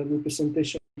digital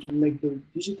representation to make the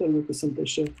digital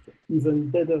representation even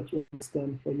better to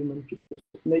understand for human people.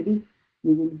 Maybe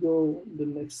we will go the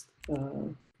next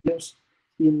years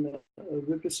in a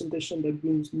representation that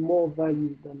brings more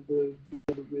value than the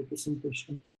visual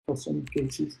representation for some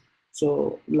cases.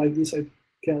 So like this, I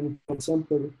can, for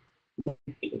example,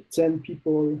 like 10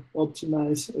 people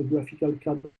optimize a graphical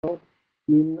cardboard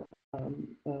in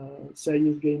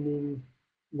serious gaming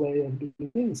way of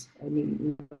doing things. I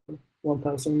mean,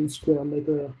 1,000 square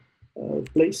meter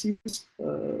places,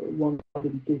 one part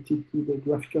dedicated to the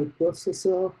graphical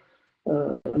processor,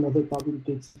 another part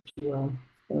dedicated to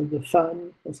the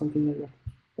fan or something like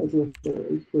that.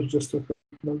 It was just a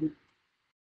about it.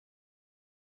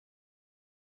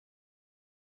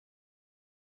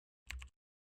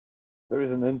 There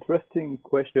is an interesting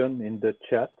question in the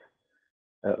chat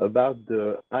about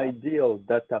the ideal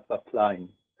data pipeline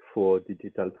for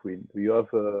digital twin. Do you have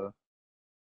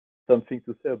something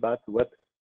to say about what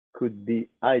could be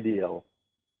ideal?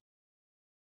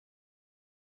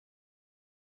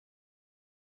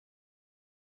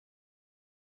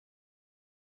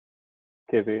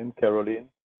 Kevin, Caroline?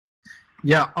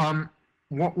 Yeah,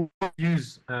 what we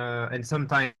use, and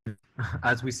sometimes,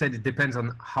 as we said, it depends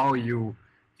on how you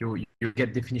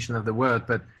get definition of the word,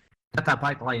 but data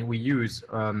pipeline we use,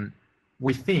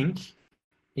 we think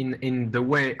in the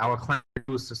way our clients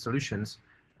use the solutions,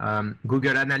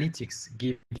 Google Analytics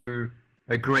gives you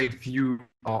a great view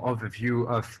or overview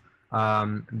of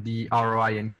the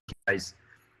ROI and KPIs.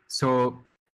 So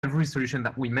every solution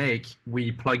that we make,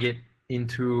 we plug it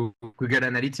into Google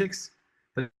Analytics,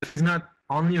 but it's not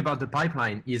only about the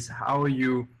pipeline, is how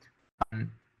you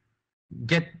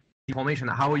get information,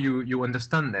 how you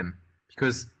understand them.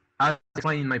 Because as I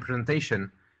explained in my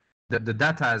presentation, the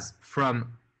data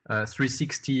from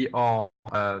 360 or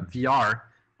VR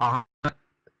are not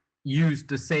used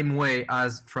the same way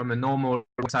as from a normal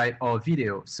website or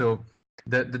video. So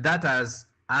the data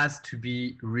has to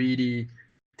be really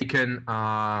taken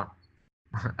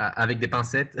avec des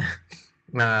pincettes.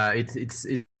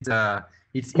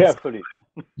 It's Carefully.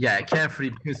 Yeah, carefully,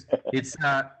 because it's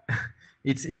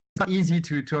not easy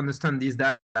to understand these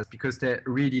data because they're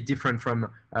really different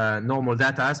from normal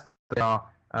data. They are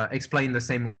explained the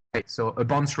same way. So a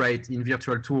bounce rate in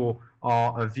virtual tour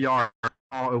or a VR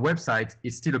or a website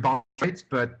is still a bounce rate,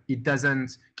 but it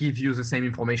doesn't give you the same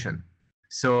information.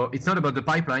 So it's not about the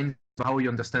pipeline, but how you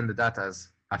understand the data,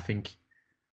 I think.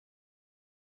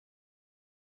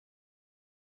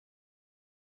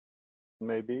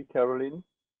 Maybe, Caroline?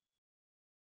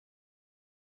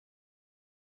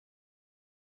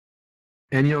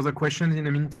 Any other questions in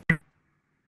the meantime?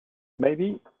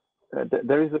 Maybe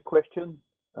there is a question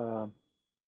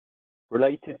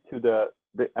related to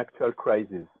the actual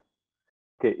crisis.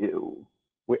 Okay,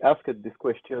 we asked this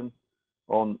question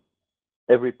on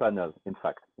every panel, in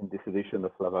fact, in this edition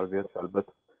of Laval Virtual. But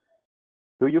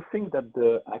do you think that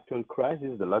the actual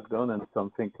crisis, the lockdown and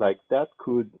something like that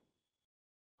could,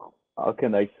 how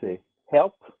can I say,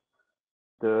 help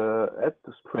to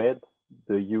spread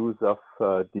the use of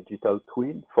digital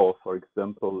twin for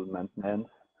example, maintenance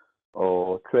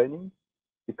or training?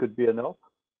 It could be an help.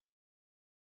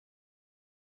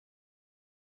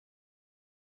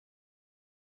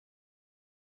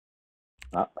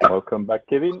 Welcome back,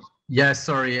 Kevin. Yeah,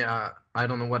 sorry, I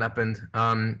don't know what happened.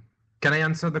 Can I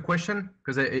answer the question?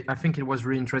 Because I think it was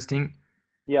really interesting.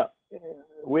 Yeah,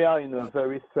 we are in a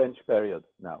very strange period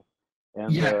now.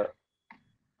 And yeah.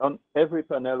 On every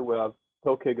panel, we are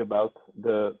talking about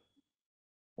the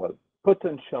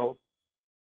potential,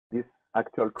 this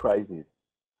actual crisis.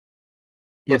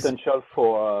 Yes. Potential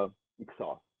for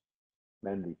XR,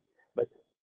 mainly. But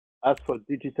as for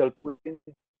digital twins,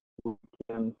 we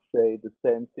can say the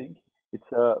same thing.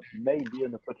 It's maybe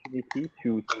an opportunity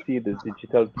to see the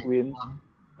digital twin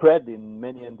spread in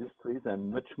many industries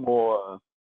and much more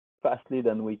fastly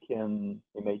than we can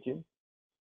imagine.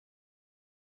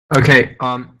 Okay.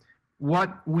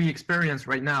 What we experience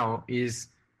right now is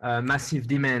a massive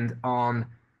demand on,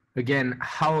 again,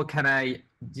 how can I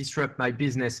disrupt my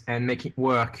business and make it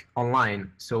work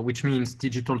online? So, which means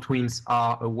digital twins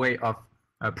are a way of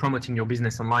promoting your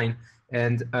business online.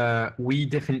 And we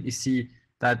definitely see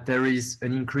that there is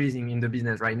an increasing in the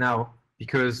business right now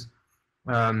because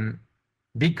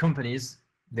big companies,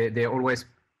 they always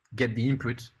get the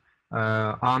input,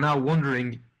 are now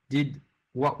wondering, did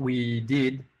what we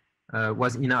did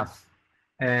was enough?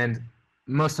 And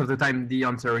most of the time, the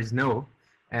answer is no.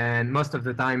 And most of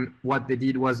the time, what they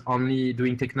did was only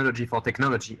doing technology for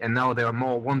technology. And now they are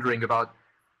more wondering about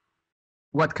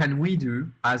what can we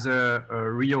do as a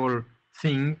real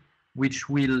thing which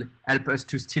will help us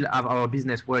to still have our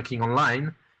business working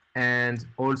online and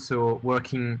also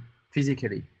working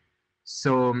physically.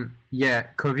 So yeah,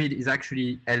 COVID is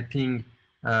actually helping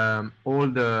all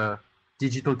the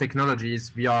digital technologies,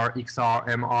 VR, XR,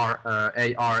 MR,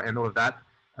 AR, and all of that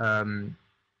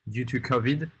due to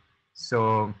COVID.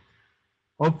 So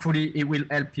hopefully it will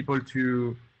help people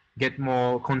to get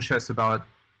more conscious about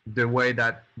the way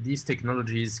that these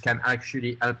technologies can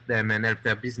actually help them and help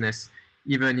their business,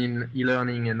 even in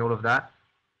e-learning and all of that.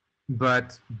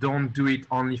 But don't do it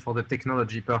only for the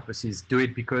technology purposes. Do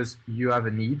it because you have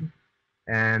a need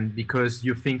and because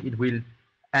you think it will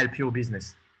help your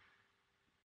business.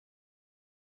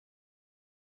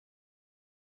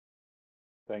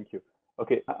 Thank you.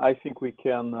 Okay, I think we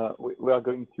can. We are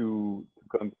going to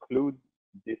conclude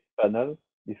this panel.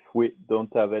 If we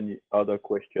don't have any other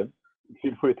questions,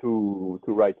 feel free to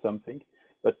write something.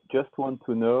 But just want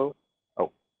to know,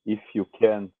 if you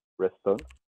can respond.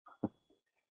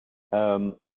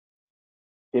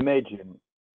 Imagine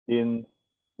in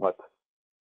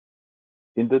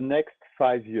the next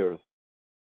 5 years,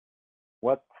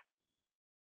 what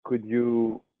could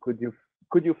you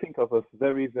think of as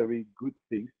very, very good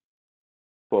things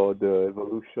for the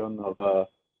evolution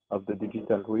of the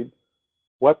digital twin?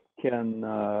 What can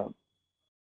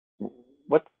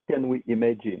we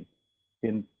imagine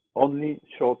in only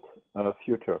short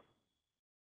future?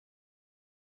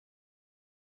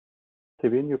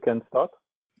 Kevin, you can start.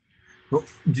 Well,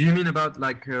 do you mean about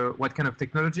like what kind of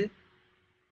technology?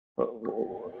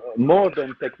 More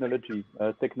than technology,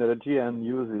 technology and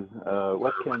uses.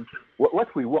 What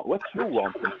we want, what you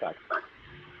want, in fact.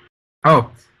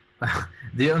 Oh,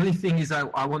 the only thing is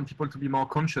I want people to be more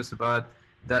conscious about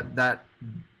that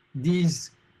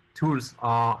these tools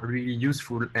are really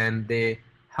useful and they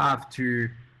have to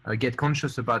get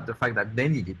conscious about the fact that they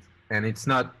need it. And it's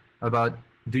not about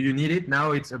do you need it?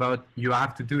 Now it's about you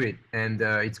have to do it. And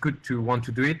it's good to want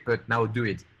to do it, but now do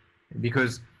it.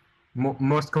 Because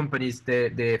most companies,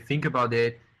 they think about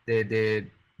it, they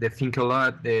think a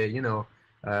lot, they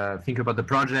think about the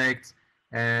project,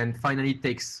 and finally it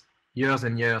takes years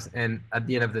and years, and at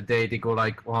the end of the day they go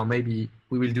like, well, maybe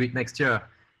we will do it next year.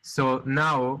 So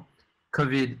now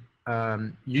COVID,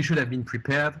 you should have been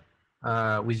prepared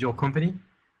with your company.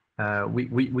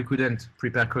 We couldn't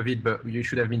prepare COVID, but you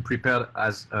should have been prepared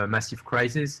as a massive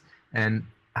crisis and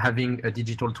having a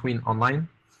digital twin online.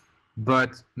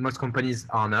 But most companies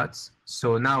are not.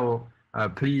 So now,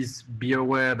 please be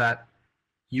aware that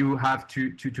you have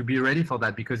to be ready for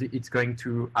that because it's going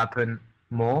to happen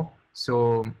more.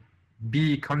 So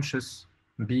be conscious,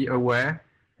 be aware,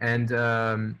 and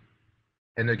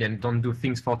And again, don't do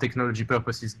things for technology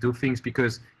purposes. Do things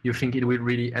because you think it will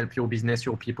really help your business,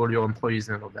 your people, your employees,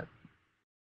 and all of that.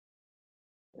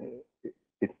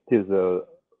 It is a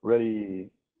really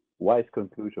wise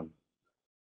conclusion.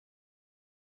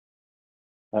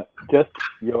 Just,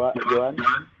 Yoann,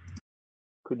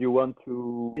 could you want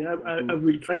to? Yeah, I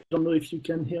will try. I don't know if you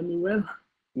can hear me well.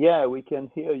 Yeah, we can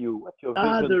hear you. What's your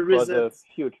vision for the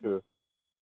future,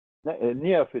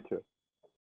 near future?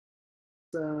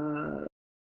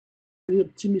 Very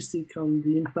optimistic on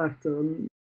the impact on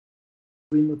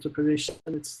remote operation,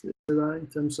 etc. In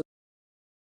terms of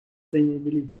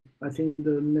sustainability. I think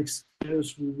the next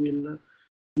years we will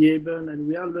be able, and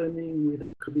we are learning with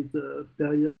the COVID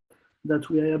period, that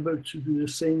we are able to do the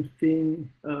same thing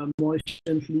more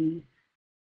efficiently.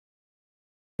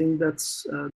 I think that's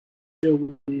where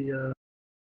we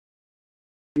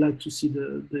like to see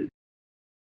the.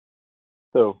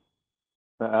 So,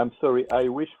 I'm sorry, I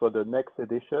wish for the next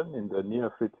edition in the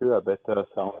near future a better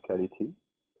sound quality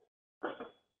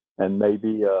and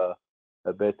maybe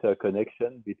a better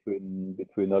connection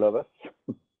between all of us.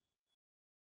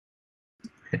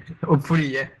 Hopefully,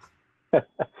 yeah.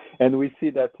 And we see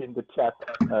that in the chat,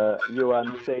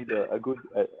 Yoann said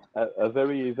a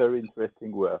very, very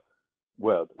interesting word,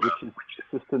 which is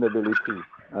sustainability,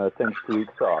 thanks to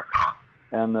XR.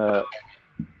 And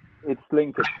it's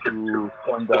linked to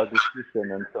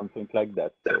standardization and something like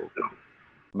that. So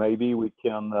maybe we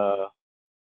can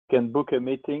book a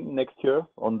meeting next year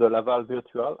on the Laval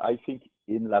virtual. I think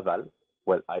in Laval.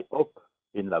 Well, I hope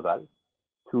in Laval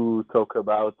to talk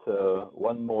about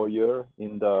one more year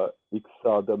in the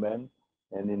XR domain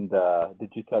and in the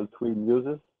digital twin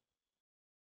uses.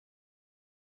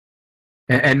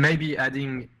 And maybe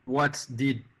adding what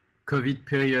did COVID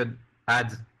period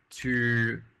add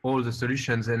to all the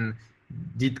solutions, and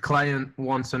did client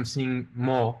want something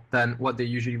more than what they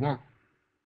usually want?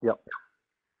 Yeah.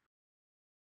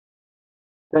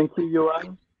 Thank you,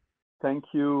 Yoann. Thank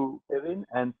you, Erin,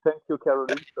 and thank you,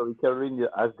 Caroline. Sorry, Caroline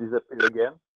has disappeared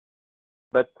again.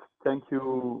 But thank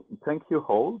you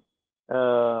all.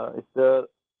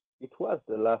 It was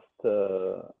the last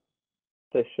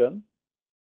session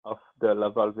of the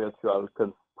Laval Virtual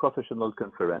Professional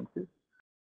Conferences.